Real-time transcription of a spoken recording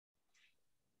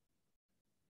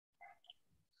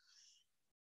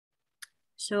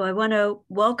So I want to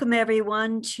welcome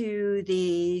everyone to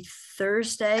the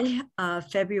Thursday,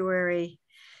 February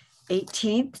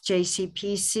 18th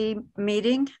JCPC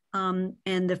meeting. And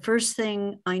the first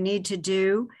thing I need to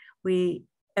do,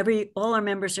 all our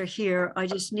members are here. I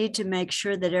just need to make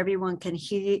sure that everyone can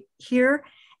hear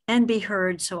and be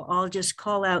heard. So I'll just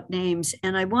call out names.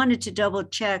 And I wanted to double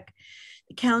check.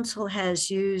 The council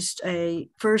has used a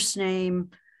first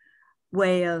name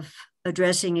way of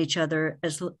addressing each other.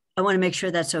 As I want to make sure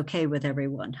that's okay with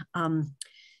everyone.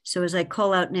 So as I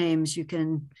call out names,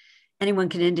 anyone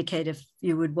can indicate if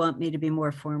you would want me to be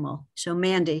more formal. So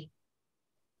Mandy.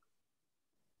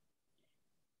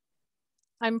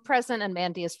 I'm present and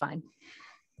Mandy is fine.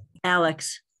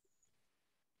 Alex.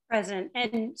 Present.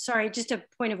 And sorry, just a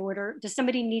point of order. Does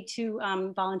somebody need to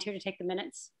volunteer to take the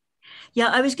minutes? Yeah,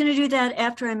 I was going to do that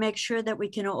after I make sure that we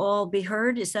can all be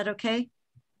heard. Is that okay?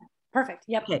 Perfect.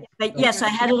 Yep. Okay. But yes, I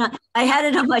had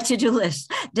it on my to-do list.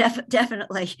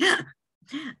 Definitely.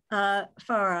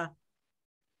 Farah.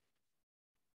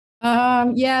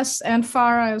 Yes, and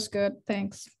Farah is good.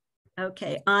 Thanks.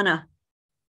 Okay. Anna.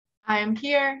 I am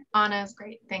here. Anna is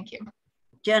great. Thank you.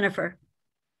 Jennifer.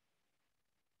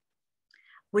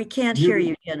 We can't hear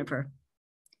you, Jennifer.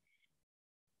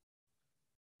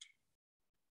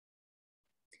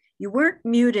 You weren't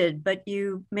muted, but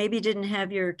you maybe didn't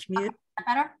have your mute.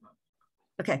 Better?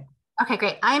 Okay. Okay,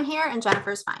 great. I am here and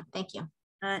Jennifer's fine. Thank you.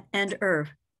 And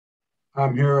Irv.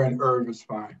 I'm here and Irv is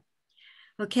fine.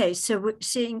 Okay, so we're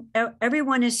seeing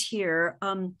everyone is here.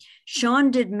 Sean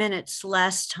did minutes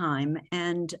last time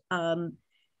and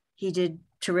he did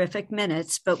terrific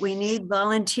minutes, but we need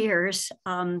volunteers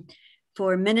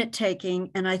for minute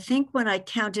taking. And I think when I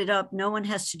counted up, no one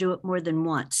has to do it more than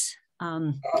once.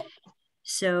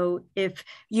 So if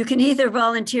you can either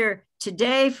volunteer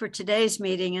today for today's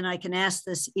meeting, and I can ask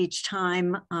this each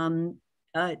time,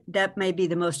 that may be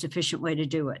the most efficient way to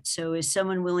do it. So is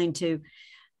someone willing to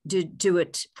do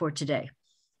it for today?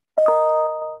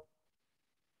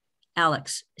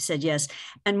 Alex said yes.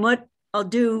 And what I'll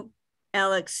do,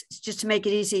 Alex, just to make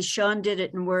it easy, Sean did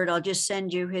it in Word. I'll just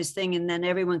send you his thing and then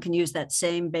everyone can use that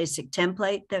same basic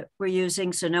template that we're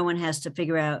using. So no one has to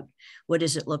figure out what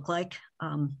does it look like.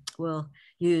 We'll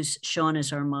use Sean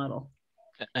as our model.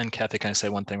 And Kathy, can I say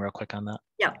one thing real quick on that?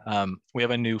 Yeah. We have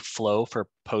a new flow for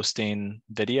posting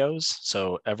videos.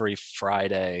 So every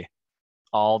Friday,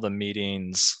 all the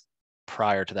meetings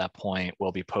prior to that point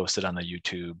will be posted on the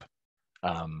YouTube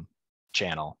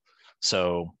channel.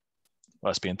 So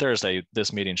us being Thursday,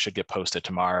 this meeting should get posted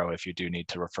tomorrow. If you do need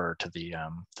to refer to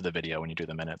the video when you do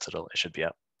the minutes, it should be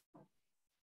up.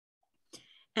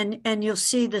 And you'll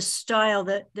see the style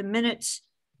that the minutes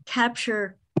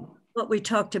capture what we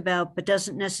talked about, but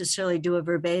doesn't necessarily do a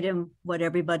verbatim what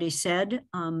everybody said.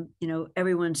 You know,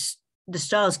 the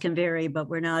styles can vary, but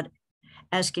we're not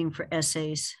asking for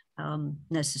essays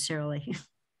necessarily.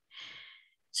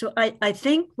 So I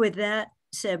think with that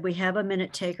said, we have a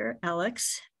minute taker,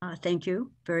 Alex. Thank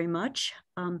you very much.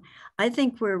 I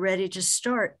think we're ready to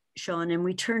start, Sean, and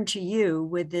we turn to you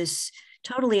with this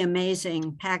totally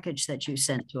amazing package that you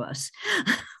sent to us.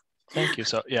 Thank you.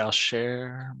 So yeah, I'll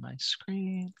share my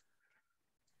screen.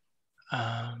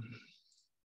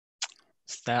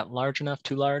 Is that large enough?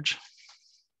 Too large?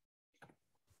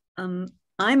 I'm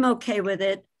okay with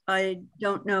it. I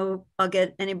don't know. I'll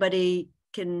get anybody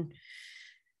can,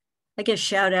 I guess,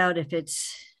 shout out if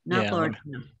it's not large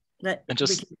enough.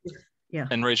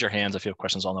 And raise your hands if you have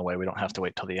questions on the way. We don't have to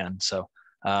wait till the end. So,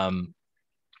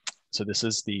 so this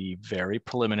is the very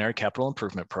preliminary capital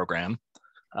improvement program.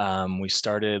 We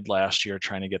started last year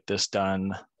trying to get this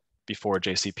done before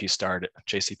JCPC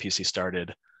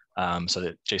started, so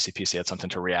that JCPC had something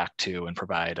to react to and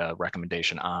provide a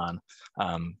recommendation on.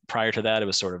 Prior to that, it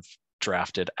was sort of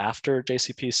drafted after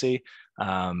JCPC,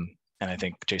 and I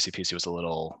think JCPC was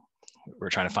we're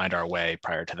trying to find our way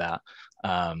prior to that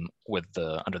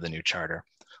under the new charter.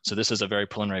 So this is a very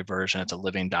preliminary version. It's a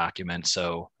living document.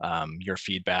 So your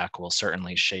feedback will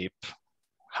certainly shape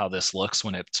how this looks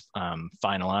when it's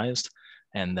finalized.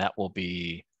 And that will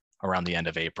be around the end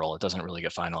of April. It doesn't really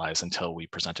get finalized until we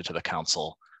present it to the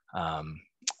council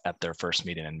at their first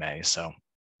meeting in May. So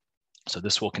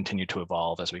this will continue to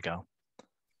evolve as we go.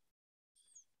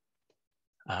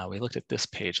 We looked at this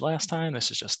page last time.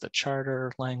 This is just the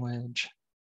charter language.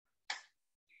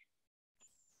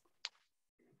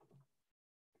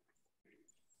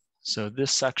 So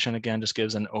this section, again, just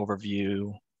gives an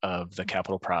overview of the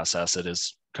capital process. It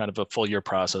is kind of a full year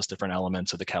process. Different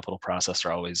elements of the capital process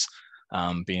are always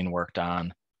being worked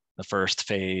on. The first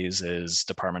phase is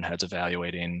department heads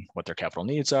evaluating what their capital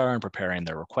needs are and preparing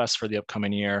their requests for the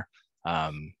upcoming year.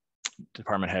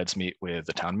 department heads meet with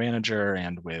the town manager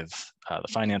and with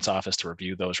the finance office to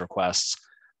review those requests,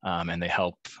 and they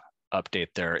help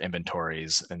update their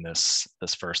inventories in this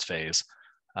first phase.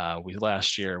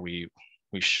 Last year we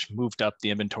moved up the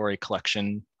inventory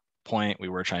collection point. We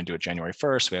were trying to do it January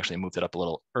 1st. We actually moved it up a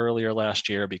little earlier last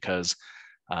year because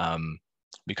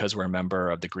we're a member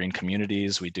of the Green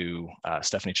Communities. We do,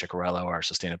 Stephanie Ciccarello, our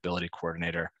sustainability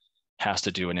coordinator, has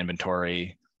to do an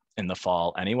inventory in the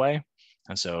fall anyway.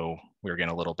 And so we were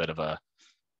getting a little bit of a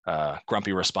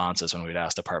grumpy responses when we'd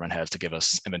ask department heads to give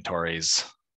us inventories,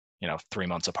 3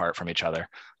 months apart from each other.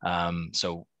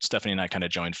 So Stephanie and I kind of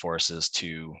joined forces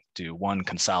to do one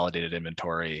consolidated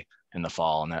inventory in the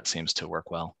fall, and that seems to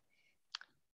work well.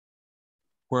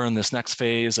 We're in this next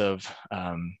phase of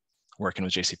working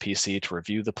with JCPC to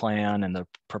review the plan and the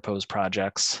proposed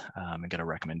projects and get a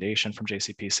recommendation from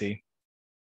JCPC.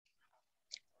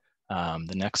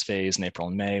 The next phase in April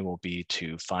and May will be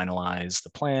to finalize the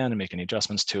plan and make any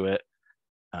adjustments to it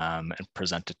and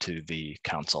present it to the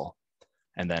council.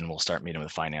 And then we'll start meeting with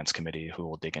the finance committee, who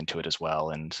will dig into it as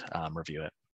well and review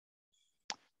it.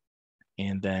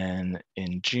 And then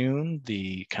in June,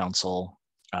 the council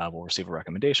will receive a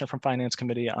recommendation from finance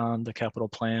committee on the capital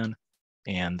plan.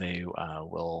 And they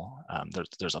will,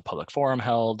 there's a public forum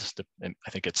held. I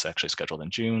think it's actually scheduled in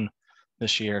June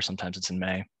this year. Sometimes it's in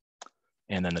May.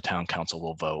 And then the town council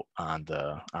will vote on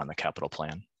the capital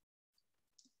plan.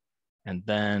 And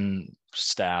then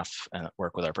staff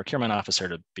work with our procurement officer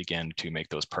to begin to make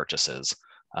those purchases.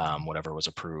 Whatever was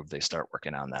approved, they start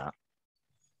working on that.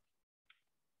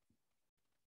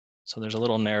 So there's a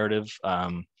little narrative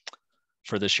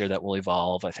for this year that will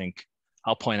evolve. I think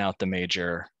I'll point out the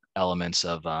major elements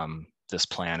of this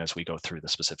plan as we go through the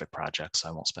specific projects.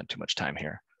 I won't spend too much time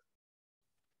here.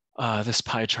 This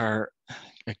pie chart,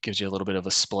 it gives you a little bit of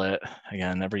a split.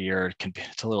 Again, every year it can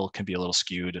be a little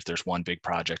skewed if there's one big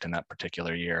project in that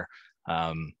particular year.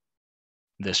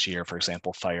 This year, for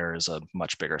example, fire is a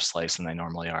much bigger slice than they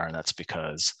normally are, and that's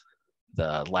because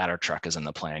the ladder truck is in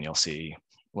the plan you'll see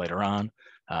later on,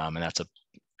 and that's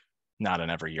not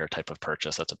an every year type of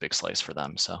purchase. That's a big slice for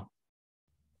them. So.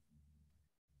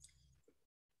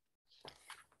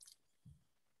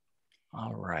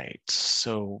 All right,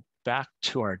 so back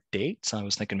to our dates. I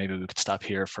was thinking maybe we could stop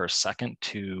here for a second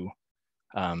to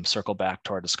circle back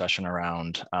to our discussion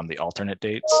around the alternate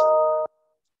dates.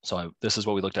 So this is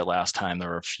what we looked at last time. There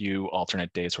were a few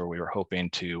alternate dates where we were hoping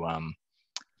to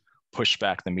push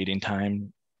back the meeting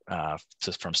time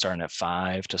from starting at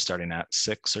 5 to starting at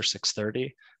 6 or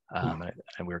 6:30. And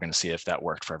we were going to see if that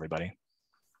worked for everybody.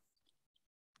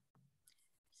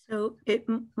 So it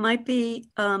might be,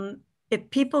 if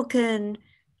people can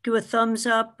do a thumbs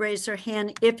up, raise their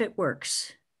hand if it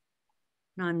works.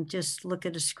 And I'm just look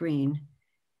at a screen.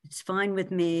 It's fine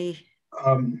with me.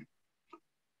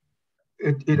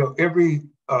 Every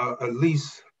at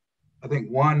least I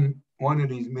think one of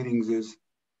these meetings is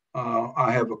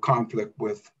I have a conflict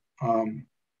with, but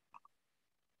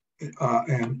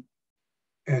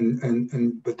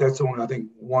that's only I think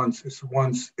once. It's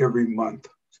once every month.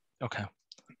 Okay.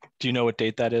 Do you know what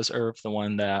date that is, Irv? The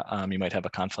one that you might have a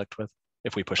conflict with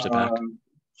if we pushed it back?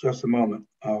 Just a moment.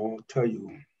 I will tell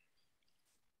you.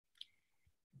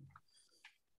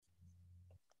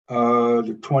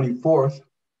 The 24th.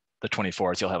 The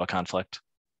 24th, you'll have a conflict.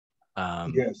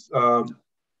 Yes. So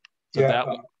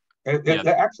yeah.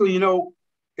 Actually,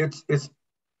 it's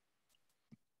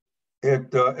if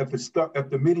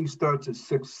the meeting starts at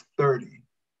 6:30.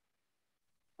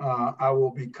 I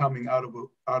will be coming out of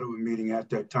a meeting at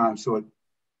that time. So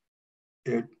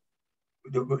again,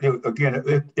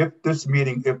 if this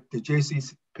meeting, if the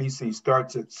JCPC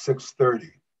starts at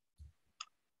 6:30,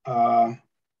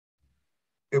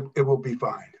 it will be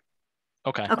fine.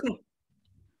 Okay. Okay.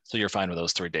 So you're fine with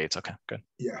those 3 dates. Okay, good.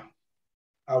 Yeah,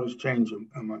 I'll just change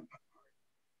them.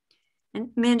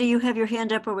 And Mandy, you have your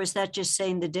hand up, or was that just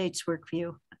saying the dates work for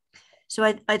you? So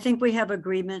I think we have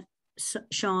agreement,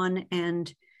 Sean,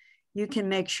 and you can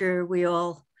make sure we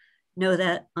all know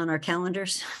that on our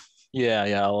calendars. Yeah,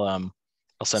 I'll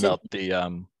send out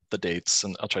the dates,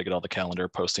 and I'll try to get all the calendar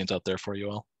postings out there for you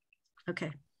all.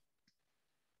 Okay.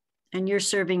 And you're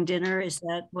serving dinner, is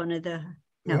that one of the?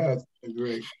 No. Yeah, that's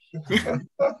great.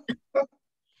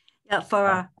 Yeah,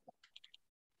 Farah,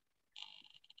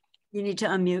 you need to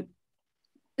unmute.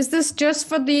 Is this just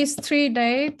for these 3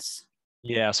 dates?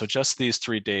 Yeah, so just these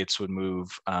 3 dates would move,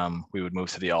 we would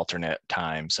move to the alternate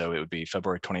time. So it would be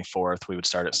February 24th, we would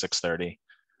start at 6:30.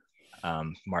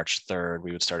 March 3rd,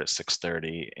 we would start at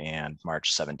 6:30, and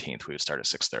March 17th, we would start at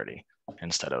 6:30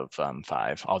 instead of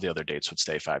 5. All the other dates would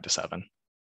stay 5 to 7.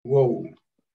 Whoa.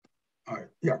 All right.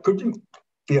 Yeah, could you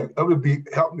Yeah, it would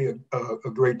help me a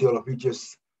great deal if you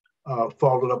just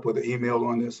followed up with an email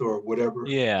on this or whatever.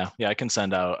 Yeah, I can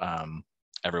send out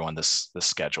everyone this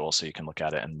schedule so you can look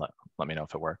at it and let me know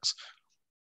if it works.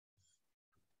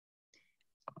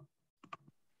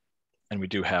 And we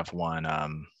do have one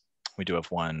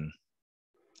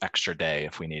extra day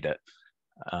if we need it.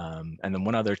 And then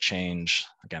one other change,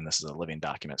 again, this is a living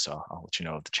document, so I'll let you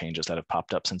know of the changes that have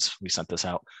popped up since we sent this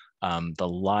out. The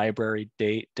library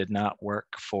date did not work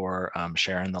for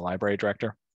Sharon, the library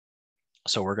director.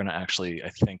 So we're gonna actually, I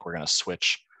think we're gonna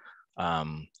switch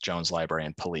Jones Library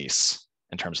and Police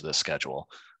in terms of the schedule.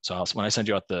 So when I send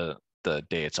you out the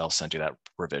dates, I'll send you that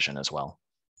revision as well.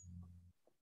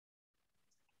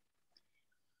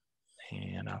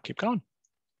 And I'll keep going.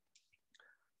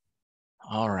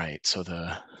 All right, so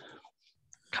the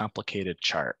complicated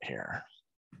chart here.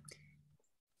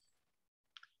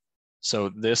 So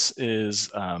this is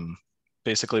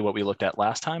basically what we looked at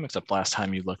last time, except last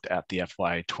time you looked at the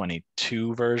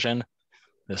FY22 version.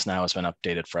 This now has been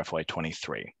updated for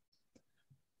FY23.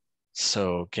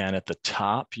 So again, at the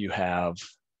top, you have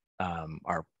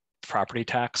our property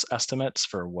tax estimates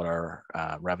for what our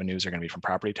revenues are going to be from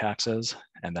property taxes,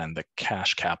 and then the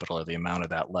cash capital, or the amount of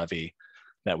that levy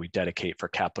that we dedicate for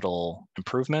capital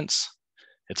improvements.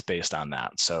 It's based on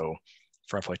that. So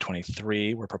for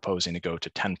FY23, we're proposing to go to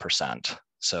 10%.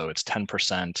 So it's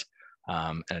 10%,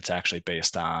 and it's actually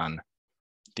based on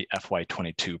the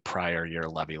FY22 prior year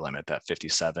levy limit, that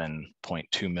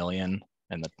 57.2 million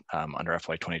and the under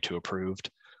FY22 approved.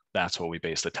 That's what we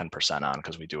base the 10% on,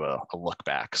 because we do a look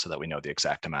back so that we know the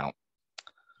exact amount.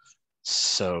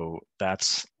 So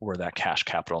that's where that cash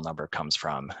capital number comes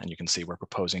from. And you can see we're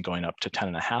proposing going up to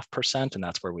 10.5%, and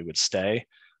that's where we would stay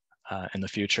in the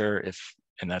future.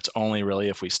 And that's only really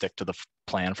if we stick to the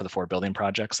plan for the 4 building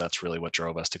projects. That's really what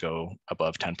drove us to go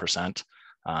above 10%,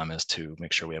 is to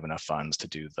make sure we have enough funds to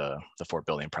do the 4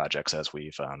 building projects as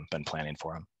we've been planning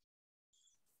for them.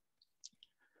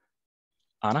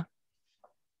 Anna?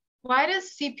 Why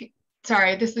does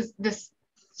sorry if this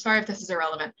is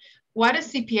irrelevant. Why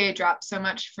does CPA drop so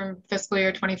much from fiscal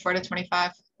year 24 to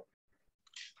 25?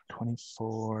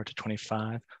 24 to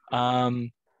 25.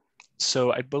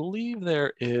 So I believe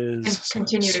there is... And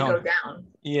continue to go down.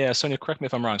 Yeah, Sonia, correct me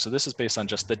if I'm wrong. So this is based on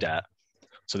just the debt.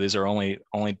 So these are only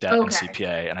debt and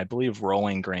CPA. And I believe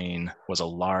Rolling Green was a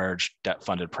large debt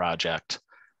funded project.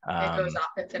 It goes off,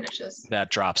 it finishes. That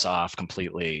drops off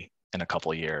completely in a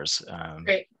couple of years.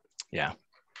 Great. Yeah.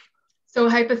 So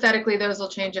hypothetically, those will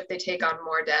change if they take on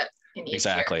more debt in each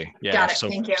exactly. year. Yeah. Got it. So,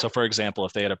 thank you. So for example,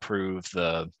 if they had approved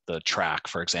the track,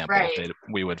 for example, right.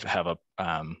 We would have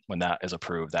when that is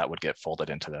approved, that would get folded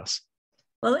into this.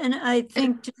 Well, and I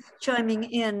think, just chiming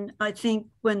in, I think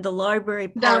when the library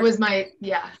part, that was my,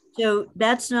 yeah. So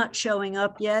that's not showing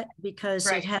up yet because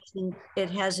right. it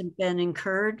hasn't been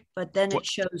incurred, but then it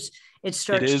shows, it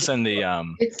starts. It is in the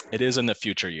it is in the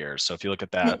future years. So if you look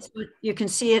at that, you can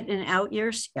see it in out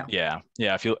years. Yeah.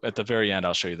 If you at the very end,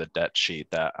 I'll show you the debt sheet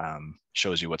that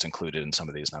shows you what's included in some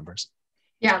of these numbers.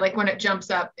 Yeah, like when it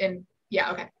jumps up and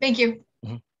yeah. Okay. Thank you.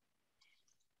 Mm-hmm.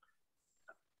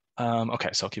 Okay,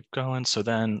 so I'll keep going. So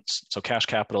cash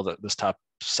capital, this top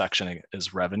section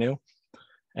is revenue.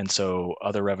 And so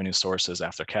other revenue sources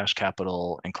after cash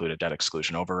capital include a debt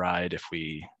exclusion override if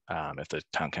the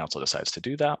town council decides to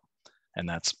do that.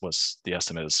 And was the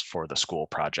estimate is for the school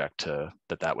project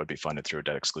that would be funded through a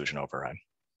debt exclusion override.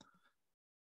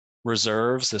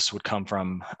 Reserves, this would come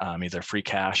from either free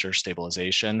cash or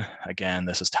stabilization. Again,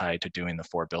 this is tied to doing the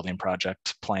 4 building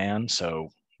project plan. So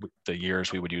the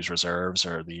years we would use reserves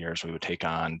are the years we would take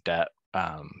on debt,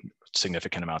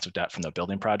 significant amounts of debt from the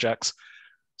building projects.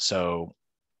 So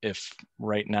if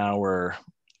right now we're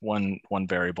one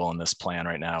variable in this plan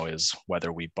right now is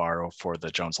whether we borrow for the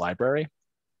Jones Library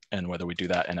and whether we do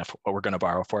that in what we're going to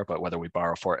borrow for it, but whether we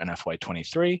borrow for it in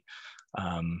FY23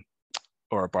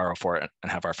 or borrow for it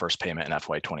and have our first payment in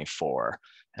FY24.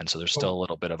 And so there's still a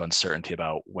little bit of uncertainty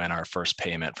about when our first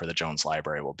payment for the Jones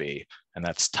Library will be. And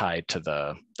that's tied to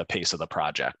the pace of the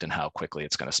project and how quickly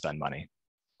it's going to spend money.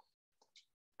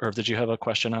 Irv, did you have a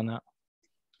question on that?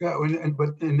 Yeah, but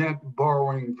in that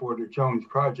borrowing for the Jones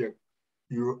project,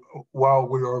 while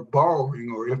we are borrowing,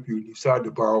 or if you decide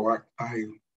to borrow,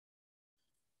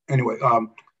 anyway,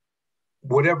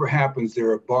 whatever happens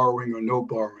there, borrowing or no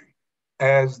borrowing,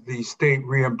 as the state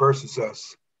reimburses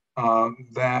us,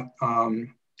 that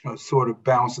sort of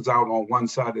balances out on one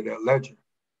side of that ledger,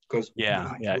 because we're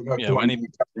not doing the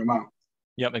entire amount.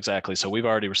 Yep, exactly. So we've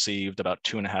already received about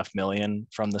 $2.5 million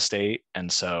from the state,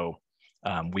 and so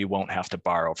we won't have to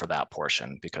borrow for that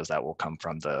portion because that will come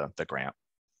from the grant.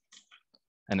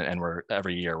 and we're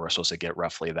every year we're supposed to get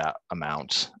roughly that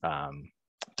amount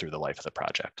through the life of the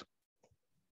project.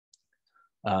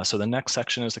 So the next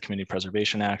section is the Community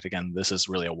Preservation Act. Again, this is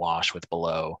really a wash with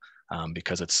below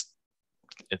because it's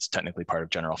technically part of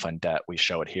general fund debt. We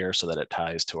show it here so that it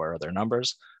ties to our other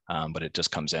numbers, but it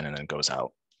just comes in and then goes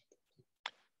out.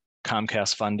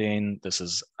 Comcast funding, this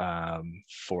is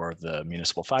for the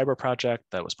municipal fiber project.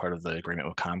 That was part of the agreement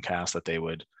with Comcast that they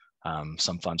would,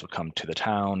 some funds would come to the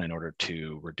town in order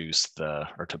to reduce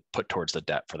or to put towards the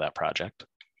debt for that project.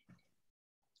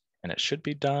 And it should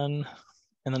be done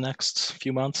in the next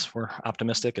few months. We're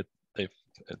optimistic.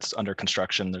 It's under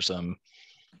construction. There's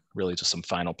really just some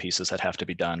final pieces that have to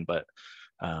be done, but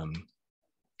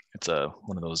it's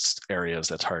one of those areas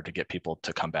that's hard to get people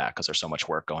to come back because there's so much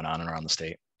work going on around the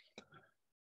state.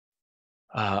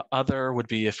 Other would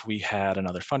be if we had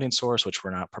another funding source, which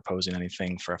we're not proposing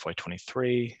anything for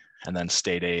FY23, and then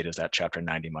state aid is that Chapter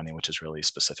 90 money, which is really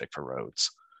specific for roads.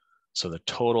 So the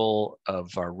total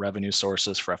of our revenue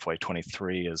sources for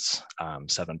FY23 is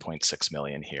 7.6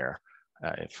 million here,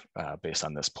 based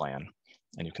on this plan.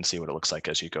 And you can see what it looks like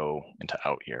as you go into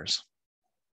out years.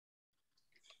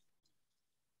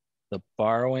 The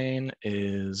borrowing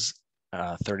is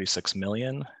 36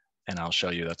 million. And I'll show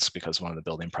you that's because one of the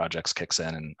building projects kicks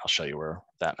in, and I'll show you where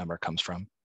that number comes from.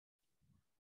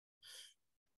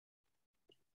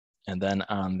 And then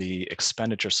on the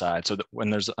expenditure side, so when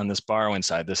there's on this borrowing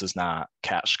side, this is not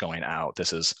cash going out.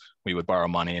 This is, we would borrow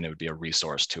money and it would be a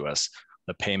resource to us.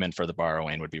 The payment for the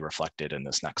borrowing would be reflected in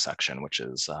this next section, which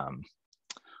is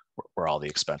where all the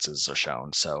expenses are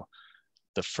shown. So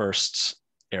the first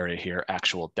area here,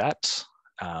 actual debt,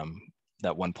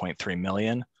 that 1.3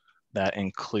 million, that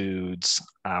includes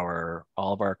all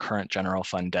of our current general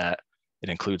fund debt. It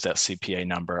includes that CPA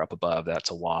number up above,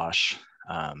 that's a wash.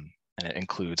 And it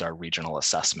includes our regional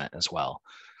assessment as well.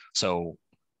 So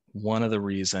one of the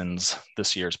reasons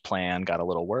this year's plan got a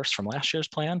little worse from last year's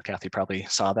plan, Kathy probably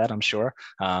saw that, I'm sure.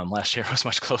 Last year was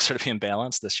much closer to being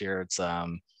balanced. This year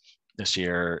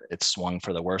it's swung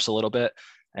for the worse a little bit.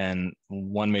 And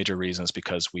one major reason is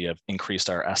because we have increased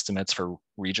our estimates for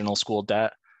regional school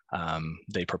debt.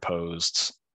 They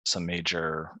proposed some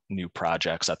major new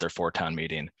projects at their 4-town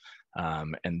meeting.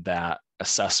 And that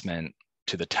assessment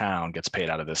to the town gets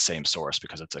paid out of this same source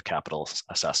because it's a capital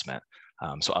assessment.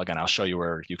 So again, I'll show you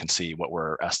where you can see what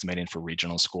we're estimating for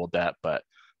regional school debt, but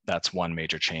that's one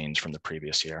major change from the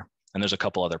previous year. And there's a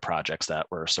couple other projects that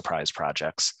were surprise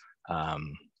projects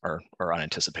or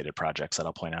unanticipated projects that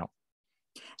I'll point out.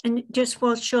 And just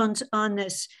while Sean's on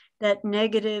this, that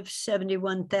negative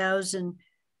 71,000,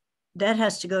 that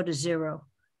has to go to zero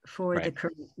for right.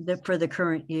 the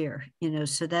current year,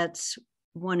 so that's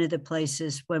one of the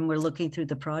places when we're looking through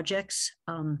the projects,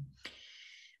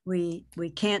 we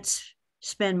can't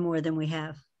spend more than we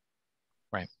have.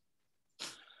 Right.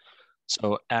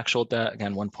 So actual debt,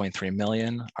 again, 1.3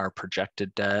 million. Our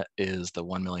projected debt is the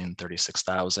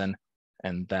 1,036,000.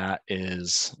 And that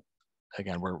is,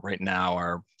 again, right now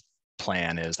our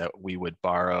plan is that we would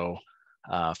borrow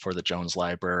for the Jones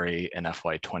Library in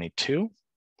FY22.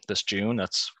 This June,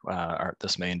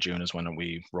 this May and June is when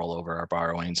we roll over our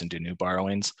borrowings and do new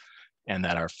borrowings, and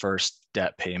that our first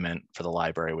debt payment for the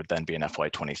library would then be in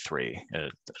FY23.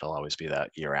 It'll always be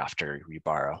that year after we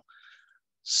borrow.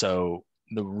 So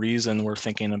the reason we're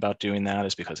thinking about doing that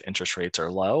is because interest rates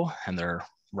are low and they're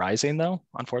rising though,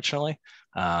 unfortunately.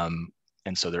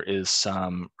 And so there is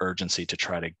some urgency to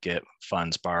try to get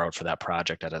funds borrowed for that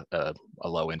project at a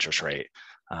low interest rate.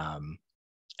 And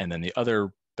then the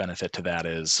other benefit to that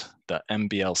is the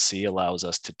MBLC allows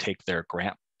us to take their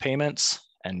grant payments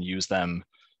and use them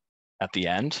at the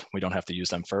end. We don't have to use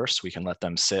them first. We can let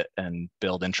them sit and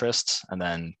build interest and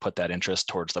then put that interest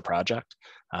towards the project.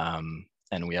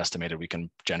 And we estimated we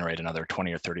can generate another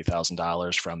 $20,000 or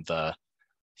 $30,000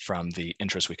 from the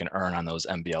interest we can earn on those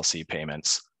MBLC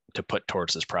payments to put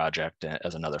towards this project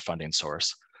as another funding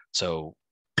source. So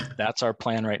that's our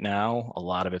plan right now. A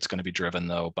lot of it's going to be driven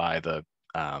though by the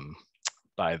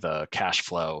cash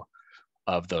flow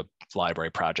of the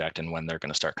library project and when they're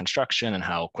going to start construction and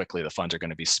how quickly the funds are going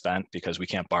to be spent, because we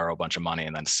can't borrow a bunch of money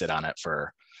and then sit on it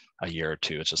for a year or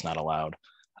two. It's just not allowed.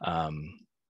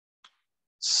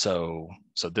 So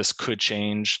this could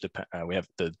change. We have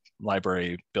the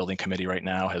library building committee right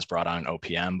now has brought on an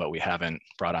OPM, but we haven't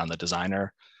brought on the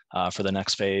designer for the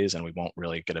next phase, and we won't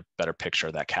really get a better picture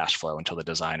of that cash flow until the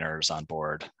designer is on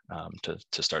board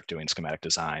to start doing schematic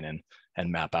design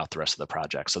and map out the rest of the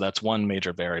project. So that's one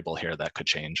major variable here that could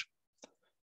change.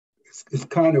 It's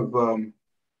kind of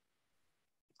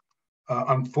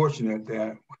unfortunate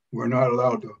that we're not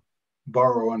allowed to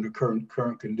borrow under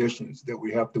current conditions, that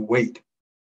we have to wait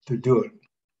to do it.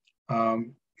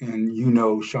 And you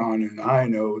know, Sean, and I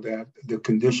know that the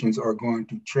conditions are going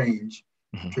to change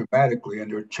dramatically,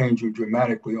 and they're changing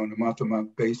dramatically on a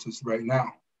month-to-month basis right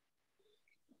now.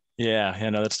 Yeah,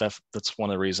 no, that's one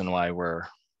of the reasons why we're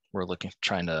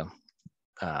trying to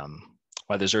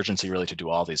why there's urgency really to do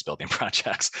all these building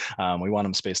projects. We want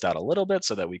them spaced out a little bit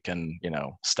so that we can,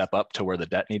 step up to where the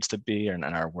debt needs to be and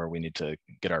where we need to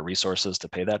get our resources to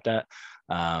pay that debt.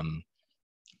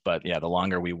 But yeah, the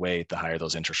longer we wait, the higher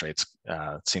those interest rates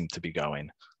seem to be going.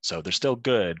 So they're still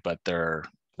good, but they're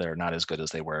not as good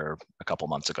as they were a couple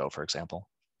months ago, for example.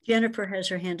 Jennifer has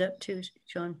her hand up too,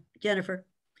 Sean. Jennifer.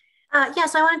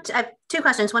 Yes, I have two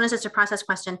questions. One is just a process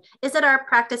question. Is it our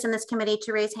practice in this committee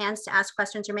to raise hands to ask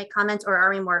questions or make comments, or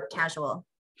are we more casual?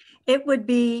 It would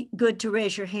be good to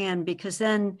raise your hand, because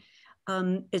then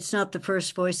it's not the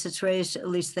first voice that's raised, at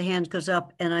least the hand goes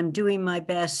up, and I'm doing my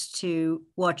best to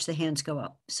watch the hands go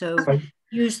up. So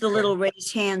use the little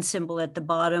raise hand symbol at the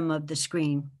bottom of the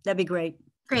screen. That'd be great.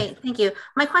 Great, thank you.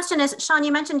 My question is, Sean,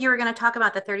 you mentioned you were going to talk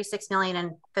about the 36 million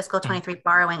in fiscal 23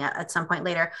 borrowing at some point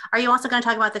later. Are you also going to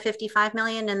talk about the 55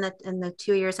 million in the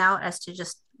 2 years out, as to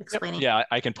just explaining? Yep. Yeah,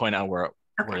 I can point out where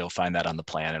you'll find that on the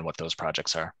plan and what those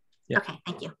projects are. Yep. Okay,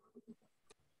 thank you.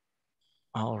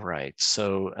 All right,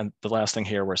 so, and the last thing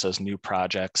here where it says new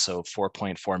projects, so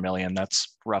 4.4 million,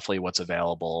 that's roughly what's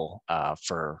available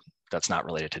that's not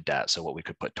related to debt, so what we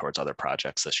could put towards other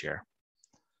projects this year.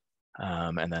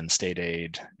 And then state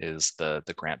aid is the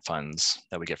grant funds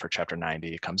that we get for Chapter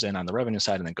 90. It comes in on the revenue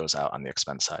side and then goes out on the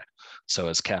expense side. So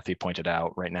as Kathy pointed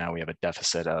out, right now we have a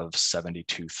deficit of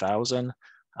 72,000.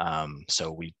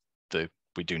 So we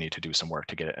do need to do some work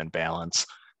to get it in balance.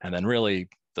 And then really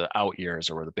the out years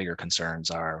are where the bigger concerns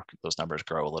are. Those numbers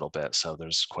grow a little bit. So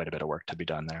there's quite a bit of work to be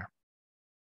done there.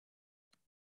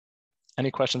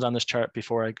 Any questions on this chart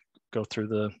before I go through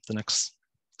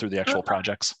the actual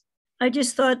projects? I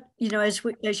just thought,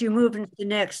 as you move into the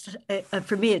next,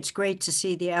 for me, it's great to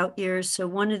see the out years. So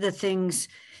one of the things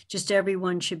just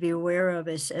everyone should be aware of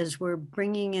is, as we're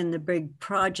bringing in the big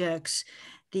projects,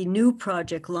 the new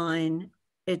project line,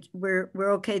 we're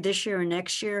okay this year and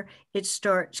next year, it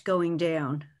starts going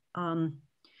down.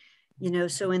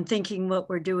 So in thinking what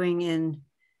we're doing in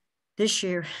this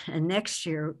year and next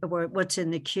year, or what's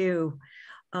in the queue,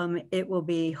 it will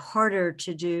be harder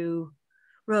to do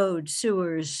road,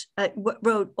 sewers,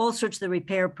 all sorts of the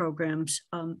repair programs.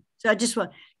 So I just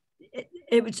want,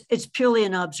 it's purely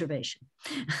an observation,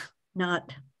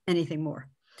 not anything more.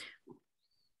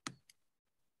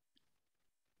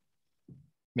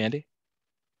 Mandy?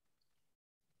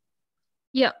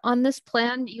 Yeah, on this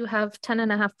plan, you have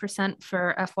 10.5%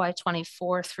 for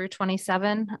FY24 through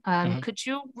 27. Could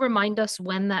you remind us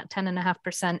when that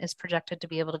 10.5% is projected to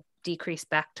be able to decrease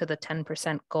back to the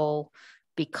 10% goal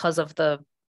because of that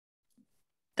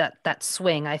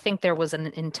swing? I think there was an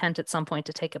intent at some point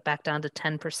to take it back down to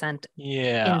 10%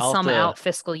 in some out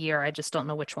fiscal year. I just don't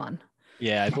know which one.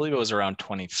 Yeah, I believe it was around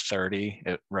 2030.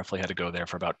 It roughly had to go there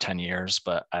for about 10 years,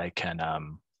 but I can,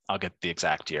 I'll get the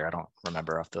exact year. I don't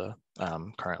remember off the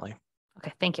currently.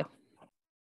 Okay, thank you.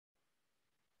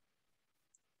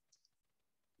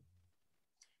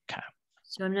 Okay.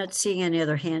 So I'm not seeing any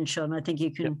other hands, Sean. I think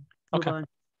you can move on.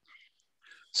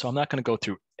 So I'm not going to go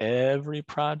through every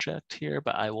project here,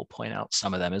 but I will point out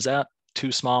some of them. Is that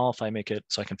too small if I make it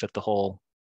so I can fit the whole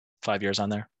 5 years on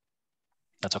there?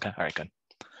 That's okay. All right, good.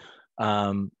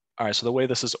 All right, so the way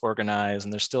this is organized,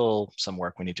 and there's still some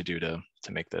work we need to do to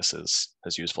make this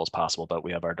as useful as possible, but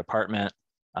we have our department,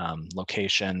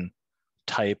 location,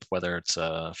 type, whether it's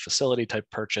a facility type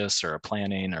purchase or a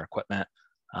planning or equipment,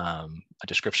 a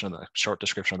short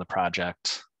description of the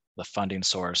project, the funding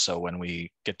source. So when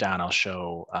we get down,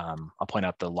 I'll point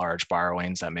out the large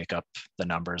borrowings that make up the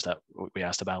numbers that we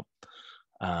asked about.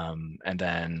 And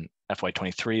then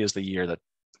FY23 is the year that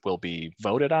will be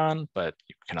voted on, but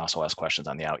you can also ask questions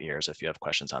on the out years if you have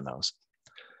questions on those.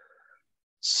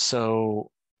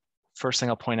 So first thing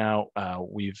I'll point out,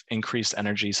 we've increased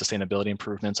energy sustainability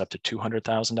improvements up to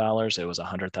 $200,000. It was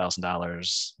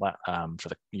 $100,000 for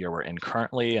the year we're in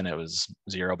currently, and it was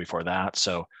 $0 before that.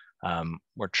 So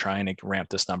we're trying to ramp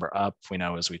this number up. We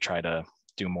know as we try to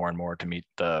do more and more to meet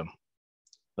the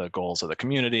goals of the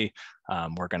community,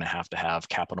 we're going to have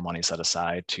capital money set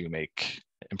aside to make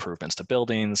improvements to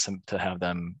buildings and to have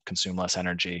them consume less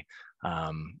energy,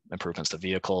 improvements to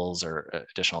vehicles or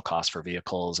additional costs for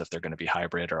vehicles if they're going to be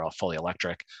hybrid or all fully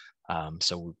electric.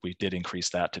 So we did increase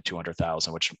that to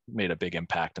 $200,000, which made a big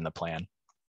impact in the plan.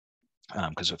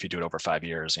 Because if you do it over 5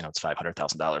 years, it's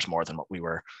 $500,000 more than what we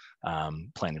were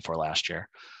planning for last year.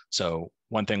 So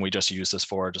one thing we just use this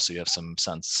for, just so you have some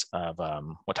sense of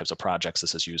what types of projects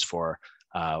this is used for,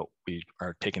 we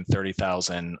are taking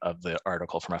 30,000 of the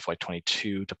article from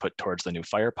FY22 to put towards the new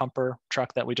fire pumper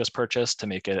truck that we just purchased to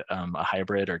make it a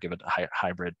hybrid, or give it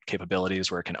hybrid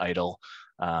capabilities where it can idle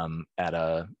at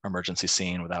a emergency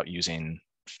scene without using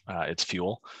its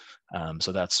fuel.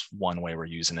 So that's one way we're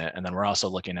using it. And then we're also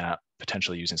looking at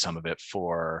potentially using some of it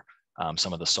for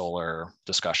some of the solar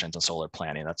discussions and solar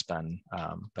planning that's been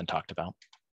talked about.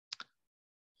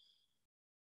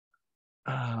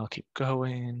 I'll keep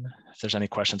going. If there's any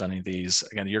questions on any of these,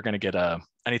 again, you're going to get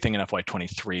anything in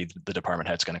FY23, the department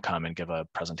head's going to come and give a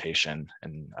presentation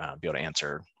and be able to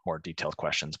answer more detailed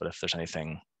questions. But if there's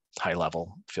anything high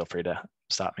level, feel free to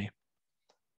stop me.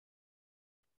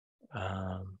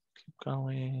 Keep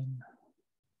going.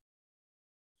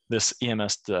 This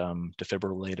EMS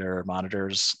defibrillator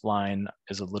monitors line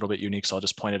is a little bit unique, so I'll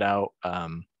just point it out.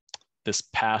 This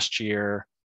past year,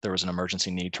 there was an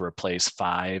emergency need to replace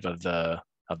 5 of the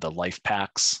life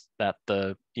packs that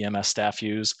the EMS staff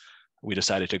use. We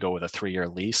decided to go with a 3-year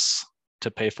lease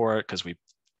to pay for it because we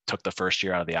took the first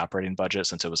year out of the operating budget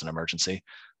since it was an emergency.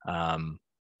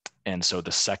 And so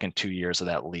the second 2 years of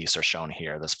that lease are shown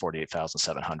here, this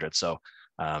 $48,700. So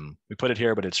we put it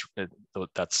here, but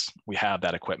we have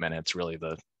that equipment. It's really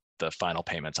the final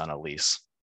payments on a lease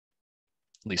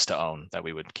to own that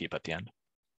we would keep at the end.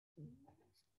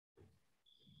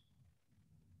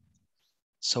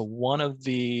 So one of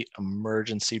the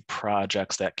emergency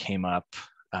projects that came up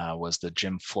was the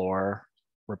gym floor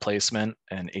replacement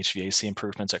and HVAC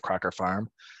improvements at Crocker Farm.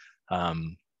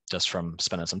 Just from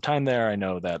spending some time there, I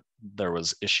know that there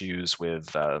was issues with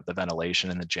the ventilation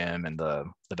in the gym and the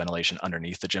ventilation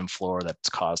underneath the gym floor that's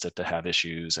caused it to have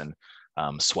issues and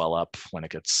swell up when it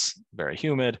gets very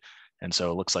humid. And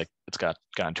so it looks like it's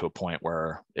gotten to a point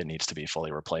where it needs to be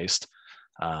fully replaced.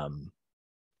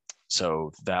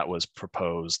 So that was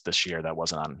proposed this year. That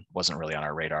wasn't really on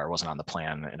our radar, wasn't on the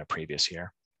plan in a previous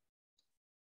year.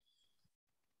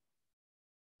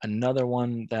 Another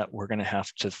one that we're going to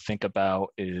have to think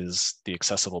about is the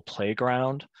accessible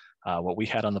playground. What we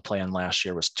had on the plan last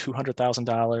year was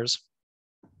 $200,000.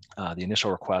 The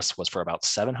initial request was for about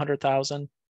 $700,000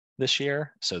 this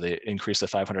year, so they increased to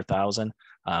 $500,000.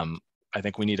 I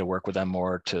think we need to work with them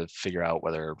more to figure out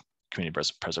whether community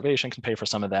preservation can pay for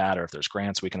some of that, or if there's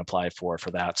grants we can apply for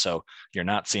that. So you're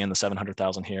not seeing the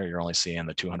 $700,000 here; you're only seeing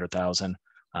the $200,000.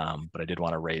 But I did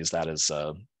want to raise that as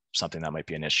something that might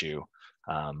be an issue.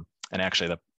 And actually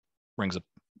that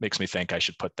makes me think I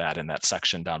should put that in that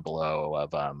section down below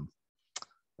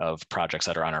of projects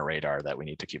that are on our radar that we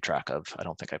need to keep track of. I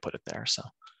don't think I put it there, so.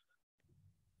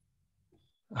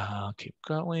 I'll keep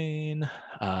going.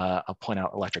 I'll point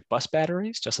out electric bus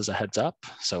batteries just as a heads up.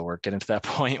 So we're getting to that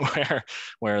point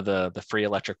where the free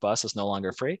electric bus is no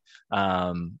longer free.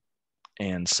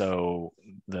 And so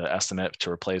the estimate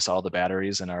to replace all the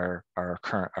batteries in our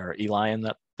E-Lion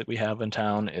that we have in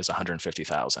town is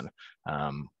 $150,000,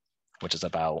 which is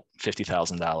about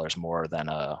 $50,000 more than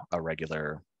a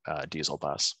regular diesel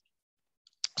bus.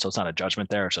 So it's not a judgment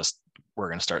there. It's just we're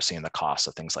going to start seeing the costs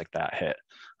of things like that hit.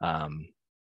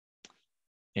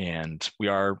 And we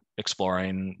are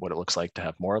exploring what it looks like to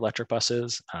have more electric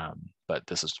buses, but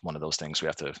this is one of those things we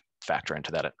have to factor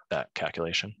into that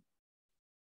calculation.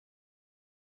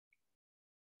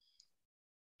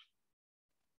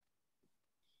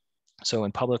 So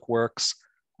in Public Works,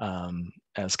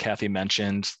 as Kathy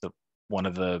mentioned, one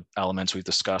of the elements we've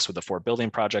discussed with the Fort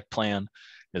Building Project plan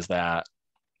is that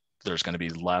there's going to be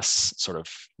less sort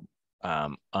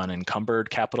of unencumbered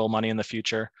capital money in the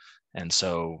future. And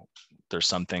so there's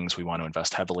some things we want to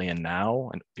invest heavily in now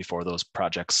and before those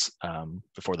projects,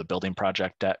 before the building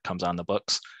project debt comes on the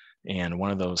books. And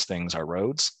one of those things are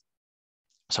roads.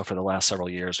 So for the last several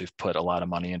years, we've put a lot of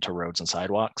money into roads and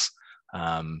sidewalks.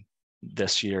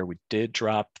 This year we did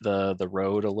drop the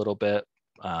road a little bit,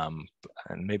 and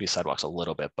maybe sidewalks a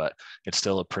little bit, but it's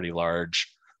still a pretty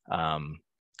large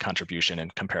contribution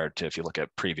and compared to if you look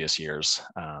at previous years,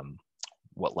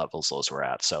 what levels those were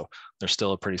at. So there's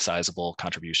still a pretty sizable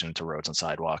contribution to roads and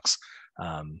sidewalks.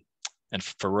 And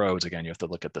for roads, again, you have to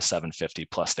look at the 750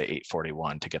 plus the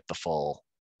 841 to get the full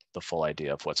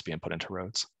idea of what's being put into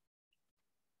roads.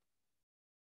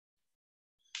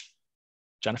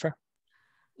 Jennifer?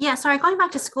 Yeah, sorry, going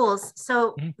back to schools.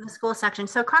 So the school section.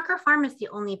 So Crocker Farm is the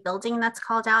only building that's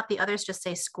called out. The others just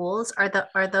say schools. Are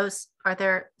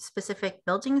there specific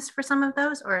buildings for some of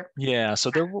those, or? Yeah,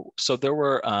 so there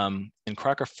were in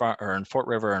Crocker Farm or in Fort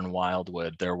River and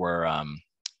Wildwood, there were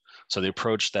so the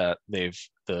approach that the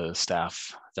the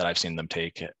staff that I've seen them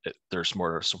take, they're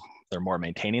more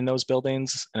maintaining those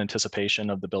buildings in anticipation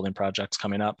of the building projects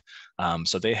coming up.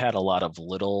 So they had a lot of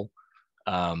little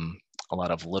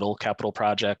capital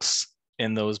projects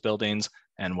in those buildings.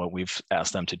 And what we've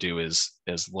asked them to do is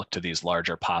look to these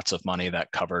larger pots of money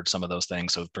that covered some of those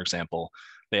things. So for example,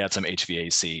 they had some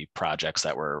HVAC projects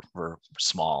that were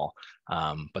small,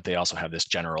 but they also have this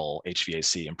general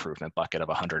HVAC improvement bucket of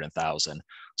 100,000.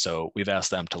 So we've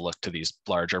asked them to look to these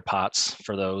larger pots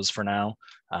for those for now.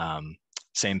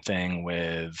 Same thing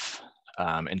with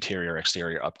interior,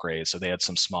 exterior upgrades. So they had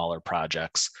some smaller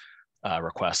projects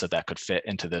requested that could fit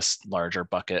into this larger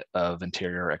bucket of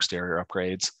interior, exterior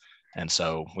upgrades. And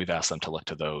so we've asked them to look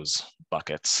to those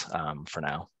buckets for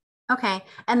now. Okay,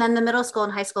 and then the middle school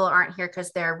and high school aren't here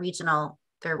because they're regional.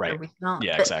 They're right. Regional.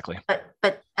 Yeah, exactly.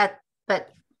 But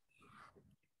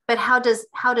how does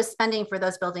spending for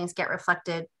those buildings get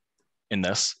reflected in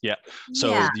this? Yeah. So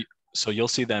yeah. So you'll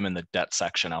see them in the debt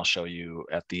section. I'll show you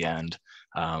at the end.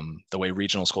 The way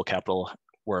regional school capital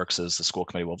works is the school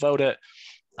committee will vote it.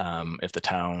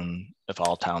 If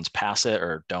all towns pass it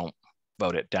or don't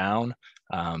vote it down,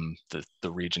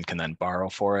 the region can then borrow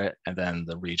for it, and then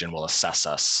the region will assess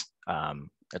us.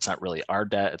 It's not really our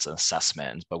debt, it's an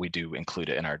assessment, but we do include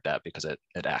it in our debt because it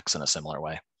acts in a similar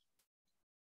way.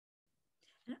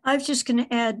 I was just going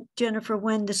to add, Jennifer,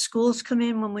 when the schools come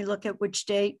in, when we look at which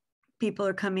date people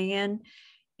are coming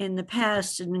in the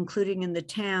past, and including in the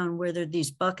town where there are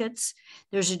these buckets,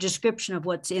 there's a description of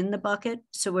what's in the bucket.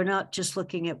 So we're not just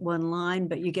looking at one line,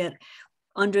 but you get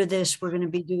under this, we're going to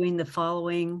be doing the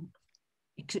following.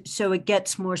 So it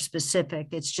gets more specific.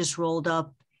 It's just rolled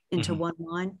up into one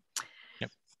line.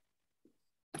 Yep.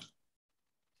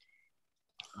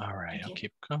 All right, I'll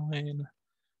keep going.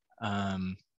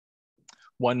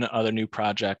 One other new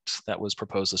project that was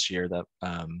proposed this year that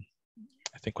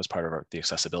I think was part of the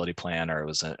accessibility plan, or it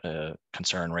was a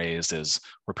concern raised, is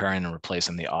repairing and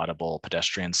replacing the audible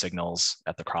pedestrian signals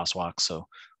at the crosswalks. So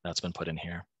that's been put in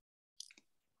here.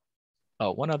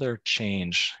 Oh, one other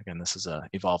change, again, this is an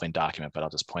evolving document, but I'll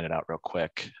just point it out real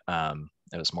quick.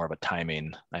 It was more of a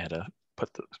timing. I had to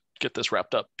get this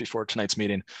wrapped up before tonight's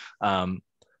meeting.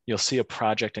 You'll see a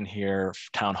project in here,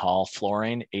 town hall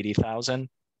flooring, 80,000.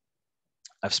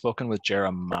 I've spoken with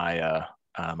Jeremiah,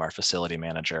 our facility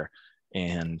manager,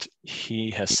 and he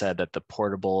has said that the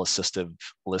portable assistive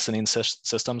listening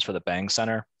systems for the Bang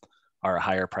Center are a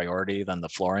higher priority than the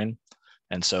flooring.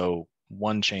 And so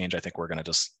one change I think we're going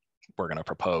to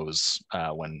propose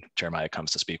when Jeremiah comes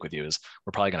to speak with you is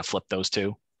we're probably going to flip those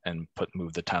two and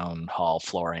move the town hall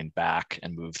flooring back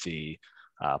and move the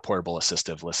portable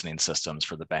assistive listening systems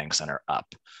for the Bang Center up.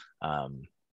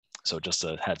 So just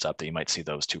a heads up that you might see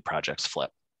those two projects flip.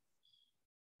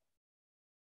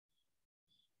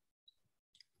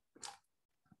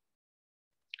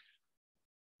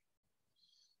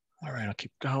 All right, I'll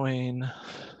keep going.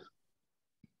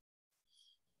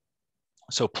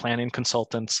 So planning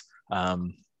consultants,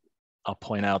 I'll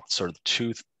point out sort of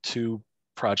two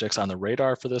projects on the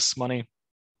radar for this money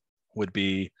would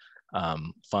be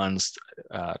funds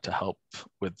to help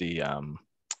with the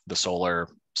solar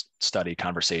study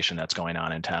conversation that's going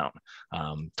on in town,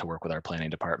 to work with our planning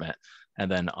department.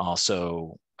 And then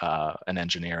also an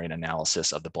engineering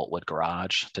analysis of the Boltwood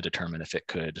garage to determine if it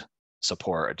could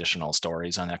support additional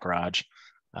stories on that garage.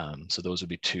 So those would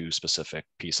be two specific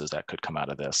pieces that could come out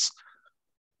of this.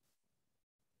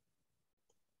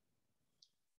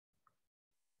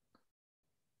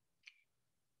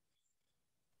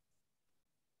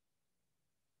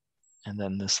 And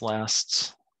then this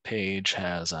last page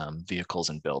has vehicles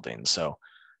and buildings. So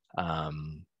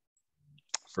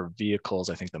for vehicles,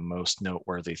 I think the most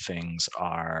noteworthy things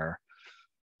are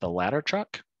the ladder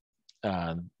truck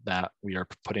that we are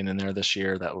putting in there this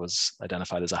year that was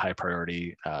identified as a high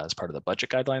priority as part of the budget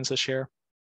guidelines this year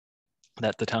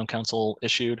that the town council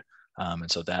issued.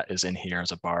 And so that is in here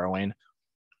as a borrowing.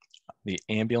 The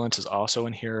ambulance is also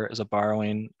in here as a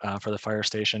borrowing for the fire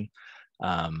station.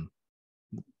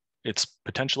 It's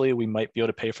potentially, we might be able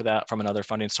to pay for that from another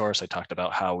funding source. I talked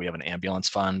about how we have an ambulance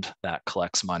fund that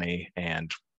collects money,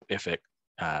 and if it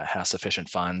has sufficient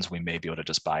funds, we may be able to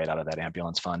just buy it out of that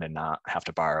ambulance fund and not have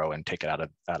to borrow and take it out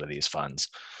of these funds.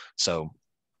 So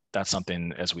that's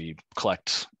something, as we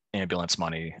collect ambulance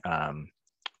money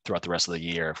throughout the rest of the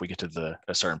year, if we get to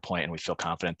a certain point and we feel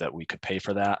confident that we could pay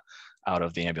for that out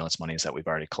of the ambulance monies that we've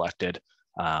already collected,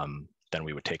 then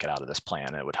we would take it out of this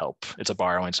plan. It would help. It's a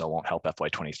borrowing, so it won't help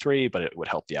FY23, but it would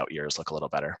help the out years look a little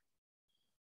better.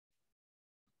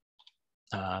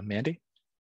 Mandy?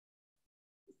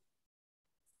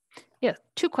 Yeah,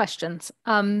 two questions.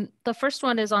 The first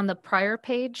one is on the prior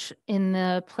page in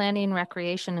the planning,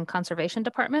 recreation, and conservation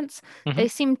departments. They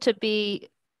seem to be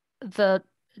the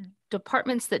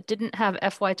departments that didn't have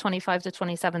FY25 to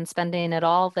 27 spending at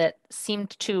all that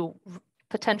seemed to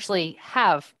potentially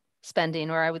have spending,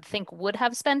 or I would think would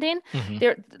have spending.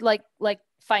 They're like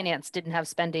finance didn't have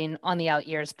spending on the out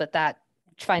years, but that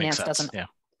finance doesn't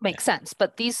make sense.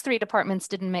 But these three departments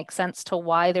didn't make sense to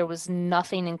why there was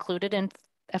nothing included in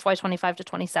FY25 to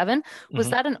 27. Was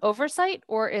that an oversight,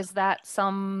 or is that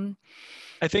some?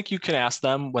 I think you can ask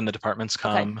them when the departments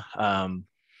come.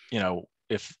 You know,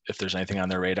 if there's anything on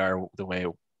their radar. The way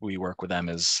we work with them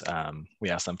is we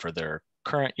ask them for their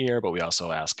current year, but we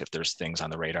also ask if there's things on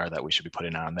the radar that we should be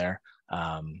putting on there.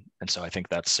 And so I think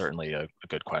that's certainly a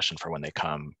good question for when they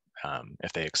come,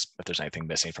 if there's anything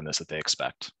missing from this that they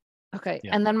expect. Okay.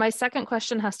 Yeah. And then my second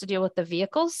question has to deal with the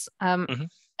vehicles.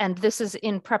 And this is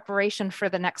in preparation for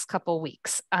the next couple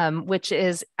weeks, which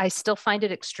is, I still find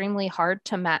it extremely hard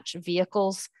to match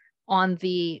vehicles on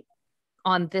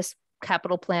this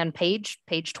capital plan page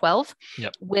 12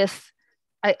 with,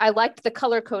 I liked the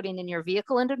color coding in your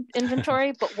vehicle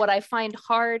inventory, but what I find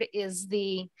hard is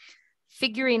the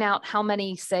figuring out how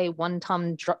many, say,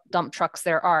 1-ton dump trucks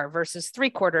there are versus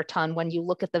 3/4 ton. When you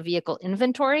look at the vehicle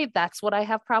inventory, that's what I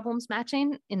have problems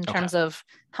matching in terms of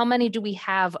how many do we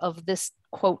have of this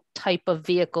quote type of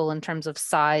vehicle in terms of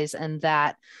size and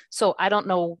that. So I don't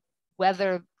know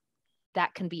whether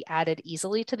that can be added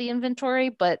easily to the inventory,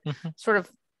 but sort of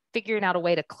figuring out a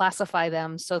way to classify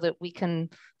them so that we can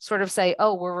sort of say,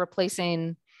 oh, we're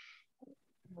replacing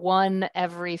one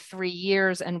every 3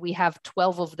 years and we have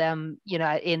 12 of them, you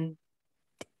know,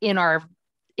 in our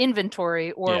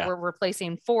inventory, or we're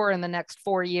replacing 4 in the next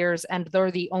 4 years and they're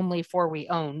the only 4 we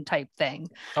own type thing.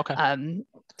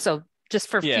 So just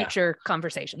for future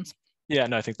conversations. Yeah,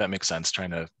 no, I think that makes sense.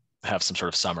 Trying to have some sort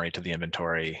of summary to the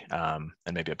inventory, and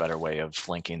maybe a better way of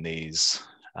linking these.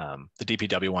 The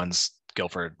DPW ones,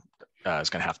 Guilford is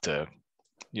going to have to,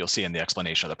 you'll see in the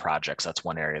explanation of the projects, that's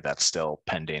one area that's still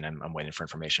pending. I'm waiting for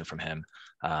information from him.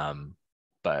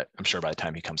 But I'm sure by the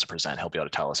time he comes to present, he'll be able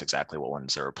to tell us exactly what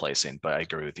ones they're replacing. But I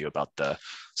agree with you about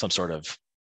some sort of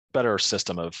better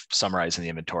system of summarizing the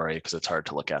inventory, because it's hard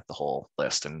to look at the whole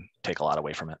list and take a lot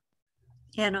away from it.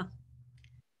 Anna.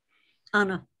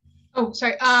 Oh,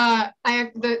 sorry.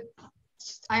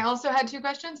 I also had 2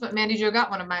 questions, but Mandy Jo got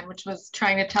one of mine, which was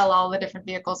trying to tell all the different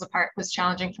vehicles apart was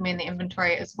challenging for me in the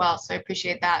inventory as well. So I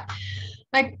appreciate that.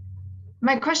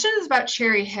 My question is about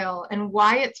Cherry Hill and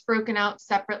why it's broken out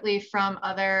separately from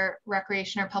other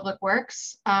recreation or public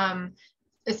works,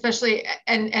 especially,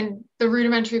 and the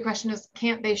rudimentary question is,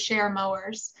 can't they share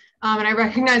mowers? And I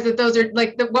recognize that those are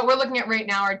what we're looking at right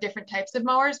now are different types of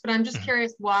mowers, but I'm just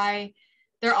curious why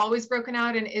they're always broken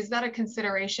out. And is that a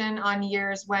consideration on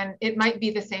years when it might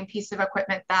be the same piece of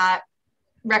equipment that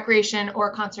recreation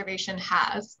or conservation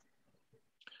has?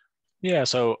 Yeah,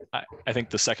 so I think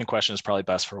the second question is probably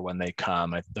best for when they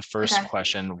come. The first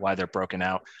question, why they're broken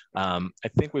out, I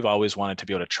think we've always wanted to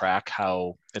be able to track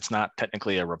how it's not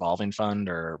technically a revolving fund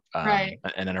or an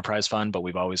enterprise fund, but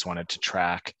we've always wanted to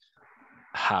track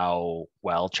how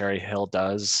well Cherry Hill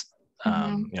does,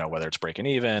 you know, whether it's breaking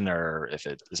even or if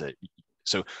it is it.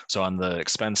 So on the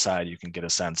expense side, you can get a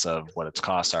sense of what its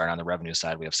costs are. And on the revenue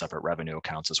side, we have separate revenue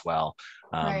accounts as well.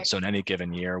 So in any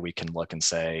given year, we can look and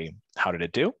say, how did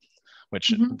it do?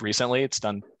 Which recently it's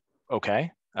done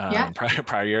okay.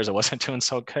 Prior years, it wasn't doing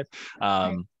so good.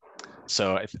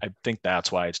 So I think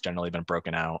that's why it's generally been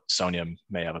broken out. Sonia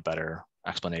may have a better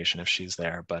explanation if she's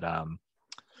there. But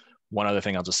one other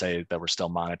thing I'll just say that we're still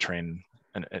monitoring,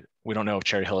 and we don't know if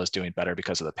Cherry Hill is doing better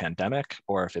because of the pandemic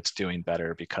or if it's doing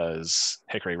better because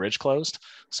Hickory Ridge closed.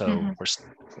 So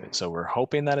we're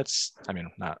hoping that it's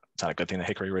not a good thing that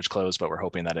Hickory Ridge closed, but we're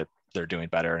hoping that they're doing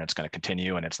better and it's going to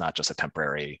continue and it's not just a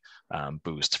temporary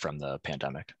boost from the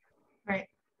pandemic. Right.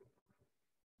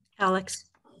 Alex,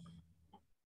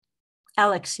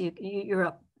 you're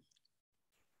up.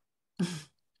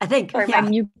 I think. Sorry,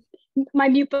 my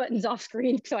mute button's off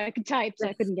screen, so I could type, so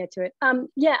I couldn't get to it.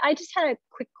 Yeah, I just had a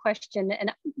quick question,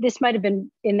 and this might have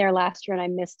been in there last year and I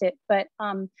missed it, but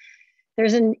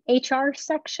there's an HR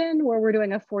section where we're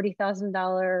doing a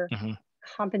 $40,000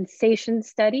 compensation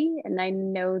study, and I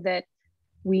know that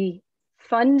we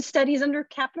fund studies under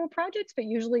capital projects, but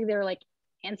usually they're like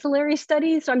ancillary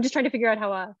studies. So I'm just trying to figure out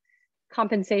how a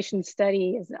compensation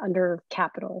study is under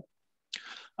capital.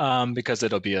 Because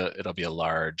it'll be a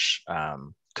large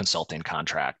consulting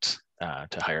contract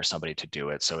to hire somebody to do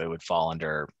it. So it would fall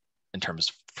under,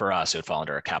 for us, it would fall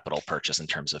under a capital purchase in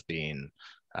terms of being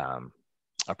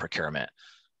a procurement.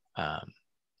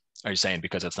 Are you saying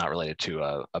because it's not related to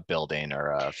a building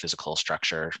or a physical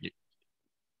structure?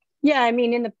 Yeah, I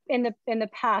mean, in the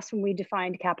past, when we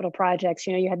defined capital projects,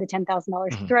 you had the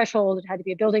 $10,000 threshold. It had to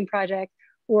be a building project,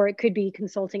 or it could be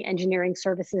consulting engineering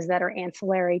services that are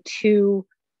ancillary to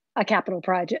a capital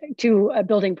project, to a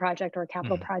building project or a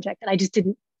capital project.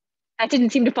 And that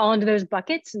didn't seem to fall into those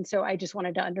buckets. And so I just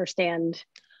wanted to understand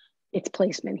its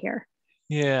placement here.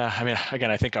 Yeah, I mean, again,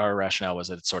 I think our rationale was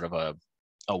that it's sort of a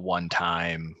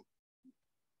one-time,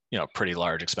 pretty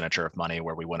large expenditure of money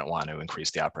where we wouldn't want to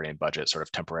increase the operating budget sort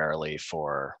of temporarily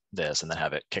for this and then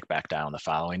have it kick back down the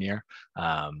following year.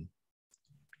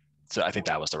 So I think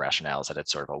that was the rationale, is that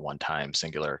it's sort of a one-time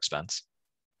singular expense.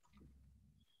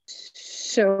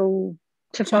 So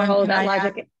to follow that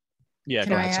logic.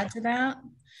 Can I add to that?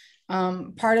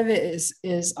 Part of it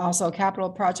is also capital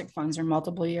project funds or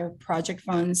multiple year project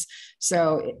funds.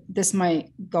 So this might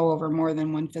go over more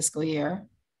than one fiscal year.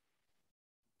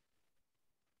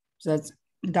 So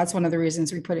that's one of the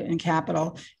reasons we put it in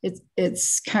capital.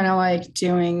 It's kind of like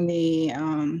doing the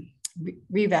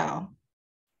reval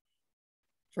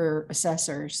for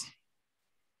assessors.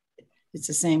 It's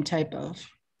the same type of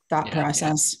thought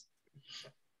process. Yeah.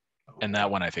 And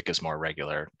that one I think is more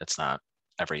regular. It's not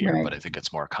every year, right, but I think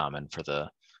it's more common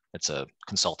it's a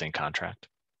consulting contract.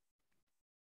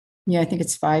 Yeah, I think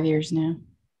it's 5 years now.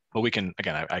 But we can,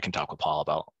 again, I can talk with Paul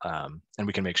about, and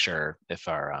we can make sure if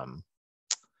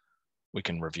we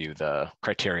can review the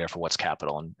criteria for what's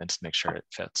capital and just make sure it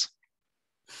fits.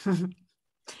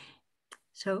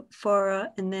 So Farah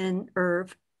and then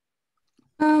Irv.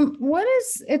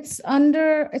 It's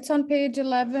on page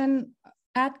 11,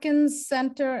 Atkins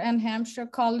Center and Hampshire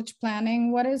College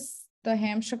Planning. What is the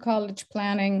Hampshire College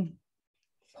Planning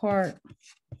part?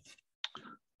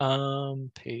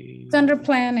 It's under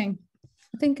planning.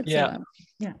 I think it's 11.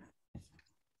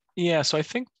 Yeah, so I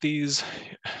think these,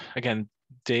 again,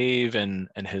 Dave and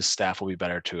his staff will be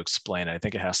better to explain. I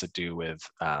think it has to do with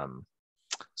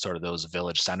sort of those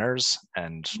village centers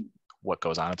and what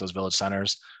goes on at those village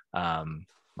centers.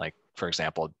 Like, for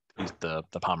example, the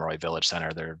Pomeroy Village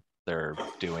Center, they're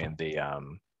doing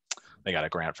they got a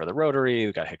grant for the Rotary,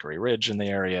 we got Hickory Ridge in the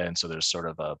area. And so there's sort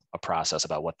of a process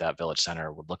about what that village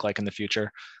center would look like in the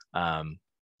future.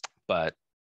 But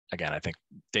again, I think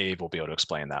Dave will be able to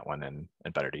explain that one in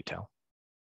better detail.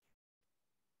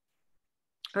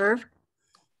 Irv?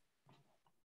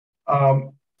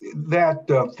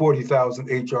 That 40,000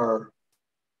 HR,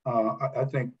 I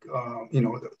think,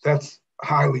 that's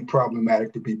highly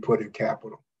problematic to be put in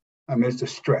capital. I mean, it's a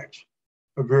stretch,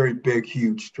 a very big,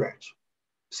 huge stretch.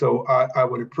 So I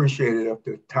would appreciate it if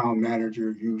the town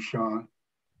manager, you, Sean,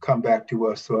 come back to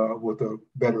us with a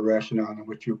better rationale on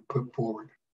what you put forward.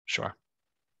 Sure.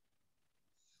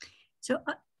 So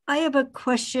I have a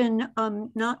question,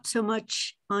 not so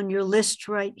much on your list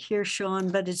right here, Sean,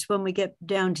 but it's when we get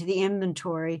down to the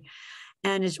inventory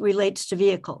and it relates to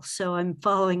vehicles. So I'm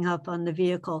following up on the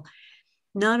vehicle.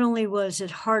 Not only was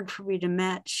it hard for me to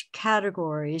match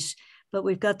categories, but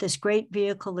we've got this great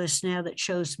vehicle list now that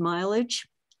shows mileage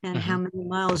and how many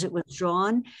miles it was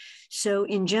drawn. So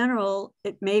in general,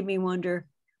 it made me wonder,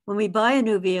 when we buy a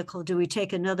new vehicle, do we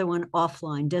take another one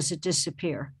offline? Does it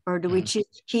disappear? Or do we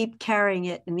just keep carrying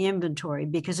it in the inventory?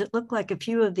 Because it looked like a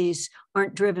few of these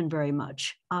aren't driven very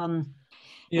much. And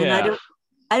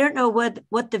I don't know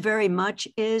what the very much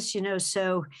is,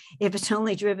 so if it's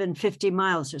only driven 50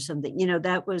 miles or something,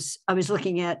 I was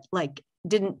looking at, like,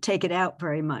 didn't take it out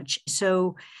very much.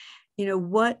 So,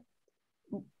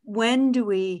 when do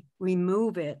we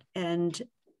remove it? And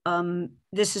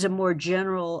this is a more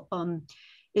general,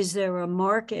 is there a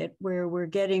market where we're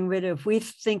getting rid of, we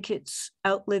think it's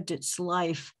outlived its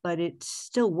life, but it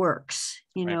still works,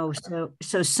 right.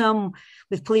 So some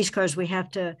with police cars, we have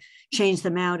to change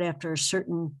them out after a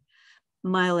certain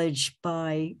mileage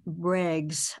by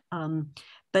regs.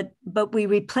 But we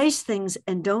replace things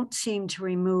and don't seem to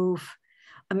remove,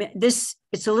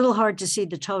 it's a little hard to see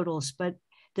the totals, but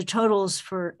the totals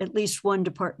for at least one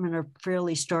department are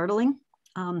fairly startling.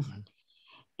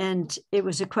 And it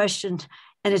was a question,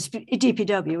 and it's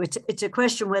DPW, it's a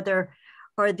question whether,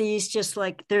 are these just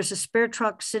like, there's a spare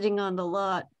truck sitting on the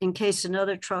lot in case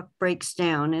another truck breaks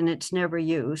down and it's never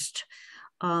used,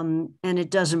 and it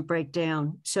doesn't break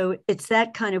down. So it's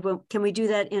that kind of, can we do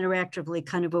that interactively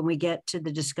kind of when we get to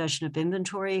the discussion of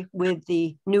inventory with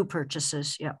the new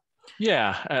purchases? Yeah.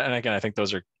 Yeah, and again, I think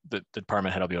those are the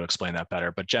department head will be able to explain that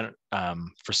better. But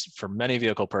for many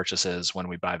vehicle purchases, when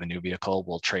we buy the new vehicle,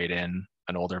 we'll trade in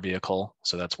an older vehicle.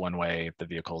 So that's one way the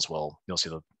vehicles you'll see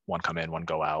the one come in, one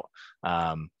go out.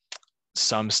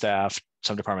 Some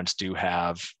departments do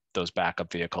have those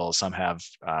backup vehicles. Some have,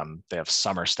 they have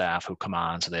summer staff who come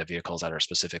on, so they have vehicles that are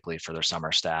specifically for their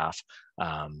summer staff.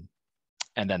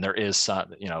 And then there is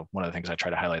some, you know, one of the things I try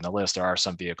to highlight in the list, there are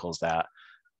some vehicles that,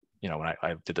 you know, when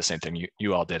I did the same thing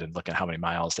you all did and look at how many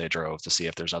miles they drove to see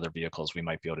if there's other vehicles we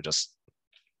might be able to just,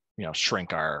 you know,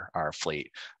 shrink our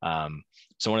fleet.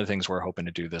 So one of the things we're hoping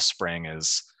to do this spring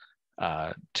is,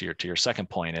 to your second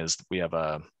point, is we have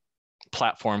a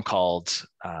platform called,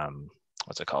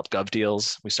 what's it called?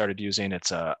 GovDeals we started using.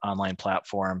 It's an online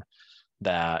platform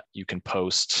that you can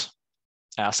post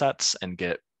assets and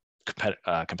get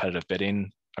competitive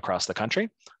bidding across the country.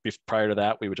 Prior to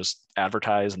that, we would just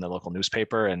advertise in the local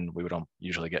newspaper and we would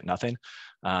usually get nothing.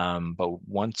 But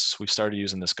once we started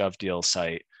using this GovDeals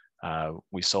site,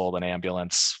 we sold an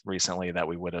ambulance recently that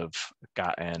we would have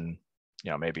gotten,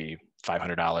 you know, maybe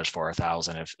 $500 for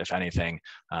 1,000, if anything.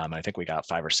 I think we got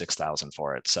 5,000 or 6,000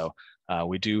 for it. So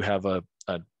we do have a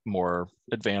more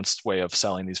advanced way of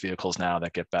selling these vehicles now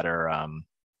that get better,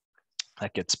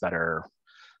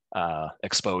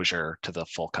 exposure to the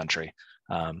full country.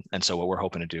 And so what we're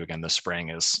hoping to do again this spring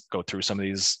is go through some of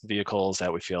these vehicles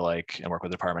that we feel like, and work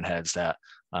with department heads that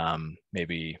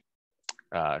maybe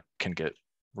can get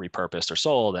repurposed or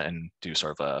sold, and do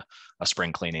sort of a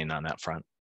spring cleaning on that front.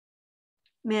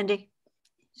 Mandy.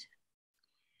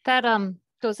 That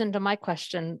goes into my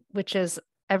question, which is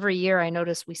every year I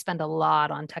notice we spend a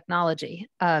lot on technology.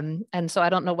 And so I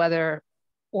don't know whether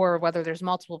there's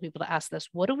multiple people to ask this.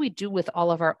 What do we do with all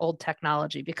of our old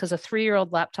technology? Because a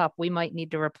 3-year-old laptop we might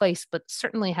need to replace, but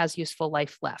certainly has useful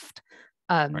life left.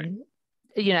 Right.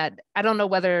 You know, I don't know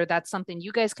whether that's something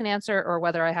you guys can answer, or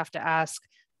whether I have to ask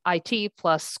IT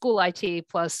plus school IT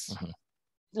plus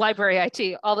library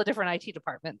IT, all the different IT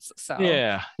departments. So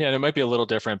yeah, it might be a little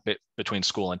different between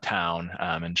school and town.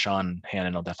 And Sean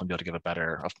Hannon will definitely be able to give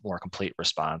a more complete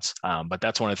response. But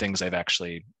that's one of the things they've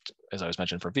actually, as I was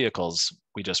mentioning for vehicles,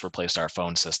 we just replaced our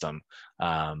phone system.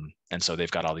 And so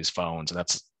they've got all these phones, and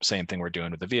that's the same thing we're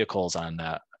doing with the vehicles on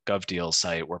that GovDeals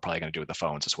site. We're probably going to do with the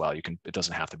phones as well. It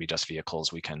doesn't have to be just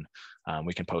vehicles. We can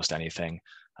post anything.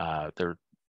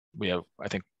 We have, I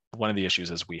think, one of the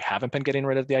issues is we haven't been getting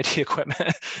rid of the IT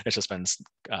equipment. It's just been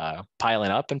piling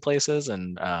up in places,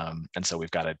 and so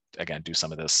we've got to again do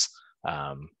some of this.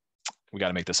 We got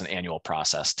to make this an annual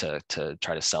process to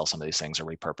try to sell some of these things or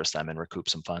repurpose them and recoup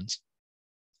some funds.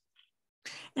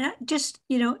 And just,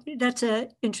 you know, that's an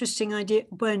interesting idea.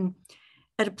 When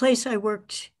at a place I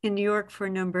worked in New York for a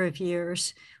number of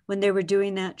years, when they were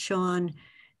doing that, Sean,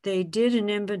 they did an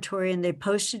inventory and they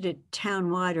posted it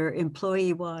town-wide or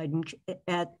employee-wide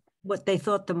at what they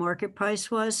thought the market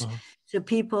price was. So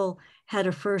people had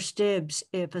a first dibs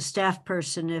if a staff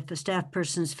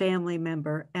person's family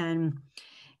member. And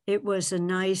it was a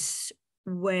nice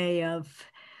way of,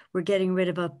 we're getting rid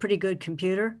of a pretty good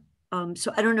computer.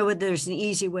 So I don't know whether there's an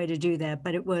easy way to do that,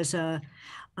 but it was a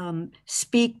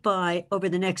speak by over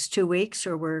the next 2 weeks,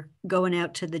 or we're going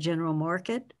out to the general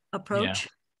market approach.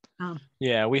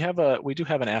 Yeah, we do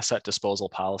have an asset disposal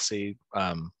policy,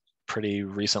 pretty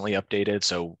recently updated.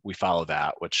 So we follow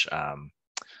that, which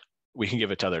we can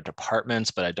give it to other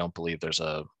departments, but I don't believe there's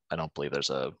a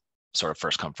sort of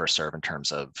first come, first serve in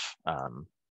terms of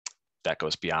that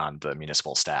goes beyond the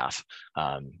municipal staff.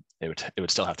 It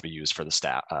would still have to be used for the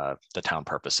staff, the town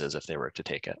purposes if they were to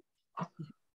take it.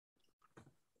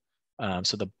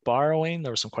 So the borrowing,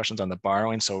 there were some questions on the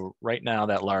borrowing. So right now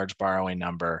that large borrowing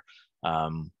number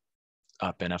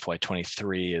up in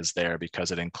FY23 is there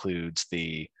because it includes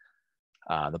the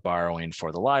borrowing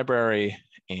for the library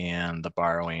and the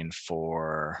borrowing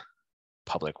for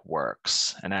public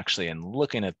works. And actually, in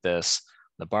looking at this,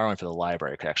 the borrowing for the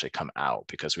library could actually come out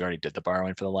because we already did the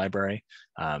borrowing for the library.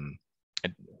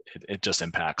 It just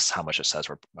impacts how much it says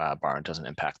we're borrowing, doesn't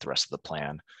impact the rest of the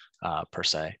plan per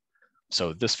se.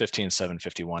 So this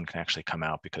 15,751 can actually come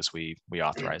out because we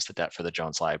authorized the debt for the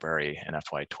Jones Library in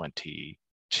FY22,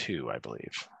 I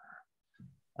believe,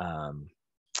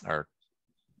 or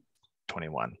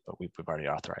 21, but we've already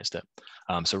authorized it.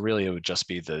 So really it would just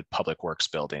be the public works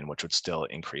building, which would still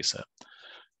increase it.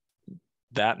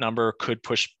 That number could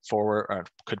push forward or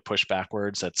could push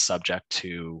backwards. That's subject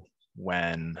to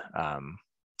when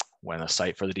a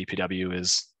site for the DPW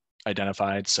is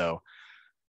identified. So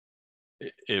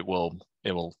it will,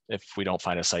 if we don't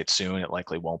find a site soon, it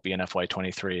likely won't be in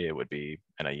FY23. It would be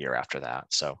in a year after that.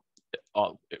 So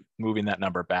moving that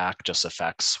number back just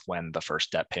affects when the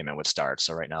first debt payment would start.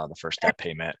 So right now the first debt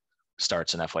payment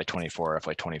starts in FY24,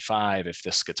 FY25. If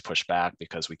this gets pushed back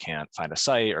because we can't find a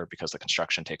site or because the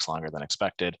construction takes longer than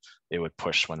expected, it would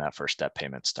push when that first debt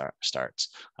payment starts.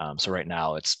 So right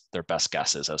now it's their best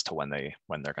guesses as to when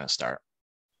they're going to start.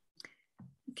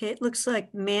 Okay, it looks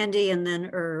like Mandy and then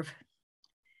Irv.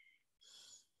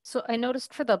 So I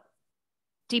noticed for the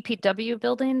DPW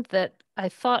building that I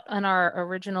thought on our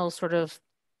original sort of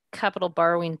capital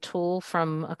borrowing tool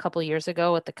from a couple of years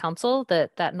ago at the council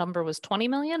that that number was 20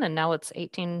 million and now it's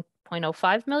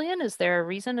 18.05 million. Is there a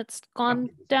reason it's gone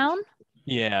down?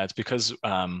 Yeah, it's because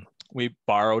we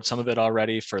borrowed some of it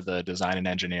already for the design and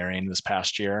engineering this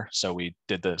past year. So we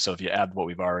did so if you add what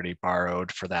we've already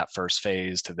borrowed for that first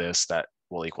phase to this, that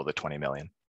will equal the 20 million.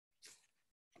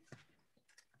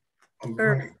 All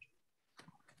right.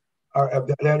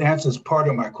 That answers part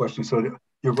of my question. So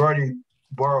you've already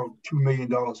borrowed $2 million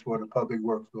for the public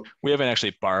works. We haven't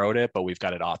actually borrowed it, but we've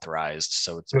got it authorized.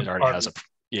 So it already has a,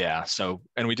 yeah. So,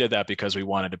 and we did that because we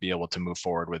wanted to be able to move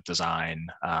forward with design.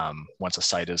 Once a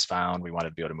site is found, we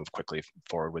wanted to be able to move quickly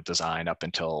forward with design up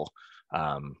until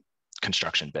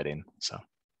construction bidding. So.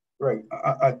 Right.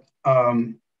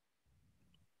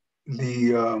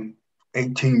 The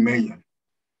 18 million,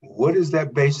 what is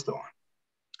that based on?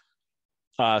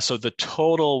 So the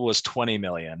total was 20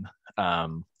 million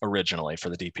originally for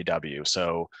the DPW.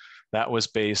 So that was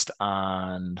based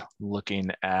on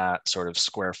looking at sort of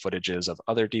square footages of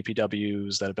other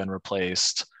DPWs that have been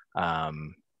replaced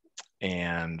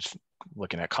and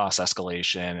looking at cost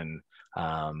escalation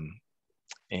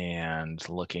and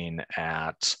looking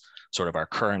at sort of our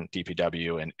current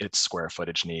DPW and its square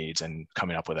footage needs and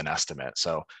coming up with an estimate.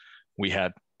 So we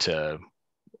had to,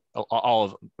 all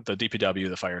of the DPW,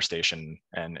 the fire station,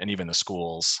 and even the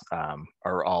schools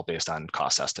are all based on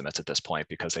cost estimates at this point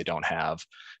because they don't have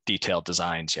detailed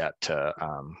designs yet to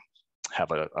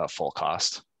have a full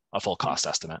cost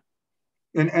estimate.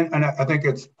 And I think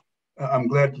it's, I'm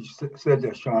glad you said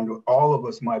that, Sean. All of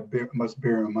us must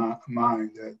bear in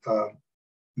mind that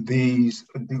these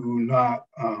do not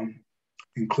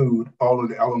include all of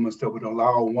the elements that would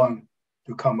allow one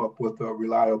to come up with a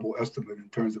reliable estimate in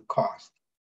terms of cost.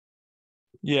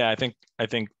 Yeah, I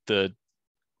think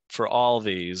for all of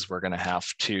these, we're going to have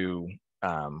to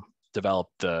develop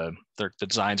the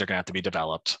designs are going to have to be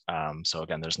developed. So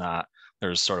again,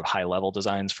 there's sort of high level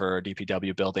designs for a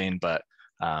DPW building, but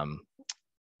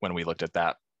when we looked at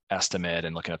that estimate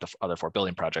and looking at the other 4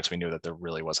 building projects, we knew that there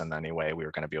really wasn't any way we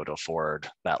were going to be able to afford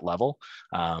that level.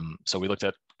 So we looked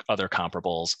at other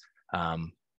comparables.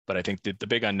 But I think the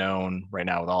big unknown right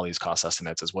now with all these cost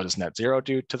estimates is what does net zero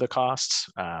do to the costs?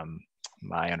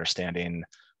 My understanding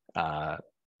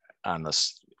on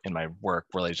this in my work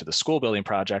related to the school building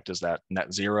project is that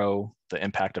net zero, the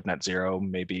impact of net zero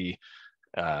may be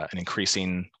an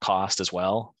increasing cost as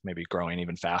well, maybe growing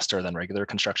even faster than regular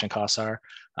construction costs are.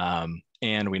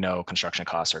 And we know construction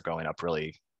costs are going up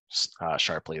really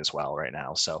sharply as well right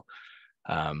now. So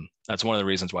that's one of the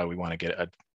reasons why we want to get a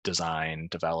design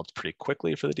developed pretty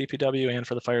quickly for the DPW and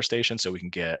for the fire station so we can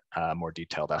get more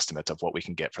detailed estimates of what we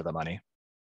can get for the money.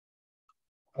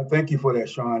 Thank you for that,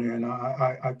 Sean. And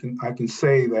I can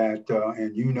say that,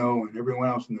 and you know, and everyone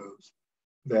else knows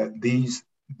that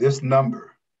this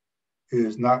number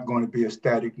is not going to be a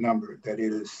static number, that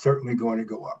it is certainly going to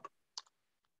go up.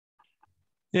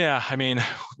 Yeah, I mean,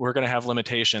 we're going to have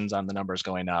limitations on the numbers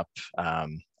going up. I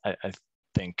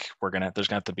think there's going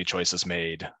to have to be choices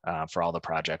made for all the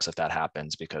projects if that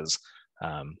happens, because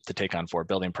to take on 4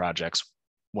 building projects,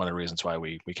 one of the reasons why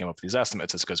we came up with these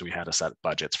estimates is because we had to set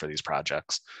budgets for these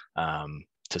projects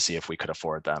to see if we could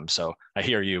afford them. So I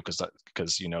hear you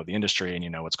because you know the industry and you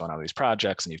know what's going on with these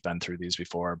projects and you've been through these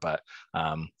before, but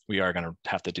we are going to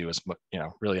have to do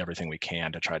really everything we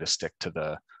can to try to stick to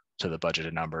the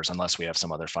budgeted numbers unless we have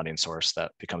some other funding source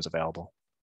that becomes available.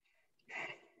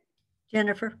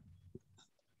 Jennifer.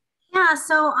 Yeah,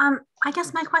 so I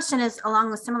guess my question is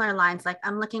along the similar lines. Like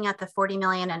I'm looking at the 40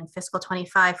 million in fiscal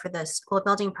 25 for the school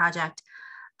building project.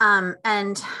 And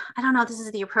I don't know if this is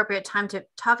the appropriate time to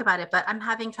talk about it, but I'm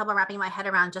having trouble wrapping my head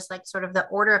around just like sort of the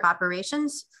order of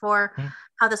operations for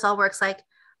how this all works. Like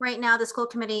right now, the school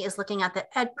committee is looking at the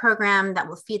ED program that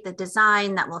will feed the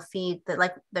design, that will feed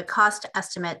the cost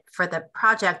estimate for the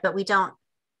project, but we don't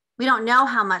know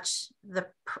how much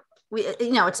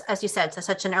it's, as you said, it's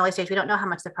such an early stage. We don't know how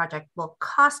much the project will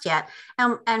cost yet.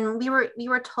 And we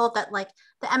were told that like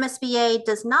the MSBA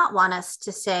does not want us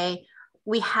to say,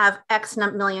 we have X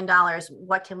million dollars,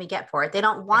 what can we get for it? They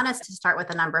don't want us to start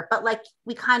with a number, but like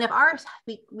we kind of are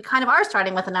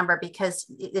starting with a number because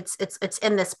it's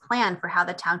in this plan for how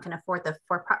the town can afford the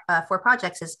four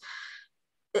projects. Is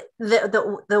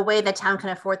the way the town can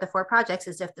afford the 4 projects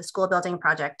is if the school building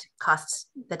project costs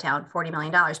the town $40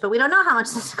 million, but we don't know how much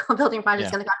the school building project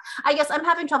is going to cost. I guess I'm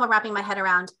having trouble wrapping my head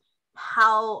around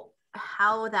how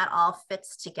that all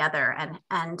fits together.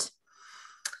 And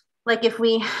like if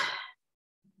we,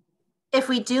 if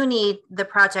we do need the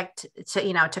project to,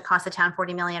 you know, to cost the town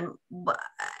 40 million,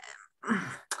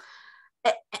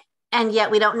 and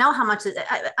yet we don't know how much.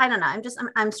 I don't know.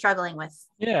 I'm struggling with.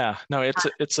 Yeah, no,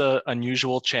 it's a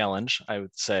unusual challenge. I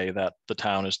would say that the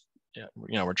town is, you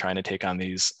know, we're trying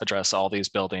to address all these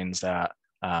buildings that,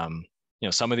 you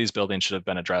know, some of these buildings should have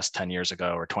been addressed 10 years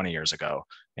ago or 20 years ago,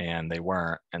 and they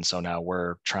weren't. And so now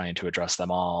we're trying to address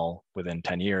them all within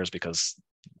 10 years because,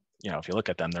 you know, if you look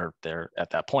at them, they're at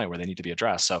that point where they need to be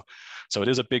addressed. So it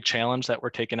is a big challenge that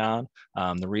we're taking on.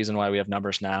 The reason why we have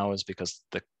numbers now is because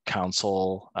the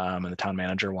council and the town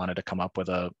manager wanted to come up with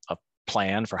a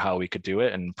plan for how we could do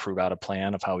it and prove out a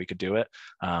plan of how we could do it.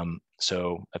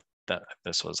 So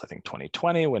this was, I think,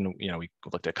 2020 when, you know, we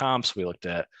looked at comps, we looked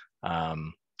at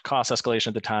cost escalation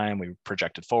at the time, we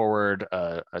projected forward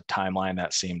a timeline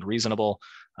that seemed reasonable,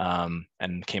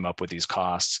 and came up with these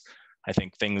costs. I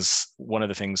think one of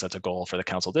the things that's a goal for the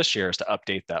council this year is to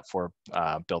update that for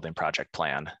building project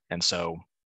plan. And so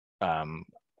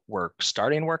we're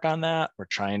starting work on that. We're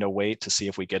trying to wait to see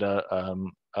if we get a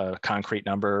concrete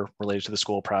number related to the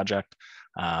school project,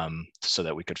 so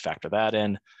that we could factor that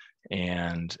in.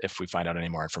 And if we find out any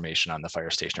more information on the fire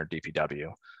station or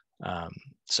DPW.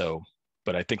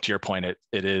 But I think to your point, it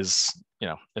is, you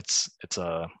know, it's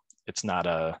not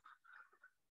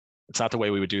the way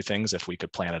we would do things if we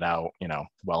could plan it out, you know,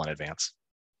 well in advance.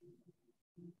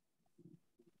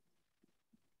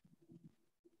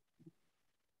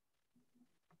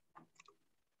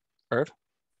 Irv?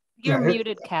 You're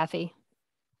muted, Kathy.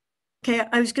 Okay,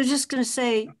 I was just going to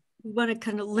say, we want to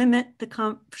kind of limit the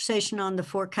conversation on the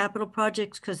 4 capital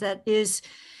projects, because that is,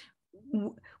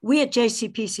 we at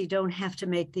JCPC don't have to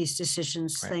make these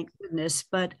decisions, right. Thank goodness,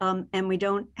 but and we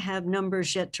don't have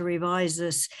numbers yet to revise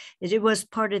this. It was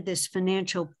part of this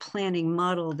financial planning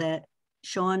model that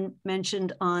Sean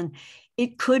mentioned on.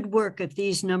 It could work if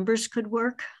these numbers could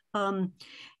work.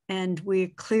 And we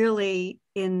clearly,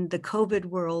 in the COVID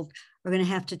world, are going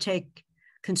to have to take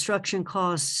construction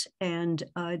costs and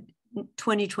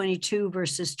 2022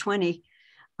 versus 20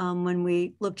 when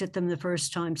we looked at them the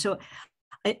first time. So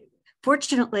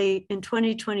fortunately, in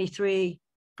 2023,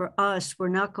 for us, we're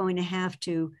not going to have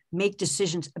to make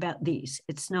decisions about these.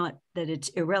 It's not that it's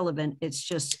irrelevant. It's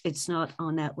just, it's not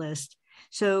on that list.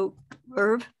 So,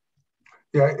 Irv?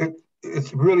 Yeah,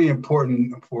 it's really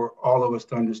important for all of us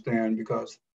to understand,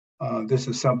 because this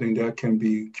is something that can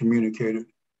be communicated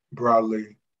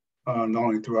broadly, not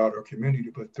only throughout our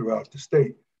community, but throughout the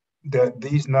state, that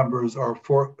these numbers are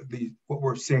what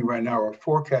we're seeing right now are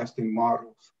forecasting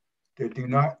models that do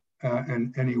not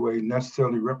in any way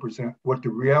necessarily represent what the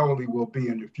reality will be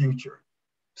in the future.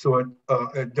 So it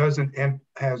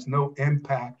has no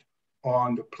impact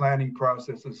on the planning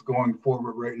processes going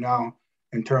forward right now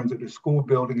in terms of the school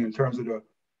building, in terms of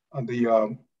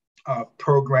the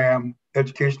program,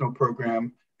 educational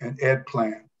program, and ed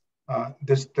plan.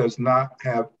 This does not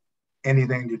have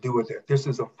anything to do with it. This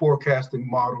is a forecasting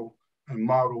model and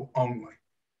model only.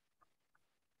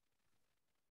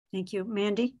 Thank you.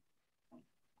 Mandy?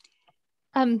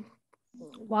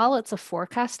 While it's a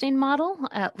forecasting model,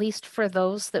 at least for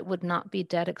those that would not be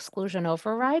debt exclusion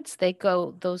overrides,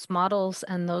 those models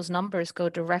and those numbers go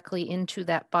directly into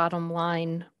that bottom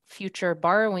line future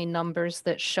borrowing numbers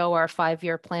that show our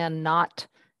 5-year plan not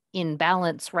in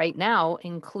balance right now,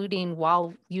 including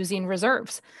while using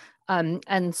reserves.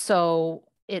 And so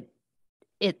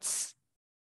it's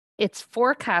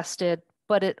forecasted,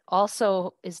 but it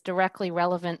also is directly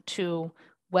relevant to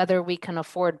whether we can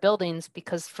afford buildings,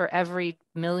 because for every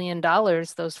 $1 million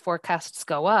those forecasts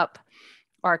go up,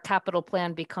 our capital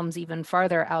plan becomes even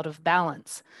farther out of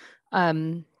balance.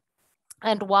 And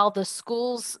while the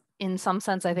schools, in some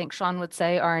sense, I think Sean would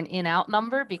say, are an in-out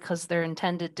number because they're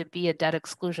intended to be a debt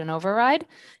exclusion override,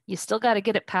 you still got to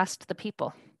get it past the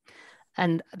people.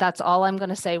 And that's all I'm going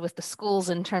to say with the schools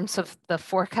in terms of the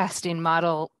forecasting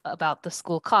model about the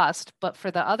school cost. But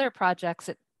for the other projects,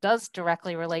 it does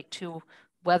directly relate to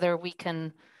whether we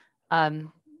can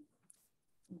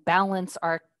balance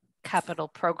our capital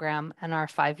program and our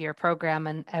 5-year program,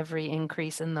 and every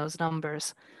increase in those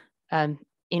numbers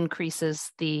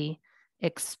increases the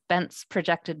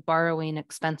projected borrowing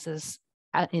expenses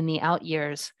in the out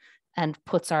years and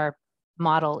puts our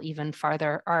model even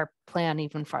farther, our plan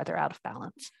even farther out of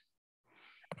balance.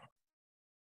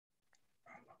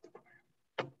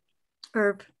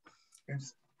 Herb.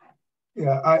 Yes.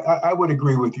 Yeah, I would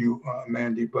agree with you,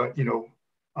 Mandy, but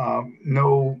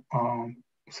no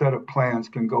set of plans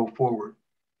can go forward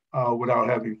without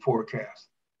having forecasts.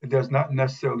 It does not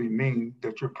necessarily mean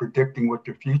that you're predicting what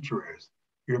the future is.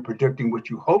 You're predicting what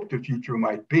you hope the future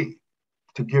might be.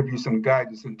 to give you some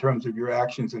guidance in terms of your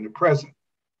actions in the present.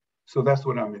 So that's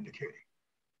what I'm indicating.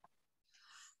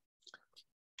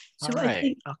 So all right. Do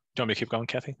you want me to keep going,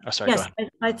 Kathy? Oh, sorry, yes, go ahead.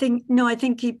 I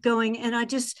think keep going. And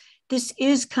this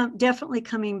is definitely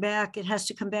coming back. It has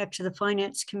to come back to the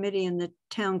Finance Committee and the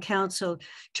Town Council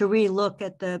to relook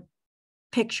at the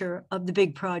picture of the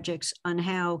big projects on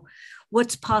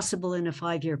what's possible in a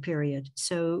 5-year period.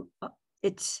 So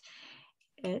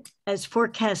as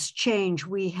forecasts change,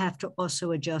 we have to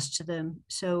also adjust to them.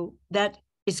 So that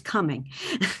is coming.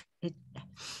 Yeah.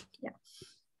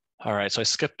 All right, so I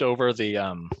skipped over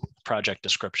the project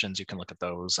descriptions. You can look at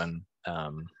those, and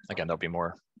again, there'll be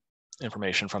more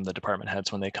information from the department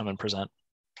heads when they come and present.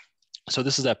 So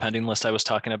this is that pending list I was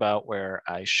talking about, where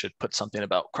I should put something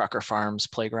about Crocker Farms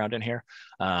playground in here.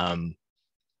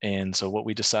 And so what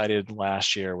we decided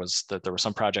last year was that there were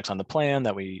some projects on the plan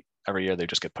that every year they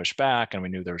just get pushed back, and we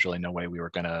knew there was really no way we were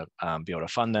going to be able to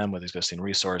fund them with existing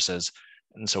resources.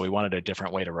 And so we wanted a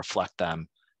different way to reflect them.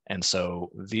 And so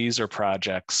these are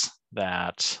projects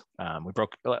that we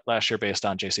broke last year based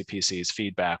on JCPC's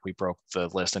feedback. We broke the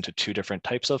list into 2 different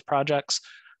types of projects.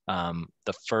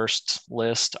 The first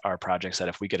list are projects that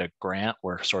if we get a grant,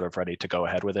 we're sort of ready to go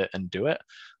ahead with it and do it.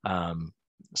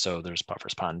 So there's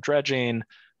Buffers Pond dredging,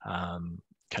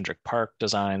 Kendrick Park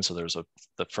design. So there's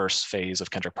the first phase of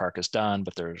Kendrick Park is done,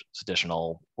 but there's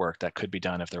additional work that could be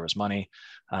done if there was money.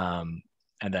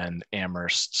 And then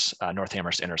Amherst, North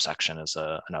Amherst intersection is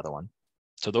another one.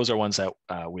 So those are ones that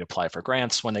we apply for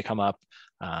grants when they come up.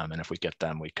 And if we get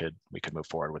them, we could move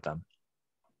forward with them.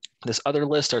 This other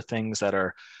list are things that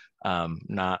are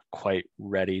not quite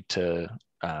ready to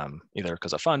either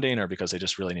because of funding or because they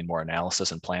just really need more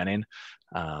analysis and planning.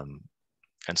 And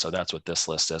so that's what this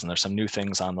list is. And there's some new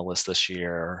things on the list this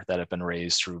year that have been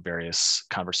raised through various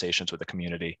conversations with the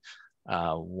community.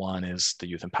 One is the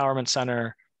Youth Empowerment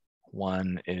Center.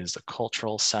 One is the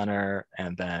Cultural Center,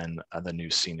 and then the new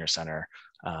Senior Center.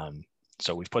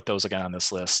 So we've put those again on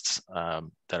this list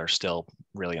that are still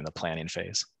really in the planning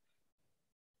phase.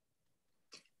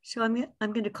 So I'm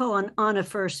going to call on Anna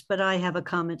first, but I have a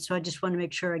comment, so I just want to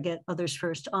make sure I get others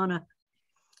first. Anna.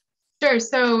 Sure.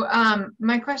 So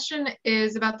my question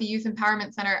is about the Youth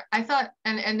Empowerment Center. I thought,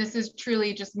 and this is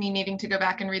truly just me needing to go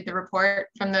back and read the report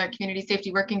from the Community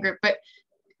Safety Working Group, but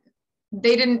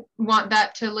they didn't want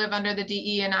that to live under the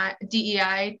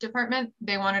DEI department.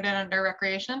 They wanted it under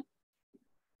Recreation.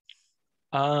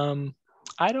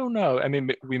 I don't know. I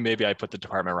mean, maybe I put the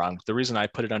department wrong. The reason I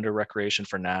put it under Recreation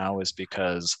for now is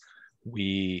because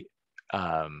we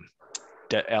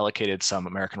allocated some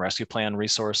American Rescue Plan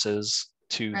resources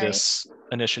to this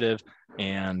initiative,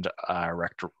 and our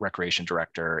Recreation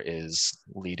Director is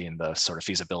leading the sort of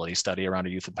feasibility study around a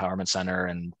Youth Empowerment Center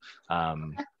and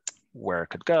where it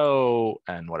could go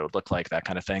and what it would look like, that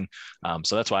kind of thing.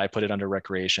 So that's why I put it under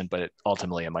Recreation, but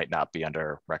ultimately it might not be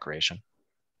under Recreation.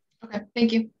 Okay,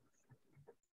 thank you.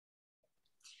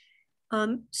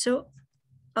 I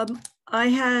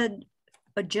had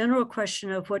a general question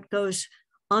of what goes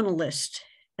on a list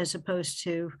as opposed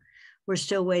to we're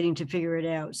still waiting to figure it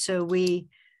out. So we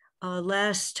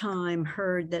last time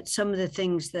heard that some of the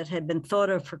things that had been thought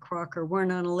of for Crocker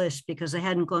weren't on a list because they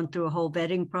hadn't gone through a whole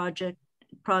vetting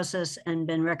process and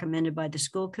been recommended by the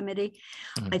school committee.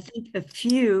 I think a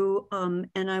few,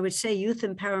 and I would say Youth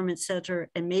Empowerment Center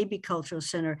and maybe Cultural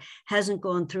Center hasn't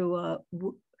gone through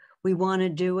we want to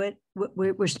do it.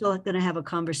 We're still going to have a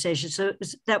conversation. So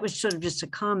that was sort of just a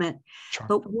comment. Sure.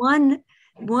 But one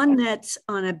that's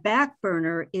on a back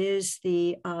burner is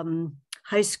the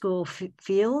high school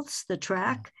fields, the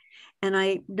track. And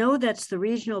I know that's the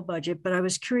regional budget, but I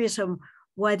was curious on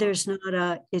why there's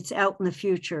not it's out in the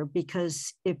future,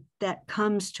 because if that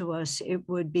comes to us, it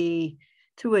would be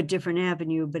through a different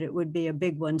avenue, but it would be a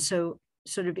big one. So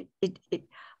sort of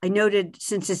I noted,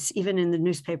 since it's even in the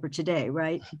newspaper today,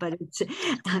 right? But it's,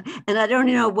 and I don't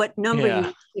know what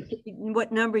number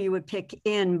you would pick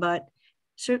in, but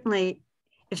certainly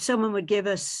if someone would give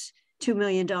us $2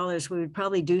 million, we would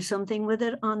probably do something with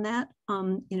it on that.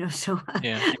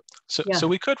 So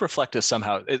we could reflect this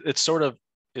somehow. It's sort of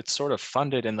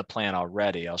funded in the plan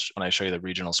already. When I show you the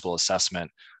regional school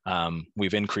assessment,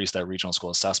 we've increased that regional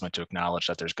school assessment to acknowledge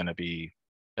that there's going to be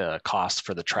cost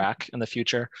for the track in the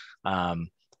future.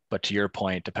 But to your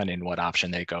point, depending what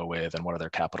option they go with and what are their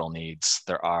capital needs,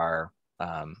 there are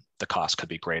the cost could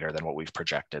be greater than what we've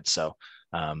projected. So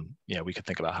we could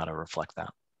think about how to reflect that.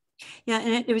 Yeah,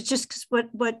 and it was just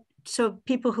so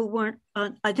people who weren't,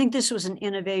 I think this was an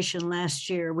innovation last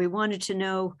year. We wanted to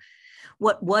know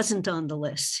what wasn't on the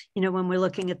list. You know, when we're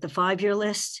looking at the 5-year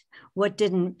list, what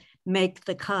didn't make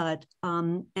the cut.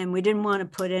 And we didn't want to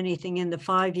put anything in the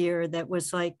 5-year that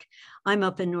was like, I'm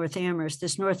up in North Amherst,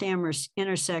 this North Amherst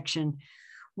intersection.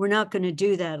 We're not going to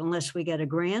do that unless we get a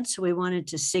grant. So we wanted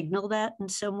to signal that in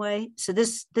some way. So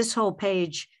this whole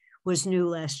page was new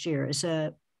last year as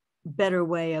a better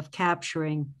way of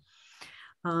capturing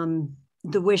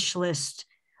the wish list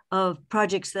of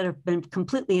projects that have been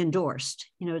completely endorsed.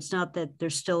 You know, it's not that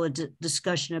there's still a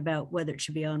discussion about whether it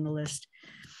should be on the list.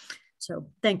 So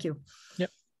thank you. Yep.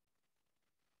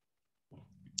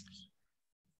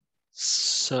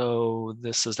 So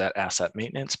this is that asset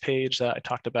maintenance page that I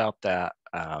talked about that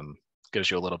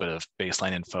gives you a little bit of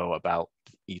baseline info about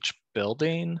each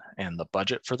building and the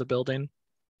budget for the building.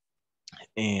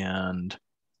 And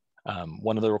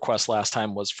one of the requests last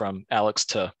time was from Alex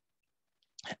to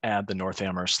add the North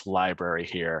Amherst Library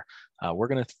here. We're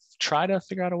going to try to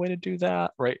figure out a way to do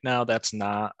that. Right now, that's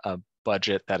not a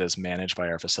budget that is managed by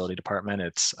our facility department.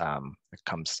 It's I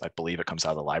believe it comes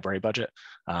out of the library budget.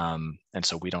 And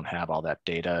so we don't have all that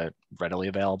data readily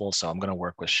available. So I'm going to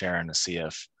work with Sharon to see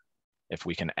if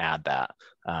we can add that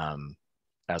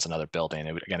as another building.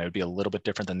 It would be a little bit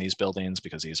different than these buildings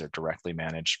because these are directly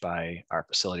managed by our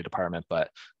facility department, but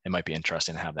it might be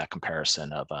interesting to have that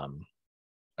comparison of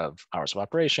hours of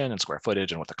operation and square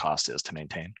footage and what the cost is to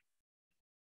maintain.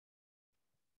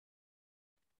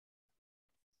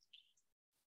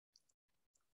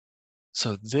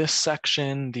 So this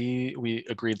section, we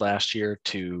agreed last year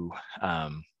to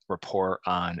report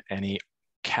on any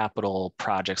capital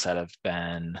projects that have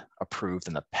been approved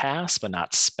in the past but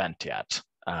not spent yet.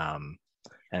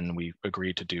 And we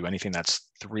agreed to do anything that's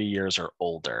 3 years or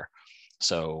older.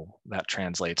 So that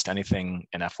translates to anything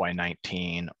in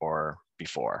FY19 or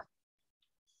before.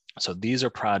 So these are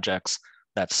projects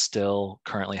that still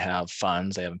currently have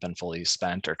funds. They haven't been fully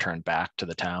spent or turned back to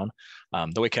the town.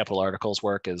 The way capital articles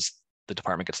work is the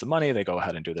department gets the money, they go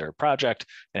ahead and do their project.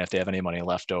 And if they have any money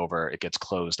left over, it gets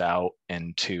closed out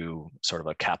into sort of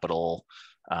a capital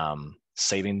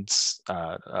savings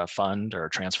fund or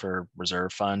transfer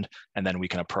reserve fund. And then we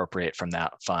can appropriate from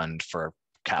that fund for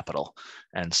capital.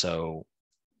 And so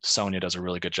Sonia does a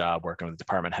really good job working with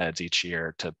department heads each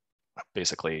year to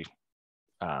basically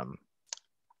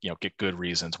get good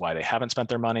reasons why they haven't spent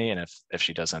their money. And if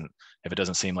it doesn't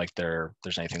seem like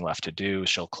there's anything left to do,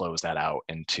 she'll close that out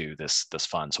into this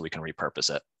fund so we can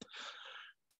repurpose it.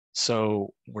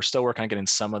 So we're still working on getting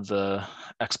some of the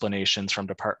explanations from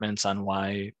departments on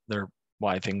why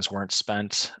things weren't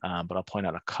spent, but I'll point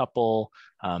out a couple.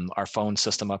 Our phone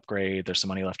system upgrade, there's some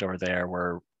money left over there.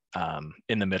 We're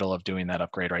in the middle of doing that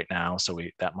upgrade right now, so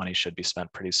that money should be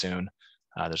spent pretty soon.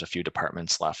 There's a few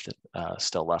departments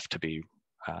still left to be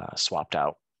swapped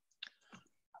out.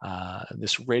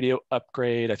 This radio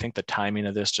upgrade, I think the timing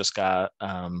of this just got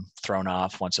thrown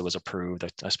off once it was approved.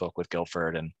 I spoke with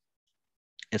Guilford, and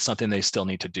it's something they still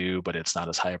need to do, but it's not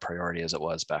as high a priority as it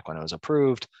was back when it was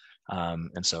approved.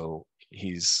 And so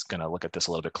he's going to look at this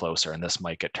a little bit closer, and this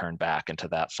might get turned back into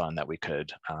that fund that we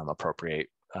could appropriate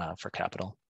for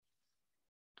capital.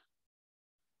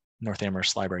 North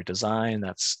Amherst Library design,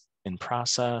 that's in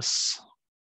process.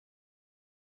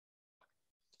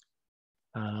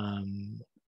 I'm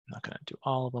not going to do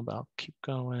all of them, but I'll keep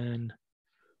going.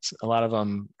 So a lot of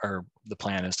them the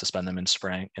plan is to spend them in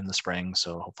the spring,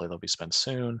 so hopefully they'll be spent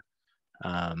soon.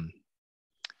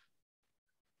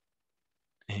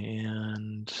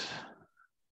 And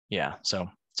yeah, so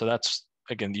that's,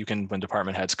 again, when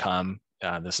department heads come,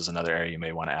 this is another area you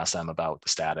may want to ask them about the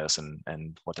status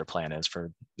and what their plan is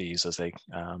for these as they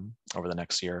over the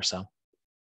next year or so.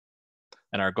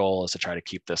 And our goal is to try to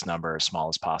keep this number as small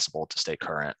as possible to stay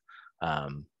current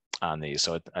on these.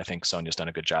 So I think Sonia's done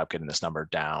a good job getting this number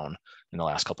down in the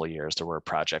last couple of years. There were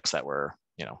projects that were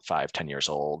 5-10 years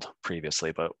old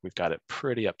previously, but we've got it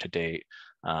pretty up to date.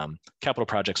 Capital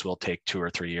projects will take 2 or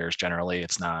 3 years generally.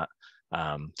 It's not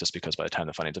just because by the time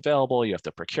the funding's available, you have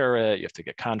to procure it, you have to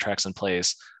get contracts in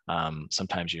place.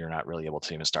 Sometimes you're not really able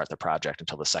to even start the project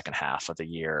until the second half of the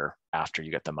year after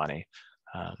you get the money.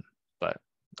 But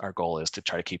our goal is to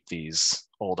try to keep these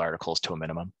old articles to a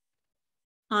minimum.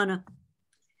 Anna.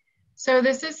 So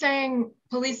this is saying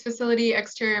police facility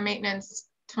exterior maintenance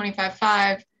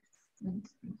 25.5.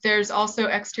 There's also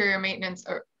exterior maintenance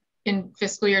in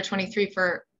fiscal year 23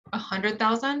 for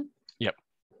 100,000. Yep.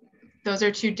 Those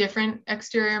are 2 different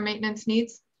exterior maintenance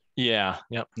needs. Yeah.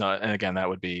 Yep. No, and again, that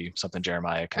would be something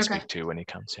Jeremiah can speak to when he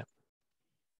comes. Yep.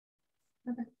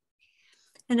 Okay.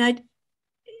 And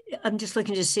I'm just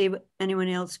looking to see anyone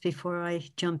else before I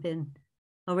jump in.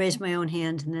 I'll raise my own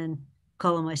hand and then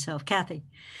calling myself Kathy.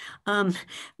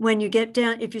 When you get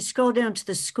down, if you scroll down to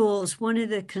the schools, one of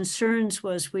the concerns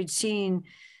was we'd seen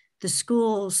the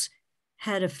schools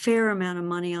had a fair amount of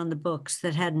money on the books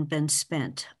that hadn't been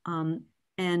spent.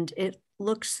 And it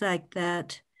looks like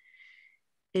that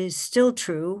is still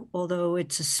true, although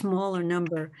it's a smaller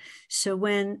number. So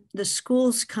when the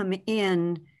schools come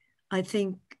in, I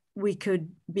think we could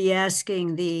be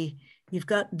asking you've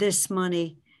got this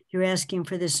money, you're asking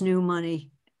for this new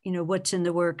money, you know, what's in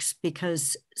the works,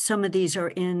 because some of these are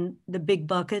in the big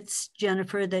buckets,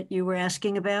 Jennifer, that you were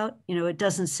asking about. You know, it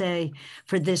doesn't say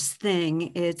for this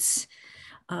thing, it's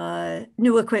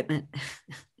new equipment,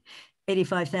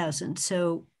 85,000.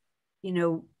 So, you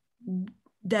know,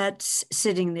 that's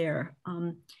sitting there.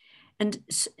 And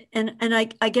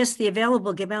I guess the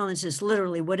available balance is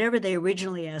literally whatever they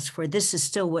originally asked for. This is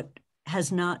still what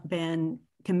has not been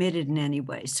committed in any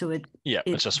way. So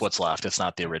it's just what's left. It's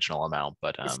not the original amount,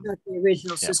 but it's not the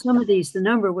original. So some of these, the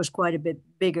number was quite a bit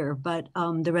bigger, but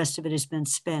the rest of it has been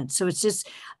spent. So it's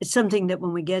something that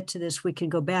when we get to this, we can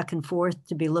go back and forth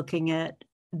to be looking at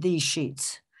these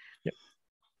sheets. Yep.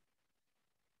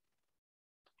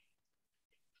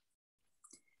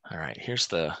 All right, here's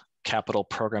the capital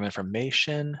program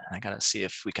information. I got to see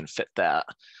if we can fit that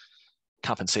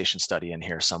compensation study in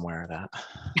here somewhere that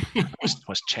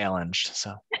was challenged.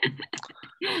 So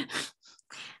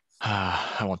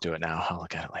I won't do it now. I'll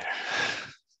look at it later.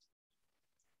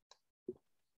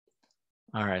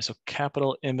 All right, so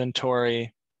capital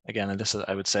inventory. Again, and this is,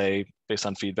 I would say, based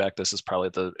on feedback, this is probably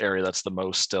the area that's the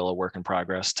most still a work in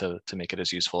progress to make it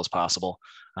as useful as possible.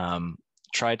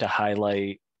 Tried to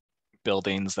highlight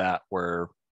buildings that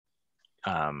were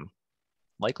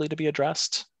likely to be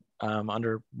addressed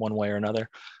under one way or another.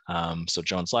 So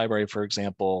Jones Library, for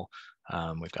example,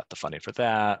 we've got the funding for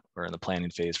that. We're in the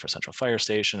planning phase for Central Fire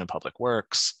Station and Public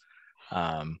Works.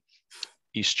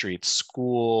 East Street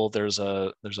School, there's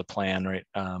a plan, right?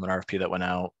 An RFP that went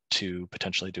out to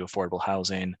potentially do affordable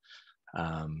housing.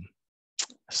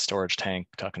 Storage tank,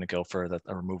 talking to Guilford, that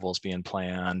the removal is being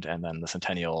planned, and then the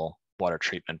Centennial water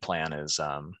treatment plan is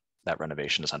that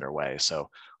renovation is underway. So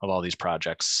of all these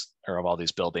projects, or of all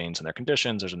these buildings and their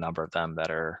conditions, there's a number of them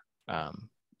that are at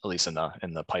least in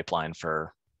the pipeline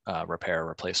for repair or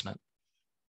replacement.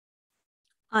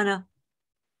 Anna.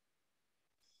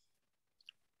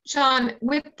 Sean,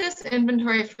 with this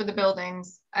inventory for the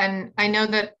buildings, and I know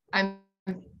that I'm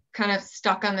kind of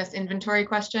stuck on this inventory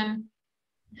question.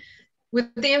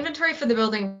 With the inventory for the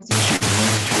buildings,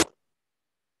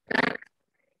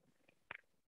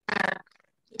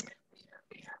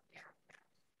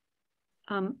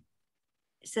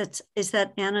 is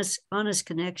that Anna's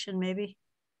connection maybe?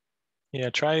 Yeah,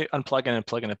 try unplugging and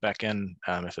plugging it back in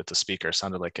if it's a speaker. It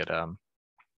sounded like it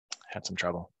had some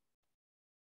trouble.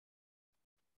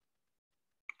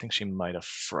 I think she might have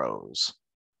froze.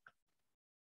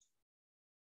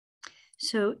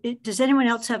 So does anyone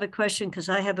else have a question? Because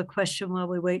I have a question while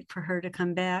we wait for her to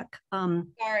come back.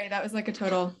 Sorry, that was like a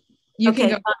total. You okay. Can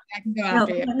go. I can go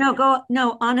after you.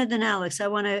 No, Anna then Alex. I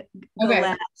want to go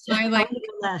last. My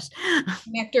last.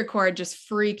 Connector cord just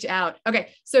freaked out.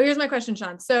 Okay, so here's my question,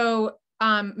 Sean. So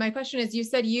my question is, you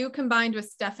said you combined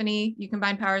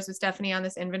powers with Stephanie on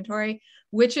this inventory.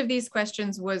 Which of these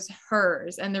questions was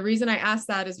hers? And the reason I asked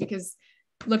that is because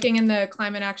looking in the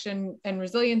climate action and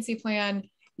resiliency plan,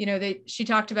 you know, she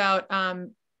talked about,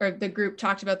 or the group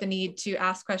talked about the need to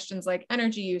ask questions like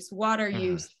energy use, water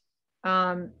use,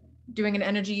 doing an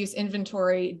energy use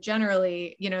inventory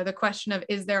generally, you know, the question of,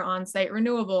 is there on-site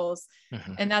renewables?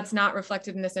 And that's not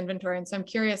reflected in this inventory. And so I'm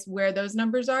curious where those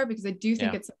numbers are, because I do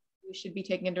think it's something we should be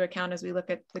taking into account as we look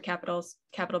at the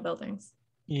capital buildings.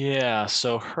 Yeah,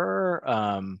 so her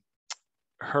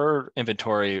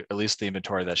inventory, at least the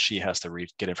inventory that she has to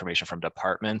get information from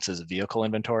departments, is vehicle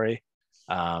inventory.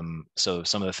 So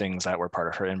some of the things that were part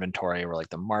of her inventory were like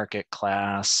the market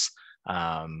class,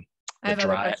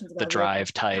 the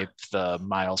drive type, the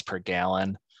miles per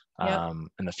gallon, and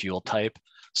the fuel type.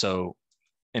 So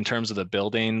in terms of the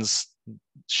buildings,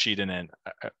 we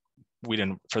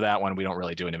didn't, for that one, we don't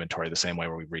really do an inventory the same way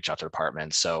where we reach out to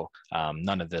departments. So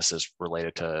none of this is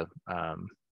related to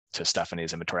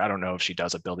Stephanie's inventory. I don't know if she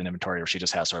does a building inventory or she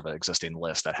just has sort of an existing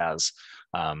list that has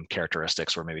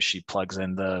characteristics where maybe she plugs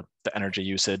in the energy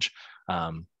usage.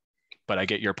 But I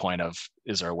get your point of,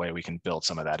 is there a way we can build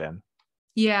some of that in?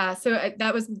 Yeah, so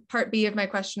that was part B of my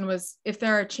question, was if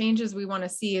there are changes we want to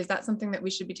see, is that something that we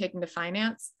should be taking to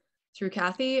finance through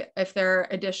Kathy? If there are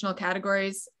additional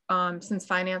categories, since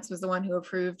finance was the one who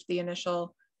approved the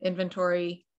initial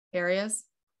inventory areas?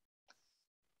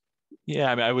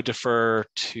 Yeah, I mean, I would defer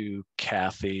to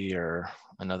Kathy or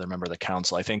another member of the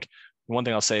council. I think one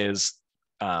thing I'll say is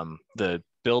the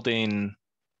building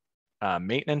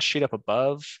maintenance sheet up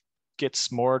above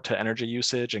gets more to energy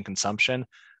usage and consumption.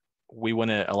 We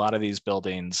wouldn't, a lot of these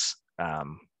buildings, I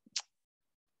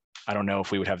don't know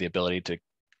if we would have the ability to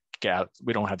get,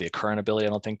 we don't have the current ability, I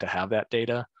don't think, to have that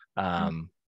data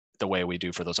the way we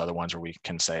do for those other ones where we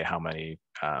can say how many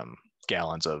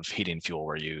gallons of heating fuel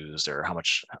were used or how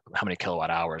many kilowatt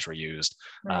hours were used.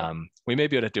 Right. We may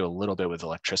be able to do a little bit with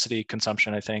electricity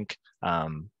consumption, I think.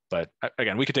 But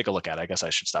again, we could take a look at it. I guess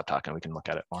I should stop talking. We can look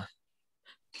at it more.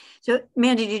 So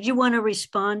Mandy, did you want to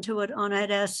respond to what Anna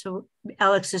had asked? So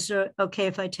Alex, is it okay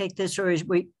if I take this, or is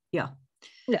we, yeah.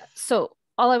 So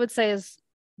all I would say is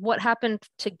what happened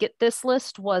to get this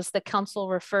list was the council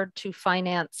referred to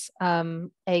finance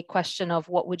a question of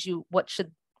what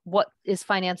is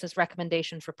finance's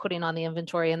recommendation for putting on the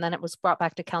inventory, and then it was brought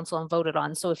back to council and voted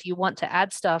on. So if you want to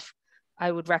add stuff,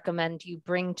 I would recommend you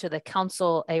bring to the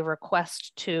council a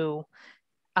request to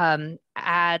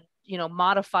add,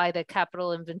 modify the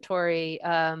capital inventory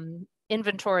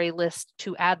list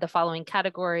to add the following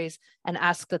categories and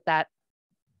ask that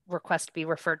request be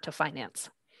referred to finance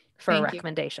for a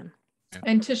recommendation.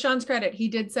 And to Sean's credit, he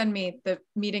did send me the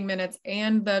meeting minutes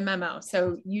and the memo.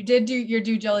 So you did do your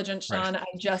due diligence, Sean. Right. I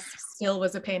just still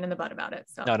was a pain in the butt about it.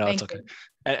 So no, it's okay.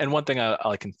 And one thing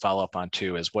I can follow up on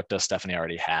too is what does Stephanie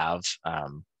already have?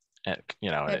 And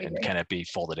can it be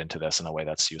folded into this in a way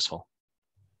that's useful?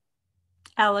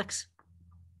 Alex.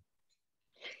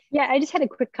 Yeah, I just had a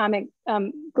quick comment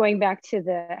going back to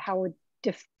how we're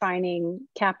defining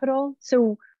capital.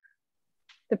 So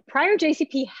the prior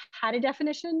JCP had a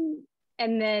definition,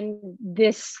 and then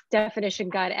this definition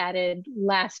got added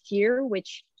last year,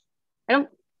 which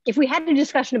if we had a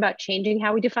discussion about changing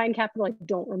how we define capital, I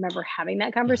don't remember having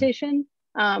that conversation,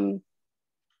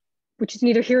 which is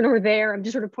neither here nor there. I'm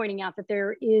just sort of pointing out that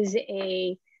there is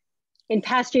in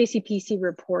past JCPC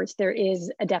reports, there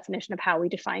is a definition of how we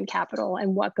define capital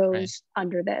and what goes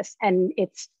under this. And I'll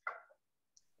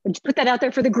just put that out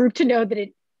there for the group to know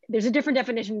that there's a different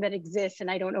definition that exists.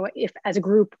 And I don't know if as a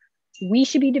group, we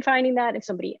should be defining that, if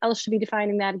somebody else should be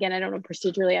defining that. Again, I don't know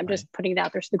procedurally, I'm just putting it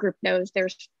out there so the group knows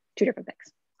there's two different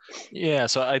things. Yeah,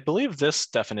 so I believe this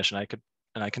definition, I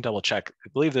can double check. I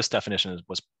believe this definition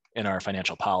was in our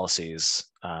financial policies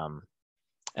and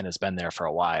has been there for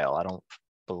a while. I don't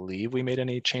believe we made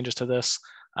any changes to this.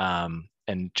 And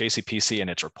JCPC in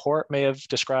its report may have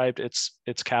described its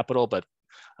capital, but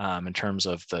in terms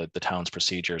of the town's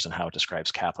procedures and how it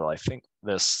describes capital, I think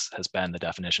this has been the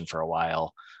definition for a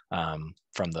while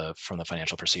from the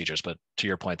financial procedures. But to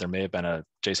your point, there may have been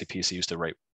JCPC used to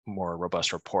write more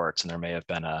robust reports, and there may have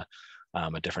been a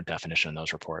different definition in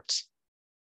those reports.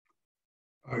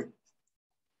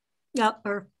 Yeah.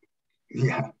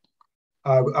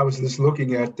 I was just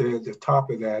looking at the top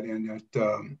of that, and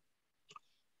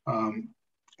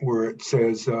where it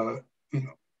says, I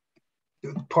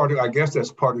guess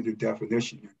that's part of the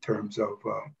definition in terms of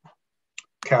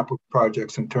capital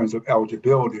projects, in terms of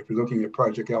eligibility. If you're looking at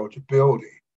project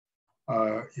eligibility,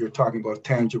 you're talking about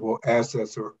tangible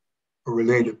assets or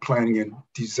related planning and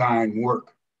design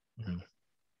work. Mm-hmm.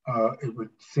 It would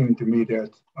seem to me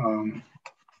that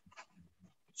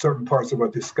certain parts of our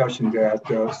discussion that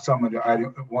some of the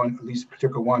item, at least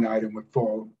particular one item would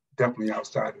fall definitely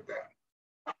outside of that.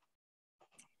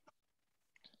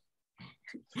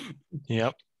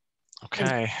 Yep.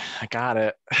 Okay, I got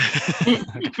it.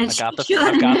 I've got the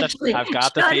feedback. I've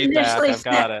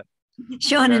got it.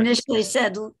 Sean initially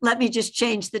said, "Let me just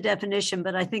change the definition,"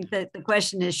 but I think that the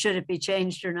question is, should it be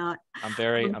changed or not?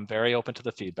 I'm very open to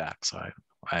the feedback, so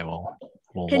I will.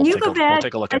 We'll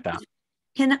take a look at that.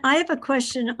 I have a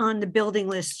question on the building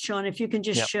list, Sean, if you can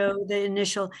just show the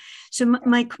initial. So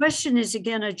my question is,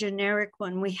 again, a generic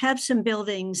one. We have some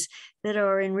buildings that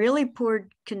are in really poor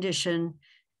condition.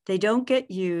 They don't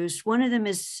get used. One of them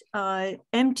is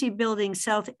empty building,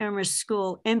 South Amherst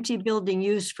School, empty building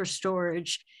used for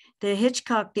storage.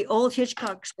 The old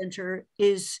Hitchcock Center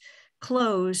is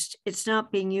closed. It's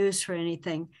not being used for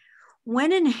anything.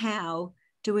 When, how,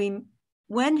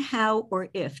 or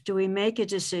if do we make a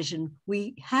decision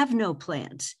we have no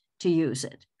plans to use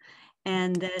it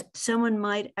and that someone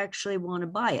might actually want to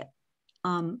buy it,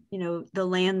 the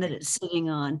land that it's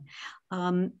sitting on?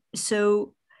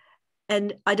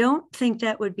 And I don't think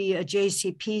that would be a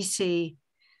JCPC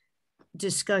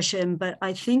discussion, but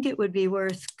I think it would be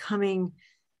worth coming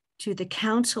to the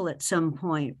council at some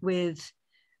point with,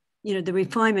 the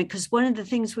refinement, because one of the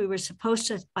things we were supposed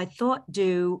to, I thought,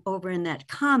 do over in that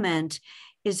comment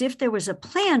is if there was a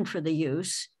plan for the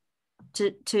use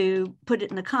to put it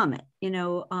in the comment,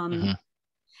 mm-hmm.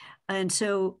 And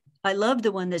so I love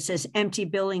the one that says empty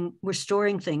building, we're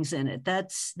storing things in it.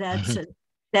 That's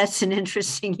an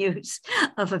interesting use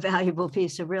of a valuable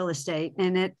piece of real estate.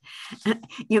 And it,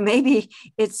 maybe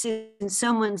it's in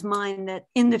someone's mind that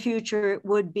in the future it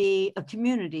would be a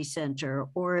community center,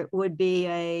 or it would be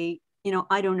a,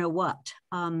 I don't know what,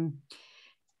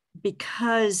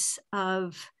 because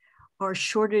of our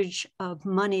shortage of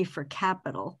money for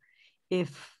capital.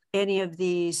 If any of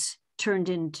these turned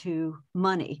into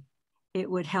money, it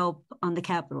would help on the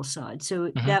capital side.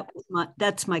 So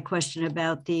that's my question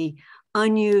about the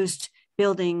unused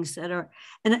buildings that are,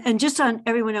 and just on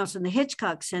everyone else in the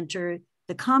Hitchcock Center,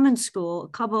 the Common School, a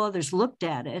couple others looked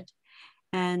at it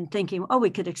and thinking, oh, we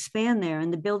could expand there.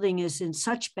 And the building is in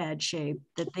such bad shape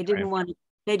that they didn't want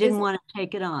to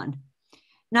take it on.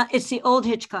 Not, it's the old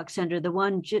Hitchcock Center, the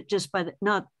one just by the,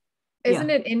 not. Isn't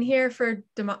it in here for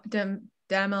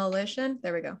demolition?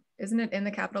 There we go. Isn't it in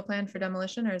the capital plan for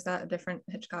demolition, or is that a different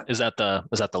Hitchcock? Is that the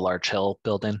Larch Hill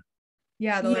building?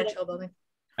 Yeah, the Larch Hill building.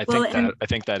 I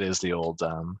think that is the old,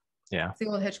 It's the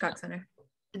old Hitchcock Center.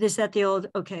 Is that the old,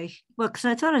 okay. Well, because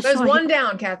I thought There's one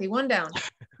down, Kathy, one down.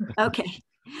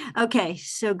 Okay,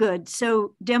 so good.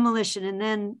 So demolition,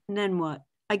 and then what?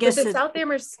 I guess the South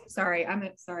Amherst, sorry.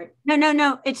 No.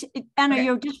 Anna, okay.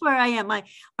 You're just where I am.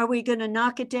 Are we going to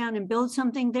knock it down and build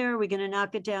something there? Are we going to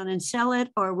knock it down and sell it?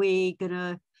 Or are we going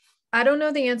to? I don't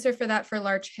know the answer for that for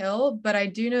Larch Hill, but I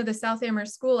do know the South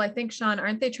Amherst School. I think, Sean,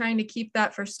 aren't they trying to keep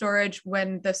that for storage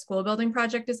when the school building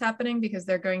project is happening, because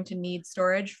they're going to need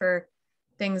storage for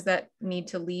things that need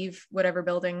to leave whatever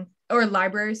building, or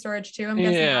library storage too? I'm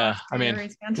guessing. Yeah, I mean,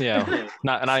 yeah,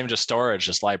 not even just storage,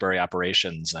 just library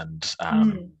operations. And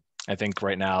I think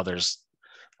right now there's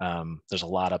a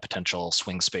lot of potential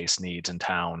swing space needs in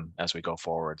town as we go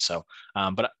forward. So,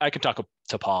 but I can talk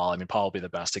to Paul. I mean, Paul will be the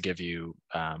best to give you,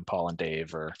 Paul and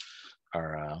Dave are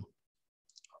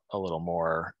a little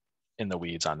more in the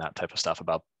weeds on that type of stuff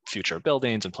about future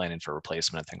buildings and planning for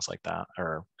replacement and things like that,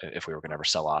 or if we were going to ever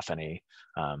sell off any.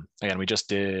 Again, we just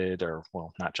did, or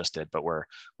well, not just did, but we're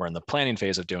in the planning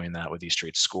phase of doing that with East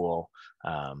Street School.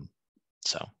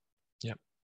 So, yep.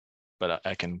 But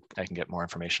I can get more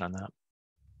information on that.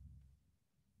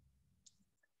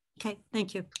 Okay,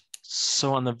 thank you.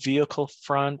 So on the vehicle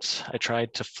front, I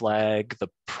tried to flag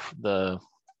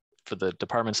for the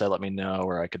departments that let me know,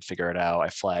 or I could figure it out. I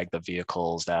flagged the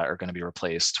vehicles that are going to be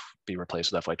replaced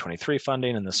with FY23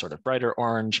 funding in this sort of brighter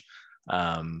orange.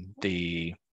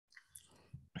 The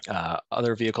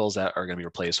other vehicles that are going to be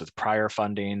replaced with prior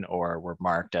funding or were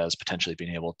marked as potentially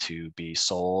being able to be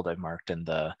sold, I marked in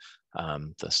the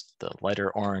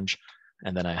lighter orange.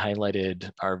 And then I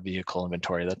highlighted our vehicle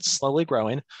inventory that's slowly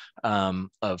growing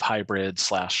of hybrid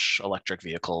 / electric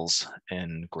vehicles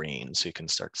in green. So you can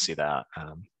start to see that.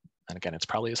 And again, it's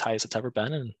probably as high as it's ever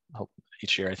been. And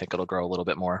each year, I think it'll grow a little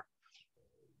bit more.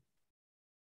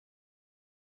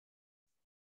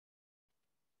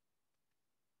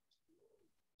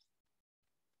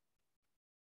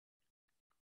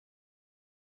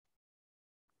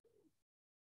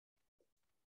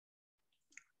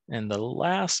 And the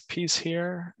last piece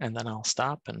here, and then I'll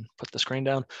stop and put the screen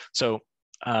down. So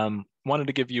wanted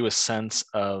to give you a sense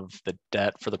of the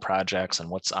debt for the projects and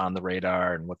what's on the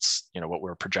radar and what's, what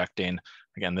we're projecting.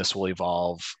 Again, this will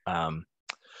evolve,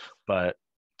 but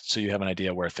so you have an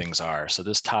idea where things are. So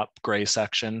this top gray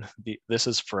section, this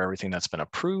is for everything that's been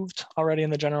approved already in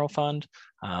the general fund.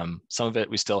 Some of it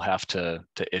we still have to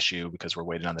issue because we're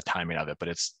waiting on the timing of it, but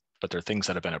there are things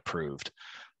that have been approved.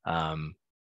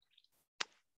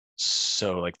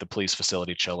 So like the police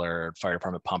facility chiller, fire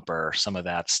department pumper, some of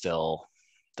that still,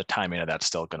 the timing of that's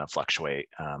still going to fluctuate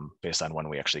based on when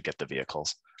we actually get the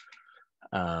vehicles.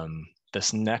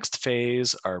 This next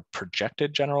phase are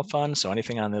projected general fund. So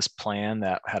anything on this plan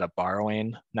that had a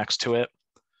borrowing next to it,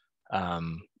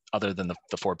 other than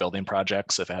the 4 building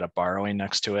projects, if it had a borrowing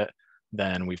next to it,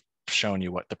 then we've shown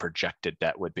you what the projected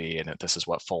debt would be. And this is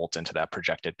what folds into that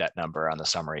projected debt number on the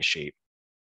summary sheet.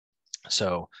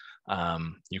 So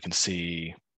you can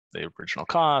see the original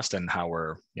cost and how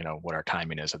we're, what our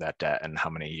timing is of that debt and how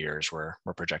many years we're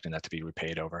projecting that to be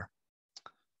repaid over.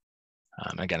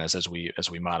 Again, as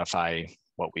we modify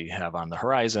what we have on the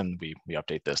horizon, we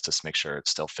update this to make sure it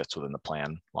still fits within the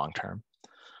plan long term.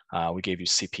 We gave you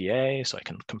CPA, so I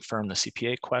can confirm the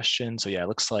CPA question. So yeah, it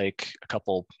looks like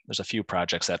there's a few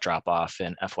projects that drop off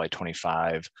in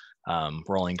FY25,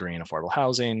 Rolling Green Affordable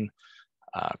Housing,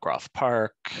 Groff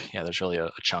Park. Yeah, there's really a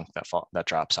chunk that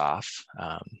drops off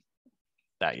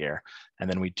that year. And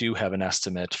then we do have an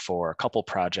estimate for a couple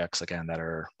projects, again, that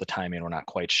are the timing, we're not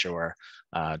quite sure.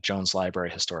 Jones Library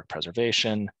Historic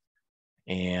Preservation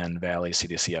and Valley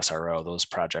CDC SRO. Those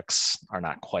projects are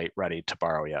not quite ready to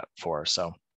borrow yet for,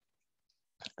 so,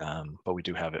 but we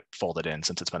do have it folded in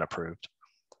since it's been approved.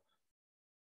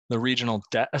 The regional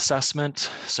debt assessment.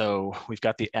 So we've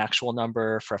got the actual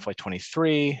number for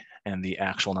FY23 and the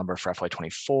actual number for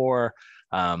FY24.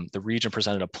 The region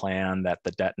presented a plan that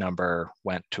the debt number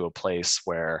went to a place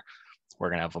where we're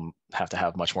going to have to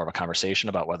have much more of a conversation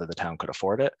about whether the town could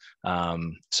afford it.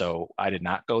 So I did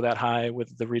not go that high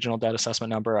with the regional debt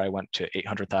assessment number. I went to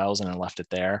 800,000 and left it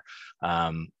there.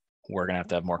 We're going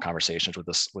to have more conversations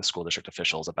with school district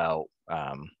officials about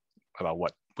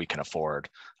what we can afford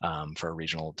for a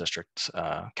regional district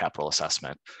capital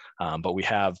assessment. But we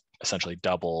have essentially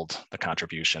doubled the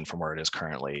contribution from where it is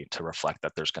currently to reflect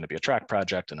that there's going to be a track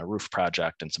project and a roof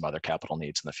project and some other capital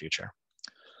needs in the future.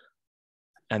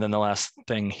 And then the last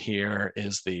thing here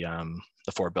is the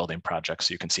 4 building projects.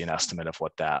 So you can see an estimate of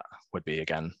what that would be.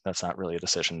 Again, that's not really a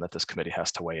decision that this committee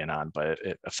has to weigh in on, but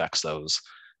it affects those.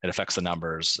 It affects the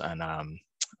numbers, and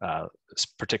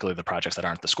particularly the projects that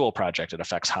aren't the school project. It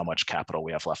affects how much capital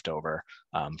we have left over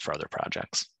for other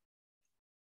projects.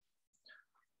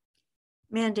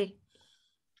 Mandy.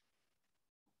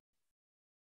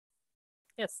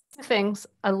 Yes, 2 things.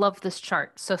 I love this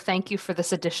chart. So thank you for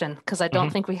this addition, because I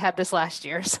don't think we had this last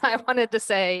year. So I wanted to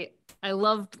say I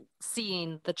loved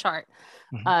seeing the chart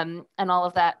and all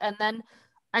of that. And then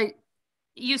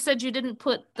you said you didn't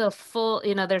put the full,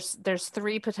 there's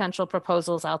 3 potential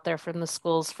proposals out there from the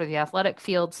schools for the athletic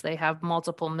fields. They have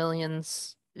multiple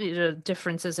millions,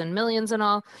 differences in millions and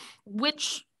all.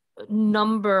 Which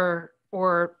number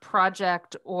or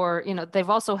project, or, they've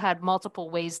also had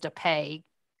multiple ways to pay.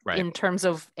 Right. In terms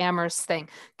of Amherst thing.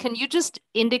 Can you just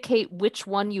indicate which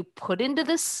one you put into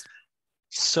this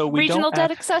regional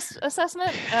debt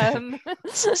assessment?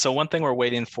 So one thing we're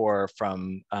waiting for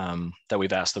from that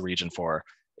we've asked the region for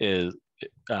is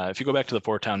if you go back to the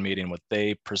 4-town meeting, what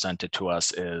they presented to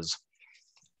us is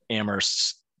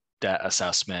Amherst's debt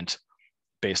assessment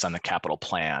based on the capital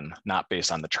plan, not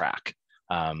based on the track.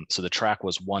 So the track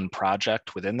was one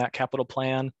project within that capital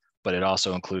plan, but it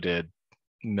also included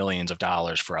millions of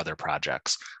dollars for other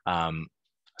projects.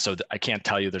 So I can't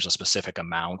tell you there's a specific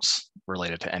amount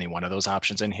related to any one of those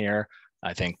options in here.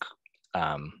 I think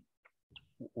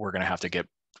we're going to have to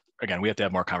we have to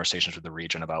have more conversations with the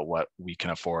region about what we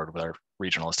can afford with our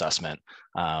regional assessment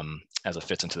as it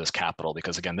fits into this capital,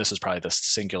 because again, this is probably the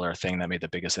singular thing that made the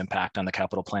biggest impact on the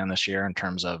capital plan this year in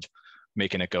terms of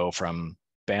making it go from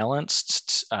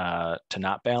balanced to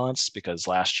not balanced, because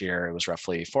last year it was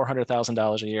roughly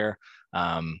 $400,000 a year.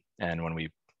 And when we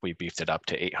beefed it up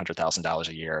to $800,000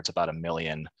 a year, it's about $1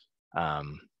 million.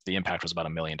 The impact was about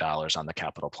 $1 million on the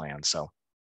capital plan. So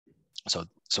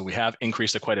we have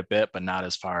increased it quite a bit, but not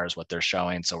as far as what they're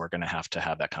showing. So we're going to have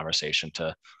that conversation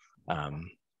to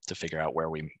figure out where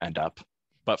we end up.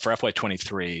 But for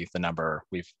FY23,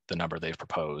 the number they've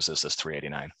proposed is this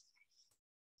 389.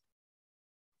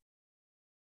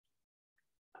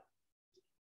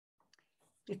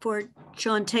 Before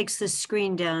Sean takes the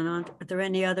screen down, are there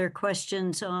any other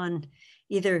questions on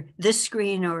either this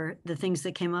screen or the things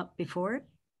that came up before it?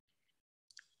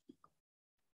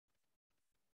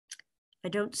 I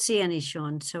don't see any,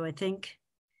 Sean, so I think,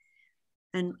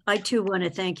 and I too want to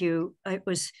thank you.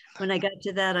 When I got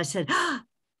to that, I said,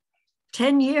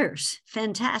 10 years,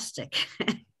 fantastic,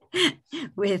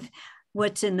 with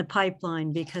what's in the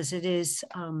pipeline, because it is,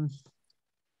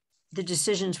 the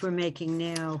decisions we're making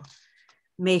now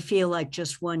may feel like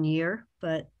just 1 year,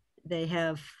 but they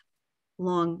have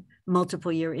long,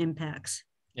 multiple year impacts.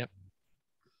 Yep.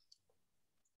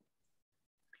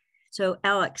 So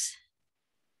Alex.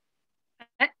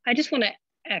 I just want to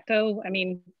echo,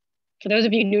 for those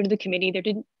of you new to the committee, there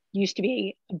didn't used to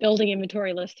be a building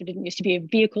inventory list. There didn't used to be a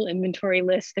vehicle inventory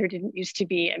list. There didn't used to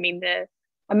be, the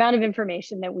amount of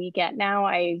information that we get now,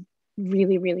 I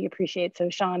really, really appreciate.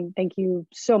 So Sean, thank you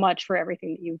so much for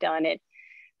everything that you've done. It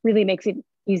really makes it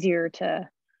easier to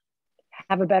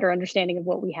have a better understanding of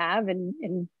what we have.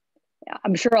 And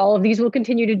I'm sure all of these will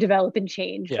continue to develop and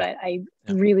change, but I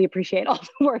really appreciate all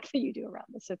the work that you do around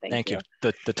this. So thank you.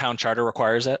 The town charter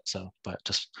requires it.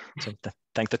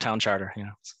 Thank the town charter,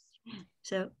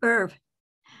 So Irv.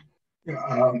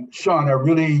 Yeah, Sean, I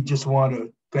really just want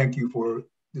to thank you for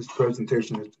this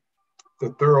presentation. The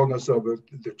thoroughness of it,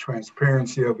 the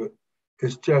transparency of it,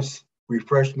 it's just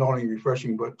refreshing, not only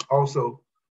refreshing, but also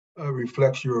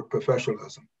reflects your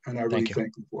professionalism. And I really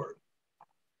thank you for it.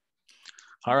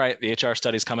 All right, the HR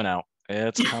study's coming out.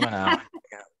 It's coming out.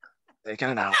 Taking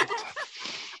it out.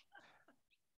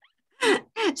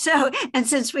 So, and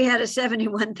since we had a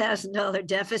 $71,000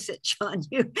 deficit, Sean,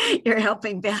 you're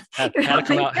helping balance. Had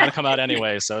to come out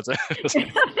anyway. So it's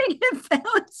helping it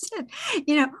balance it.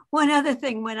 You know, one other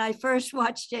thing, when I first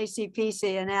watched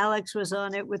JCPC and Alex was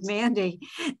on it with Mandy,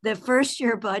 the first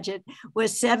year budget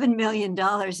was $7 million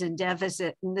in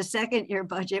deficit, and the second year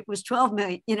budget was 12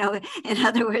 million. You know, in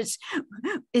other words,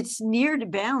 it's near to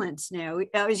balance now.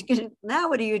 Now,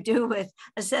 what do you do with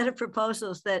a set of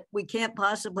proposals that we can't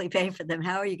possibly pay for them?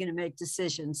 How are you going to make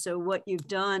decisions? So what you've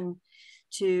done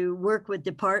to work with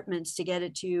departments to get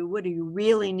it to you, what do you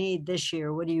really need this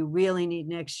year? What do you really need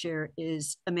next year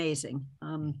is amazing.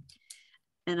 And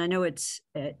I know it's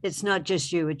not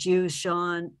just you, it's you,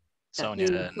 Sean,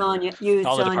 Sonia, Sonia,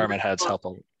 all the Sonia, department heads help.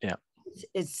 Yeah.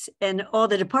 And all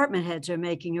the department heads are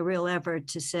making a real effort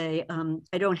to say,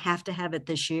 I don't have to have it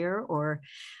this year, or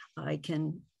I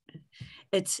can.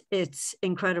 It's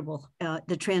incredible,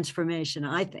 the transformation,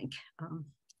 I think.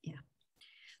 Yeah.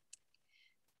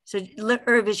 So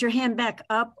Irv, is your hand back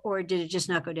up, or did it just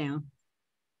not go down?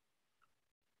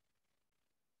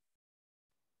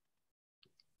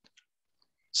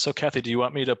 So Kathy, do you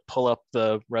want me to pull up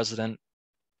the resident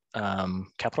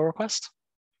capital request?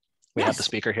 We have the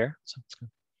speaker here. So it's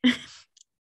good.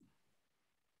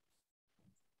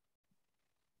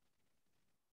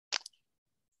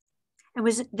 And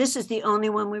this is the only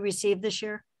one we received this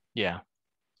year? Yeah.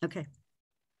 Okay.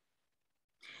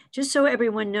 Just so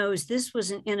everyone knows, this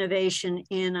was an innovation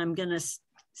in, I'm going to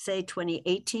say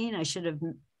 2018. I should have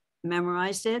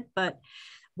memorized it, but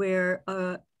where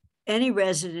any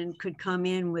resident could come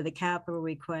in with a capital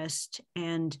request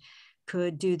and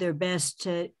could do their best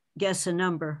to guess a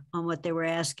number on what they were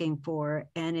asking for.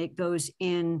 And it goes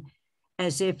in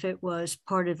as if it was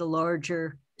part of the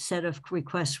larger set of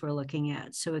requests we're looking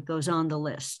at. So it goes on the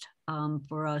list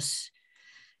for us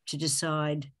to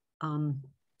decide on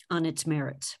its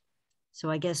merits. So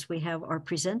I guess we have our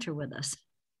presenter with us,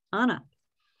 Anna.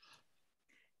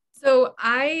 So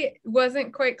I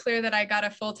wasn't quite clear that I got a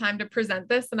full time to present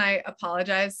this, and I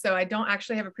apologize. So I don't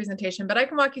actually have a presentation, but I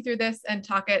can walk you through this and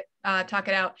talk it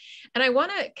out. And I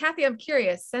want to, Kathy, I'm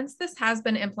curious, since this has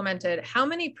been implemented, how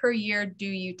many per year do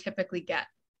you typically get?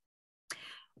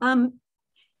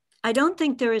 I don't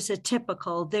think there is a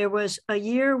typical. There was a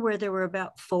year where there were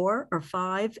about 4 or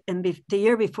 5, and the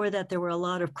year before that there were a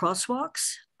lot of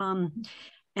crosswalks. And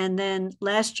then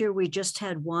last year we just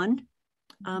had 1.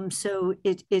 So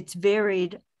it's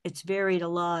varied. It's varied a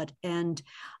lot. And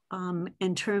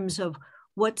in terms of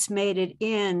what's made it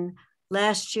in,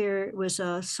 last year it was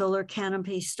a solar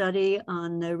canopy study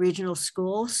on the regional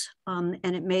schools, and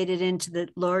it made it into the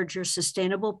larger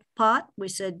sustainable pot. We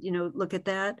said, you know, look at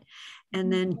that.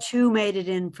 And then 2 made it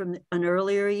in from an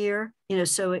earlier year. You know,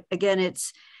 so again,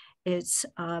 it's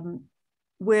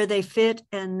where they fit,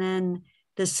 and then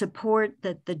the support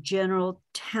that the general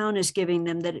town is giving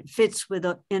them, that it fits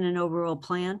in an overall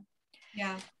plan.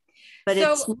 Yeah. But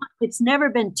so, it's never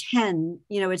been 10,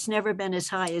 you know, it's never been as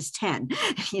high as 10,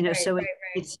 you know, right, so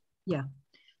it's, yeah.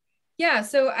 Yeah,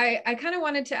 so I kind of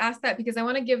wanted to ask that because I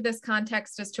want to give this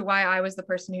context as to why I was the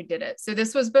person who did it. So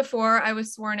this was before I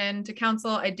was sworn in to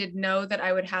council. I did know that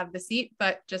I would have the seat,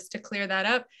 but just to clear that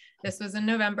up, this was in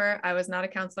November. I was not a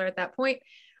councilor at that point.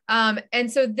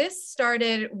 And so this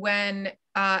started when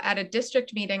at a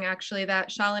district meeting, actually, that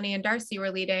Shalini and Darcy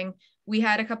were leading, we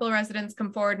had a couple of residents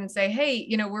come forward and say, hey,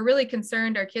 you know, we're really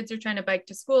concerned. Our kids are trying to bike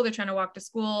to school. They're trying to walk to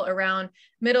school around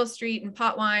Middle Street and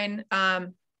Potwine.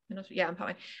 And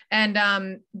Potwine.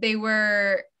 And they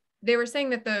were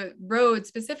saying that the road,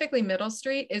 specifically Middle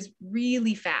Street, is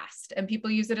really fast and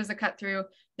people use it as a cut through.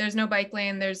 There's no bike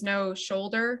lane, there's no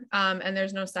shoulder, and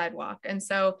there's no sidewalk. And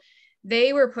so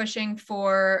they were pushing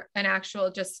for an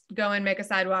actual, just go and make a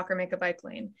sidewalk or make a bike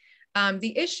lane.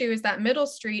 The issue is that Middle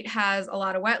Street has a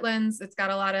lot of wetlands. It's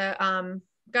got a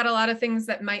lot of things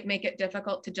that might make it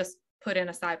difficult to just put in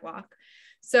a sidewalk.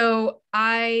 So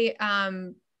I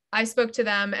spoke to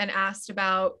them and asked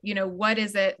about, you know,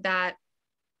 what's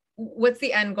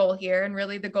the end goal here? And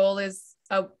really the goal is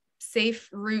a safe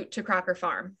route to Crocker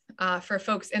Farm for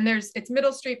folks. And it's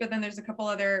Middle Street, but then there's a couple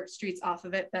other streets off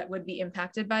of it that would be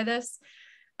impacted by this.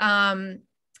 The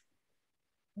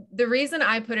reason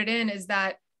I put it in is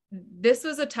that this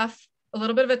was a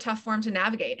little bit of a tough form to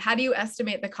navigate. How do you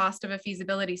estimate the cost of a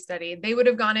feasibility study? They would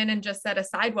have gone in and just said a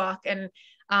sidewalk and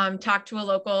talked to a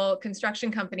local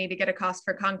construction company to get a cost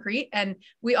for concrete. And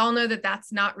we all know that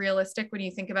that's not realistic when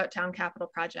you think about town capital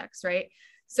projects, right?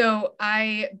 So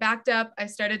I backed up, I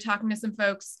started talking to some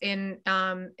folks in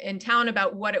town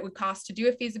about what it would cost to do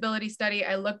a feasibility study.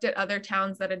 I looked at other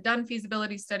towns that had done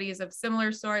feasibility studies of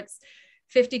similar sorts,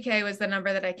 50K was the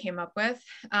number that I came up with.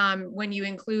 When you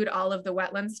include all of the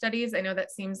wetland studies, I know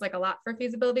that seems like a lot for a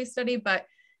feasibility study, but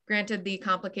granted the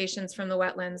complications from the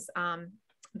wetlands,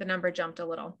 the number jumped a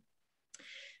little.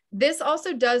 This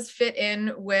also does fit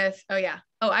in with, I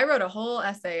wrote a whole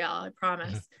essay, y'all, I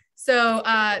promise. So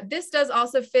this does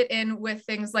also fit in with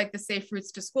things like the Safe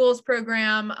Routes to Schools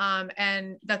program,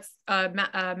 and that's a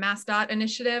MassDOT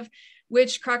initiative,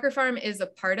 which Crocker Farm is a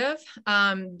part of.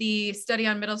 The study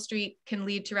on Middle Street can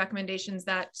lead to recommendations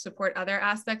that support other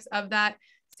aspects of that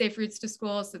Safe Routes to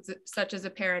Schools, such as a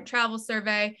parent travel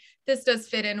survey. This does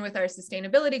fit in with our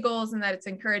sustainability goals, and that it's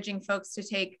encouraging folks to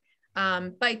take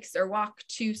bikes or walk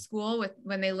to school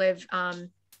when they live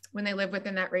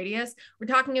within that radius. We're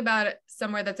talking about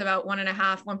somewhere that's about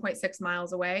 1.6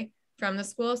 miles away from the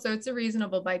school. So it's a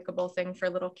reasonable bikeable thing for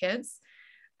little kids.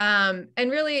 And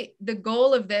really the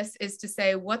goal of this is to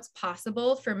say what's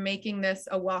possible for making this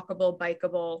a walkable,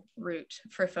 bikeable route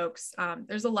for folks.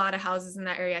 There's a lot of houses in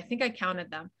that area. I think I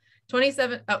counted them.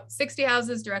 60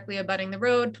 houses directly abutting the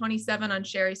road, 27 on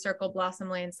Sherry Circle, Blossom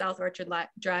Lane, South Orchard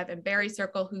Drive, and Berry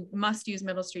Circle, who must use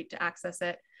Middle Street to access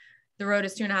it. The road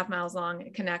is 2.5 miles long.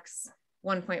 It connects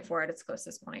 1.4 at its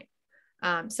closest point.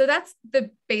 So that's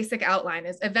the basic outline.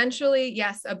 Is eventually,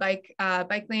 yes, a bike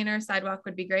lane or sidewalk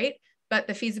would be great, but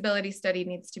the feasibility study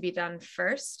needs to be done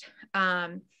first.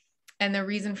 And the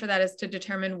reason for that is to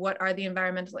determine what are the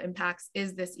environmental impacts.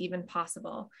 Is this even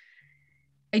possible?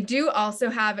 I do also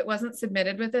have, it wasn't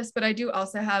submitted with this, but I do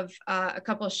also have a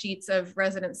couple of sheets of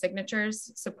resident signatures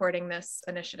supporting this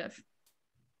initiative.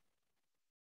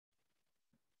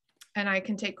 And I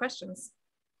can take questions.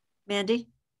 Mandy?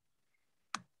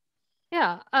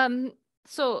 Yeah,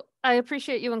 so I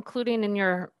appreciate you including in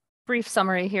your brief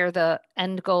summary here the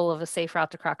end goal of a safe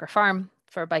route to Crocker Farm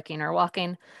for biking or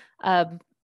walking.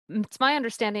 It's my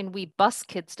understanding we bus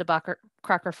kids to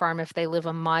Crocker Farm if they live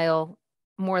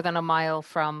more than a mile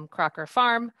from Crocker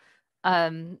Farm.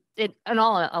 In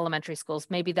all elementary schools,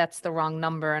 maybe that's the wrong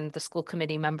number and the school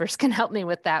committee members can help me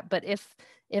with that. But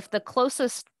if the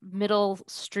closest Middle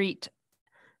Street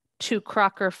to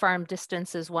Crocker Farm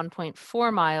distance is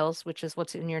 1.4 miles, which is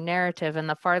what's in your narrative, and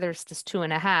the farthest is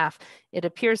 2.5, it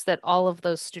appears that all of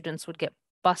those students would get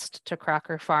bused to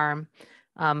Crocker Farm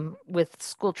with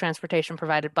school transportation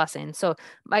provided busing. So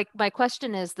my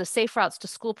question is, the Safe Routes to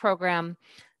School program,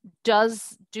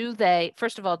 first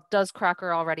of all,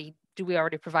 do we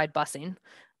already provide busing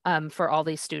for all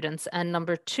these students? And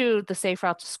number two, the Safe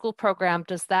Route to School program,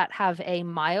 does that have a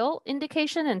mile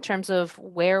indication in terms of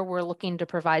where we're looking to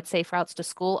provide safe routes to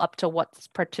school, up to what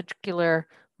particular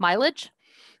mileage?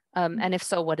 And if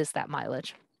so, what is that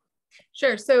mileage?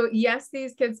 Sure. So yes,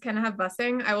 these kids can have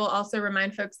busing. I will also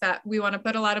remind folks that we want to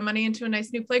put a lot of money into a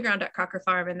nice new playground at Crocker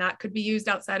Farm, and that could be used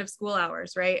outside of school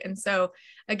hours, right? And so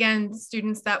again,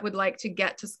 students that would like to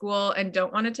get to school and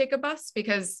don't want to take a bus,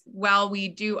 because while we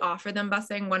do offer them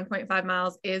busing, 1.5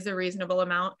 miles is a reasonable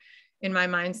amount in my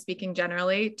mind, speaking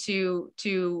generally,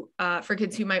 for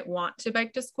kids who might want to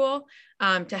bike to school,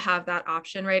 to have that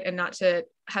option, right? And not to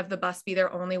have the bus be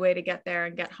their only way to get there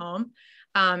and get home.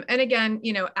 And again,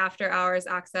 after hours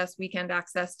access, weekend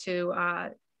access to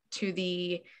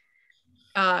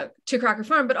Crocker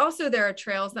Farm, but also there are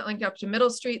trails that link up to Middle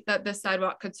Street that this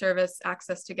sidewalk could service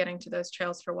access to getting to those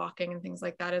trails for walking and things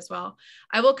like that as well.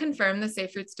 I will confirm the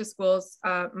Safe Routes to Schools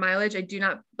mileage. I do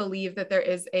not believe that there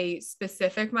is a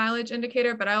specific mileage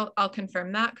indicator, but I'll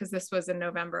confirm that, because this was in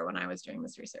November when I was doing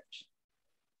this research.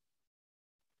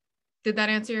 Did that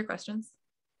answer your questions?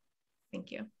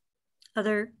 Thank you.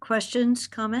 Other questions,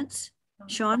 comments?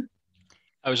 Sean?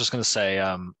 I was just going to say,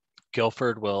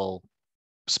 Guilford will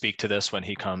speak to this when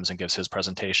he comes and gives his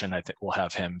presentation. I think we'll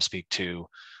have him speak to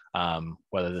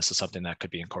whether this is something that could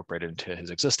be incorporated into his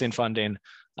existing funding,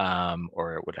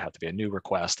 or it would have to be a new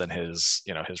request, and his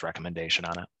recommendation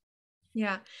on it.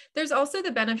 Yeah, there's also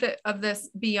the benefit of this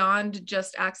beyond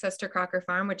just access to Crocker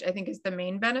Farm, which I think is the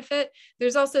main benefit.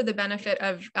 There's also the benefit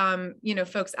of,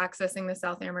 folks accessing the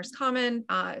South Amherst Common,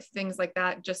 things like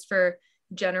that, just for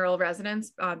general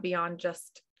residents beyond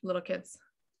just little kids.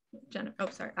 Oh,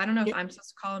 sorry. I don't know if I'm supposed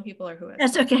to call on people or who is.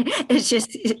 That's okay. It's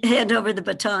just hand over the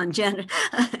baton.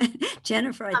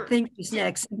 Jennifer, I think is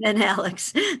next, and then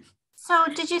Alex. So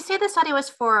did you say the study was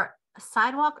for a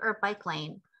sidewalk or a bike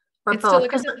lane? Or it's both?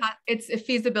 It's a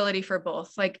feasibility for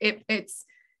both. Like it's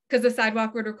because the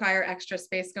sidewalk would require extra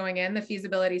space going in. The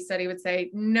feasibility study would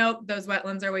say, nope, those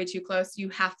wetlands are way too close. You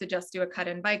have to just do a cut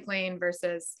in bike lane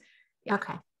versus. Yeah.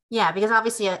 Okay. Yeah, because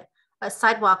obviously a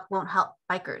sidewalk won't help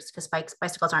bikers, because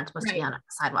bicycles aren't supposed to be on a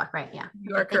sidewalk, right? Yeah.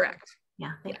 You are correct.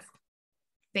 Yeah. Thanks.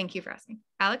 Thank you for asking.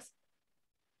 Alex?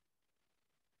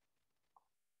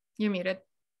 You're muted.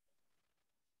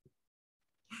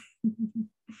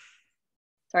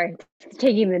 Sorry,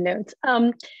 taking the notes.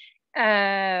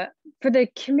 For the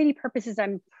committee purposes,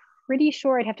 I'm pretty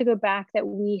sure I'd have to go back that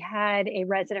we had a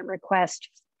resident request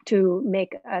to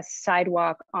make a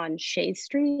sidewalk on Shade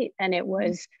Street, and it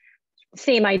was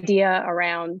same idea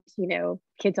around, you know,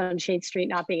 kids on Shade Street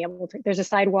not being able to, there's a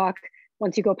sidewalk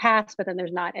once you go past, but then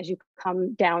there's not as you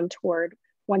come down toward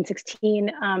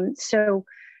 116. So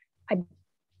I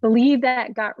believe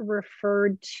that got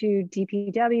referred to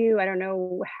DPW. I don't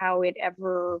know how it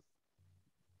ever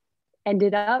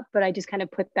ended up, but I just kind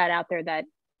of put that out there that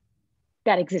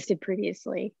that existed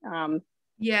previously.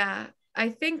 Yeah, I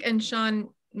think, and Sean,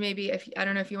 maybe if, I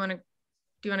don't know if you want to,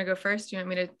 do you want to go first? Do you want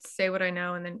me to say what I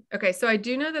know? And then, okay, so I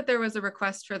do know that there was a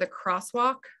request for the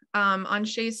crosswalk on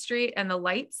Shea Street and the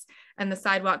lights and the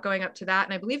sidewalk going up to that.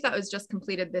 And I believe that was just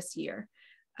completed this year.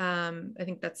 I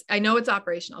think that's, I know it's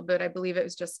operational, but I believe it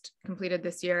was just completed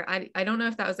this year. I don't know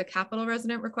if that was a capital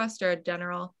resident request or a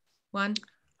general one.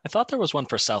 I thought there was one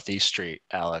for Southeast Street,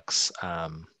 Alex,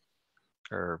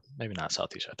 or maybe not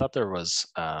Southeast. I thought there was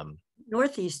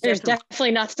Northeast. There's definitely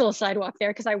not still a sidewalk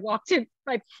there because I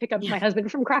pick up my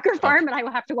husband from Crocker Farm and I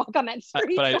will have to walk on that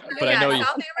street. But yeah, I know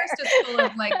South Amherst is full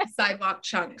of like sidewalk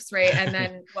chunks, right? And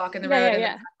then walk in the road.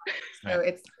 Yeah. So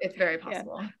it's very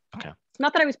possible. Yeah. Okay.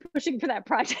 Not that I was pushing for that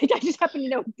project. I just happen to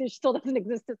know there still doesn't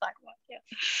exist a sidewalk. Yeah.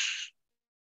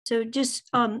 So just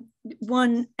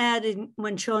one added,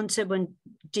 when Sean said when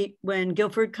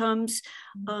Guilford comes,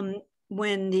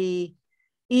 when the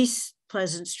East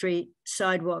Pleasant Street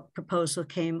sidewalk proposal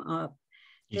came up,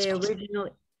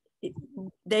 the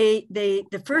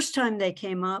first time they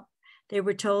came up, they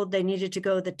were told they needed to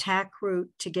go the TAC route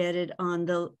to get it on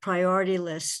the priority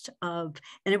list of,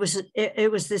 and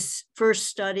it was this first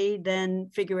study, then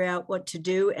figure out what to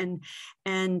do.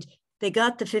 And they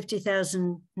got the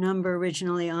 50,000 number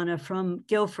originally, Anna, from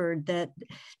Guilford, that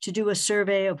to do a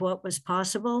survey of what was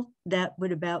possible, that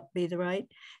would about be the right.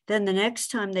 Then the next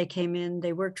time they came in,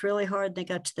 they worked really hard. They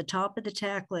got to the top of the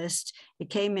TAC list. It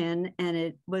came in and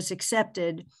it was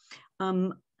accepted.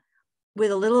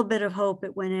 With a little bit of hope,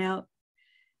 it went out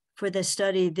for the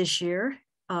study this year,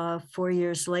 4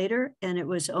 years later. And it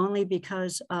was only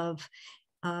because of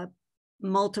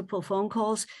multiple phone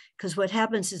calls, because what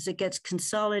happens is it gets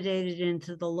consolidated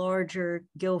into the larger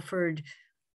Guilford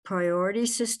priority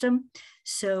system.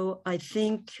 So I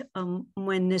think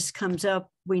when this comes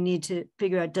up, we need to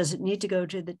figure out, does it need to go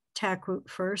to the TAC route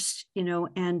first, you know,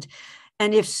 and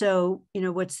if so, you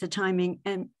know, what's the timing?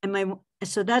 And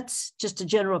so that's just a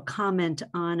general comment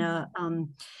on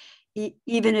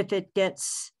even if it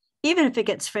gets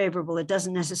favorable, it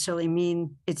doesn't necessarily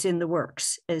mean it's in the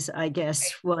works, is I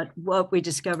guess what we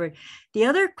discovered. The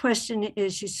other question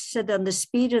is, you said on the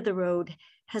speed of the road,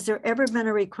 has there ever been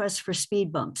a request for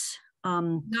speed bumps?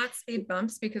 Not speed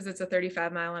bumps because it's a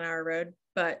 35-mile-an-hour road,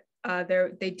 but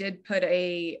they did put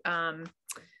a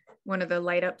one of the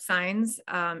light up signs.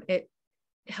 It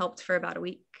helped for about a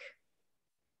week.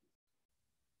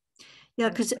 Yeah,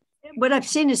 because what I've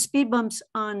seen is speed bumps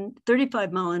on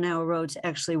 35-mile-an-hour roads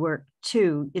actually work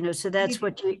too, you know, so that's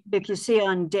what if you see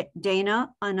on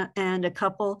Dana and a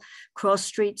couple cross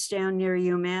streets down near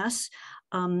UMass,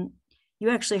 you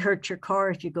actually hurt your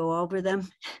car if you go over them,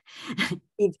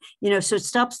 you know, so it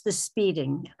stops the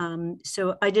speeding.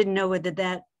 So I didn't know whether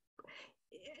that,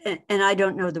 and I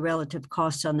don't know the relative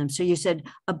costs on them. So you said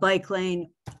a bike lane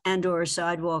and or a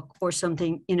sidewalk or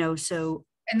something, you know, so.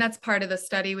 And that's part of the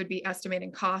study, would be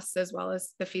estimating costs as well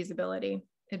as the feasibility.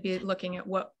 It'd be looking at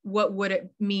what would it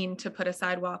mean to put a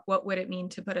sidewalk? What would it mean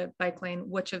to put a bike lane?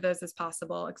 Which of those is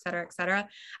possible, et cetera, et cetera.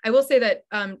 I will say that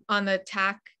on the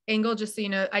TAC angle, just so you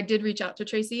know, I did reach out to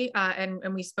Tracy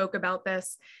and we spoke about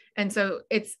this. And so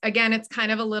it's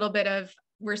kind of a little bit of,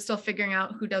 we're still figuring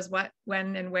out who does what,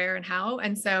 when and where and how.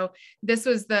 And so this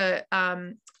was the,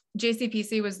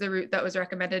 JCPC was the route that was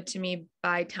recommended to me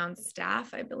by town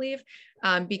staff, I believe,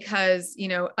 because, you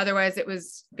know, otherwise it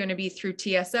was going to be through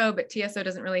TSO, but TSO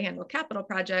doesn't really handle capital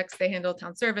projects. They handle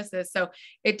town services. So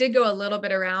it did go a little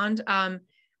bit around.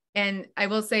 And I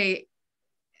will say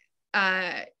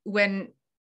so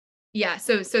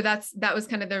that was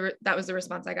kind of the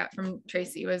response I got from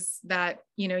Tracy, was that,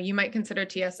 you know, you might consider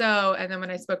TSO. And then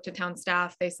when I spoke to town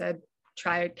staff, they said,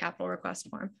 try a capital request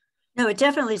form. No, it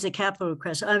definitely is a capital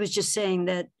request. I was just saying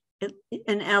that,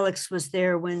 and Alex was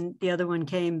there when the other one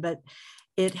came, but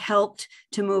it helped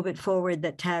to move it forward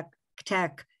that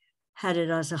TAC had it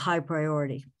as a high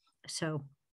priority. So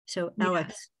yeah.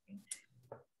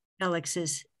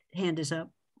 Alex's hand is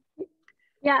up.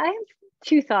 Yeah, I have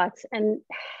two thoughts. And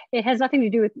it has nothing to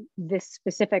do with this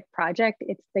specific project.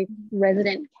 It's the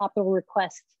resident capital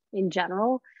request in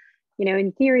general. You know,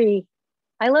 in theory,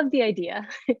 I love the idea.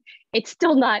 It's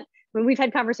still not, when we've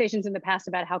had conversations in the past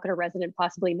about how could a resident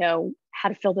possibly know how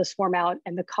to fill this form out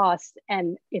and the cost,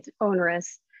 and it's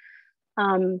onerous.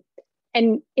 And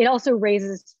it also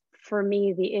raises for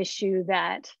me the issue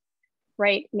that,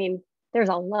 right, I mean, there's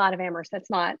a lot of Amherst that's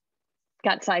not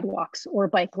got sidewalks or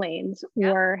bike lanes,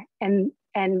 or, and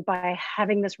by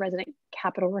having this resident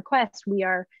capital request, we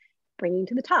are bringing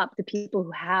to the top the people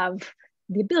who have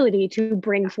the ability to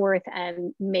bring forth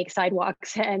and make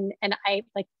sidewalks. And I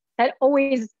like that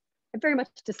always, I very much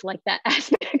dislike that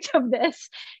aspect of this,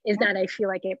 is that I feel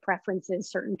like it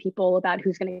preferences certain people about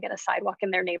who's going to get a sidewalk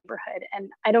in their neighborhood. And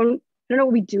I don't know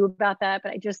what we do about that,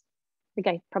 but I just think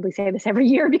I probably say this every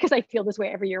year because I feel this way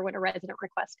every year when a resident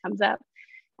request comes up.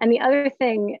 And the other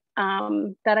thing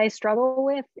that I struggle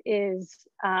with is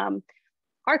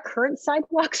our current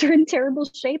sidewalks are in terrible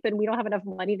shape, and we don't have enough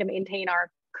money to maintain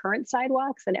our current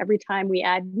sidewalks. And every time we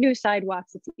add new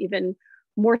sidewalks, it's even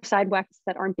more sidewalks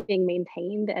that aren't being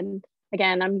maintained. And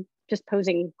again, I'm just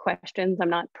posing questions. I'm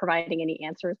not providing any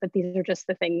answers, but these are just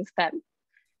the things that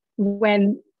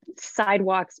when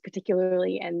sidewalks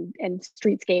particularly and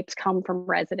streetscapes come from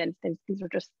residents, these are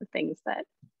just the things that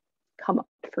come up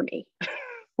for me.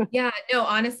 Yeah, no,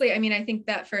 honestly, I mean, I think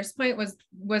that first point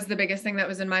was the biggest thing that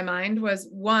was in my mind. Was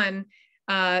one,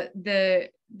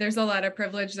 there's a lot of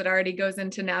privilege that already goes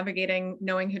into navigating,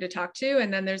 knowing who to talk to.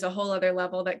 And then there's a whole other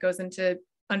level that goes into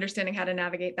understanding how to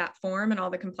navigate that form and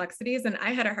all the complexities. And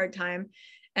I had a hard time.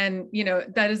 And, you know,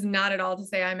 that is not at all to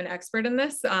say I'm an expert in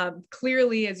this.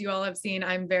 Clearly, as you all have seen,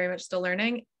 I'm very much still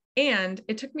learning. And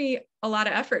it took me a lot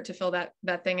of effort to fill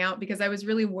that thing out, because I was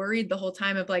really worried the whole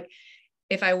time of like,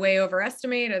 if I way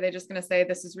overestimate, are they just going to say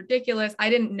this is ridiculous? I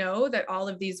didn't know that all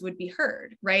of these would be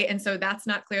heard, right? And so that's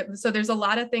not clear. So there's a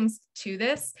lot of things to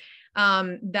this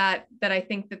that I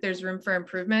think that there's room for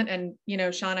improvement. And, you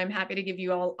know, Sean, I'm happy to give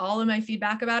you all of my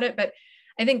feedback about it. But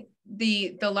I think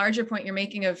the larger point you're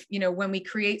making of, you know, when we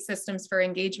create systems for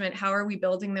engagement, how are we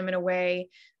building them in a way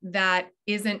that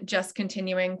isn't just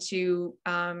continuing to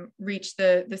reach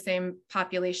the same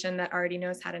population that already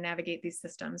knows how to navigate these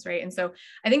systems, right? And so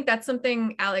I think that's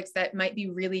something, Alex, that might be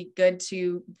really good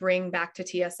to bring back to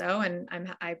TSO. And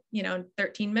I you know, in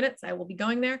 13 minutes, I will be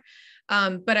going there.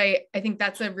 But I think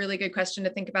that's a really good question to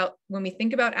think about when we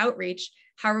think about outreach.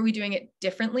 How are we doing it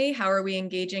differently? How are we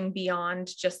engaging beyond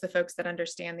just the folks that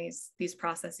understand these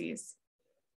processes?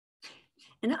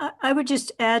 And I would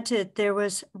just add to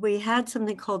it, we had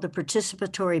something called the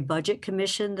Participatory Budget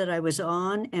Commission that I was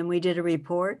on, and we did a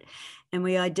report, and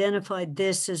we identified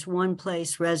this as one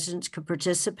place residents could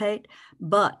participate,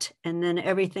 but, and then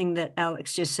everything that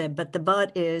Alex just said, but the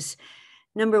but is,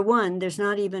 number one, there's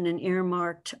not even an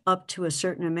earmarked up to a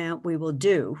certain amount we will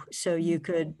do. So you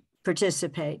could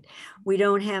participate. We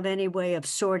don't have any way of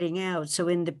sorting out. So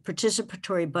in the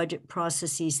participatory budget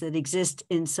processes that exist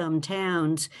in some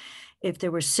towns, if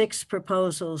there were 6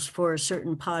 proposals for a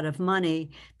certain pot of money,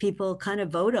 people kind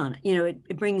of vote on it. You know,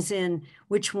 it brings in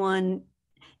which one,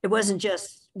 it wasn't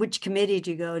just which committee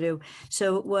do you go to.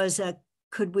 So it was,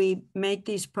 could we make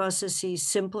these processes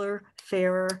simpler,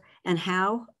 fairer, and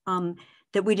how?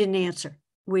 That we didn't answer.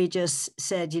 We just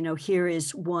said, you know, here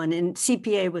is one, and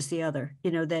CPA was the other,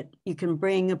 you know, that you can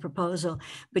bring a proposal,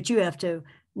 but you have to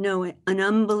know an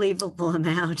unbelievable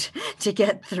amount to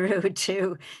get through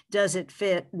to, does it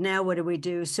fit? Now, what do we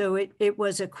do? So it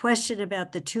was a question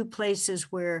about the 2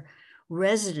 places where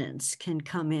residents can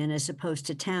come in as opposed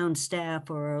to town staff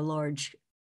or a large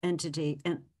entity.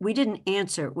 And we didn't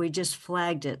answer, we just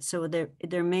flagged it. So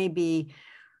there may be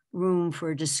room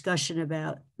for discussion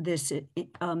about this,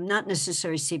 not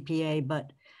necessarily CPA,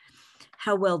 but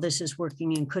how well this is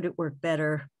working and could it work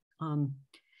better?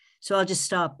 So I'll just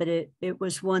stop, but it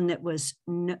was one that was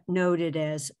noted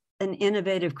as an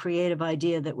innovative, creative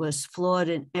idea that was flawed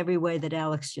in every way that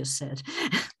Alex just said.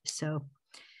 So,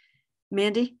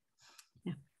 Mandy?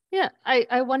 Yeah,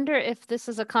 I wonder if this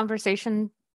is a conversation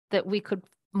that we could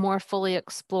more fully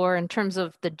explore in terms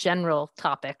of the general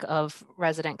topic of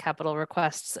resident capital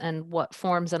requests and what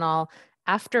forms and all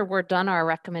after we're done our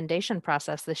recommendation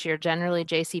process this year. Generally,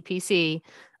 JCPC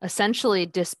essentially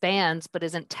disbands, but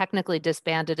isn't technically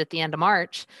disbanded at the end of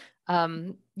March.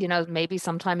 You know, maybe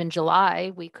sometime in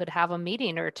July, we could have a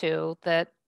meeting or two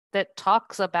that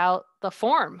talks about the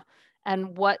form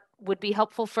and what would be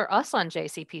helpful for us on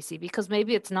JCPC, because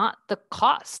maybe it's not the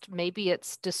cost, maybe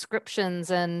it's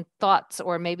descriptions and thoughts,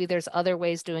 or maybe there's other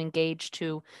ways to engage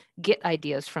to get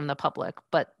ideas from the public,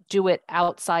 but do it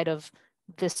outside of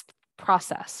this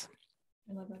process.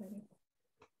 I love that idea.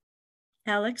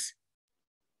 Alex?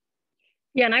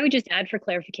 Yeah, and I would just add for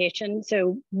clarification.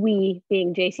 So we,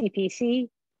 being JCPC,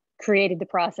 created the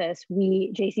process.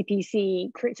 We,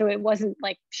 JCPC, so it wasn't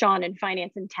like Sean and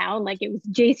finance in town, like it was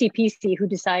JCPC who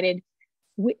decided.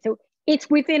 So it's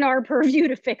within our purview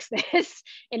to fix this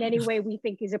in any way we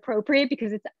think is appropriate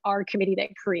because it's our committee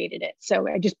that created it. So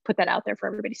I just put that out there for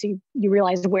everybody so you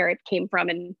realize where it came from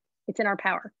and it's in our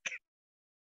power.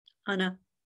 Anna?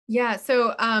 Yeah,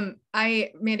 so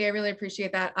Mandy, I really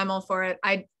appreciate that. I'm all for it.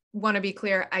 I want to be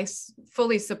clear, I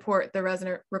fully support the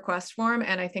resident request form,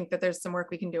 and I think that there's some work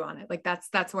we can do on it. Like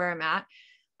that's where I'm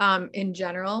at in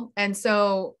general. And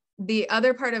so the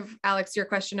other part of Alex, your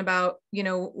question about,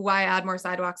 why add more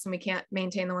sidewalks when we can't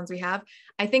maintain the ones we have,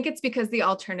 I think it's because the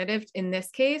alternative in this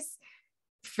case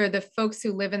for the folks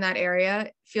who live in that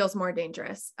area feels more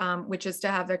dangerous, which is to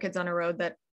have their kids on a road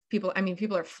that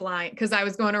people are flying. Because I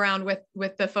was going around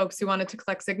with the folks who wanted to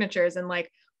collect signatures and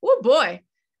like, oh boy,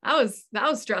 that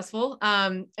was stressful.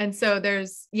 And so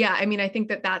I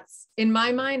think that's, in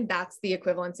my mind, that's the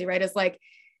equivalency, right? Is like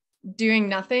doing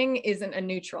nothing isn't a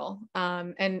neutral.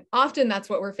 And often that's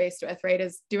what we're faced with, right?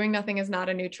 Is doing nothing is not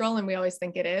a neutral. And we always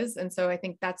think it is. And so I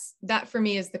think that for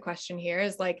me is the question here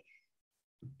is like,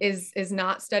 is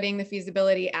not studying the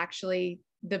feasibility actually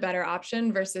the better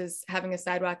option versus having a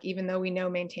sidewalk, even though we know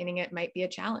maintaining it might be a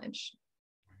challenge.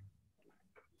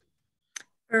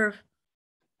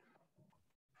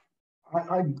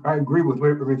 I agree with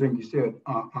everything you said,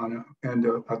 Anna, and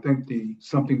I think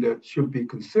something that should be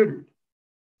considered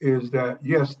is that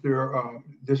yes,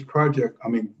 this project. I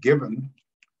mean, given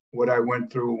what I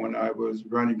went through when I was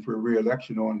running for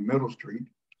re-election on Middle Street,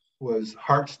 was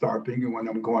heart-stopping, and when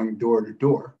I'm going door to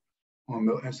door on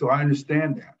Middle, and so I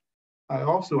understand that. I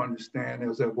also understand,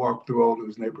 as I walk through all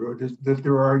those neighborhoods, that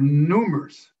there are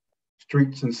numerous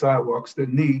streets and sidewalks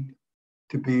that need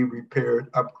to be repaired,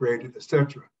 upgraded,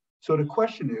 etc. So the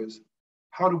question is,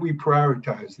 how do we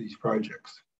prioritize these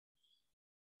projects?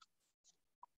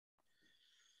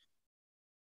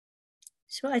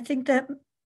 So I think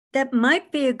that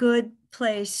might be a good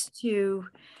place to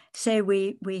say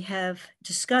we have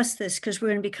discussed this, because we're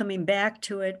going to be coming back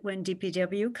to it when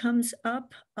DPW comes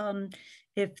up,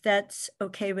 if that's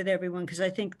okay with everyone, because I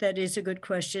think that is a good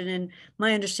question. And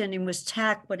my understanding was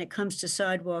TAC, when it comes to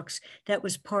sidewalks, that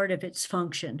was part of its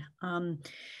function.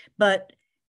 But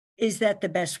is that the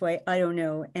best way? I don't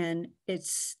know. And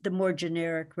it's the more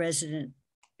generic resident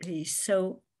piece.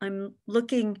 So I'm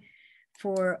looking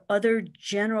for other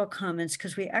general comments,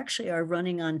 because we actually are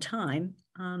running on time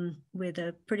with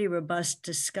a pretty robust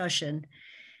discussion.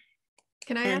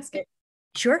 Can I ask it?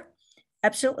 Sure,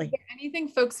 absolutely. Anything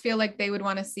folks feel like they would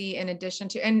want to see in addition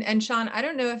to, and Sean, I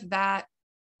don't know if that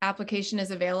application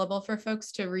is available for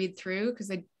folks to read through,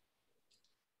 because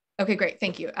okay, great,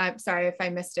 thank you. I'm sorry if I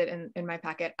missed it in my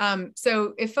packet.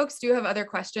 So if folks do have other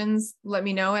questions, let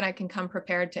me know and I can come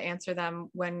prepared to answer them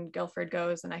when Guilford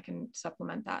goes, and I can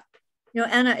supplement that.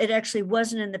 Anna, it actually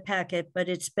wasn't in the packet, but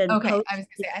it's been okay. posted. I was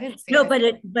gonna say, I didn't see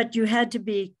it. But you had to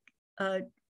be,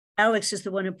 Alex is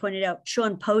the one who pointed out,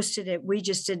 Sean posted it, we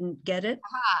just didn't get it.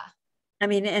 Aha. I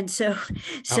mean, and so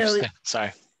sorry.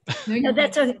 No,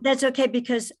 that's okay,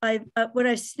 because what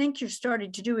I think you're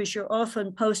starting to do is you're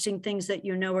often posting things that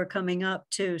are coming up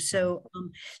too. So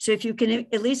so if you can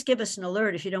at least give us an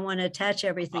alert, if you don't want to attach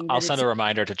everything. I'll send a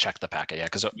reminder to check the packet. Yeah,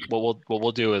 because what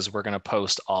we'll do is we're going to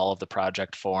post all of the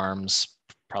project forms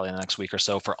probably in the next week or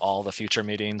so for all the future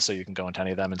meetings, so you can go into any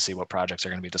of them and see what projects are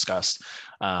going to be discussed.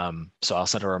 So I'll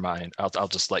send a reminder. I'll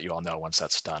just let you all know once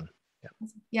that's done.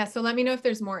 Yeah. So let me know if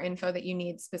there's more info that you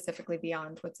need specifically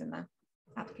beyond what's in the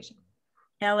application.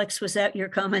 Alex, was that your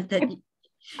comment? That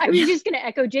I was just going to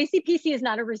echo, JCPC is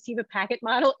not a receive a packet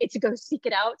model, it's a go seek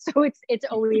it out. So it's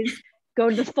always go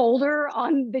to the folder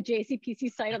on the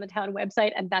JCPC site on the town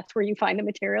website, and that's where you find the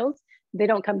materials. They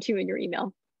don't come to you in your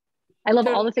email. I love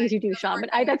all the things you do, Sean, but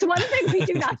that's one thing we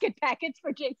do not get packets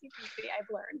for JCPC, I've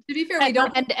learned. To be fair, we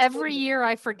don't. And every year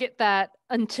I forget that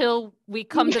until we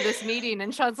come to this meeting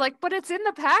and Sean's like, but it's in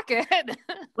the packet.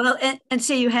 Well, and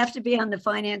so you have to be on the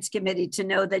finance committee to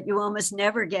know that you almost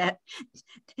never get,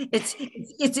 go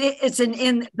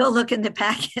look in the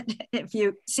packet. If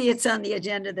you see it's on the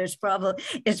agenda, it's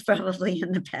probably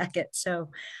in the packet.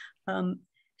 So,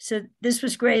 so this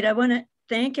was great. I want to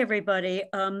thank everybody.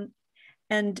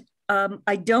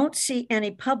 I don't see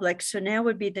any public, so now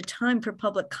would be the time for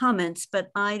public comments,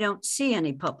 but I don't see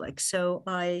any public, so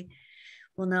I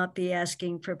will not be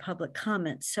asking for public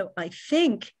comments. So I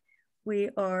think we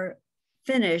are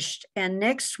finished, and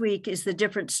next week is the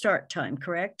different start time,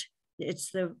 correct?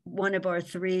 it's the one of our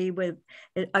three with,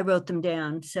 I wrote them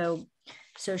down. So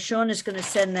Sean is going to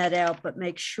send that out, but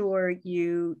make sure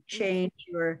you change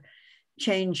your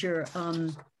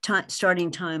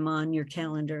starting time on your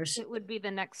calendars. It would be the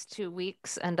next 2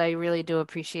 weeks, and I really do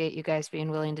appreciate you guys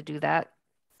being willing to do that.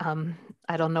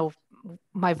 I don't know,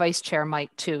 my vice chair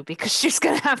might too, because she's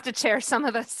going to have to chair some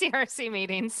of the CRC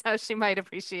meetings, so she might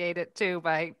appreciate it too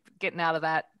by getting out of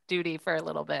that duty for a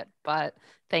little bit, but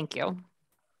thank you.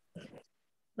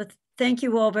 But thank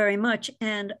you all very much.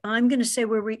 And I'm going to say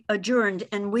we're adjourned,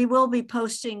 and we will be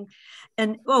posting.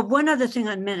 And one other thing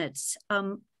on minutes.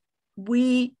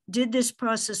 We did this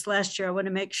process last year. I want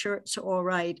to make sure it's all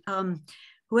right.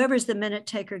 Whoever's the minute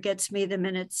taker gets me the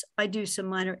minutes. I do some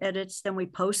minor edits, then we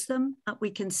post them. We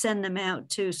can send them out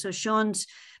too. So Sean's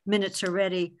minutes are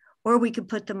ready, or we could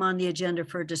put them on the agenda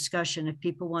for a discussion if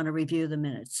people want to review the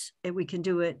minutes. We can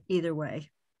do it either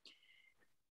way.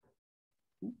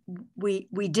 We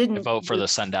didn't vote for the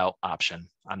send out option.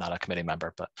 I'm not a committee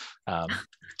member, but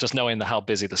just knowing how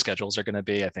busy the schedules are going to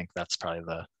be, I think that's probably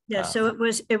the so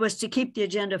it was to keep the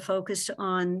agenda focused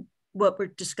on what we're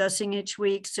discussing each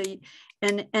week. So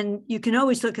and you can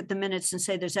always look at the minutes and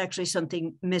say there's actually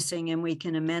something missing and we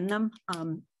can amend them.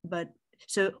 But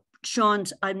so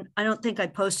Sean's, I don't think I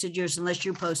posted yours unless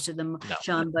you posted them, no.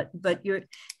 Sean, but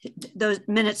those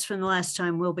minutes from the last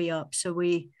time will be up. So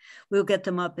we'll get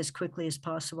them up as quickly as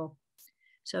possible.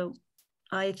 So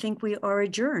I think we are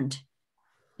adjourned.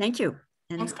 Thank you.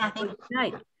 And thanks, Kathy. Good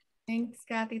night. Thanks,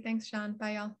 Kathy. Thanks, Sean.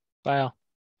 Bye, y'all. Bye, y'all.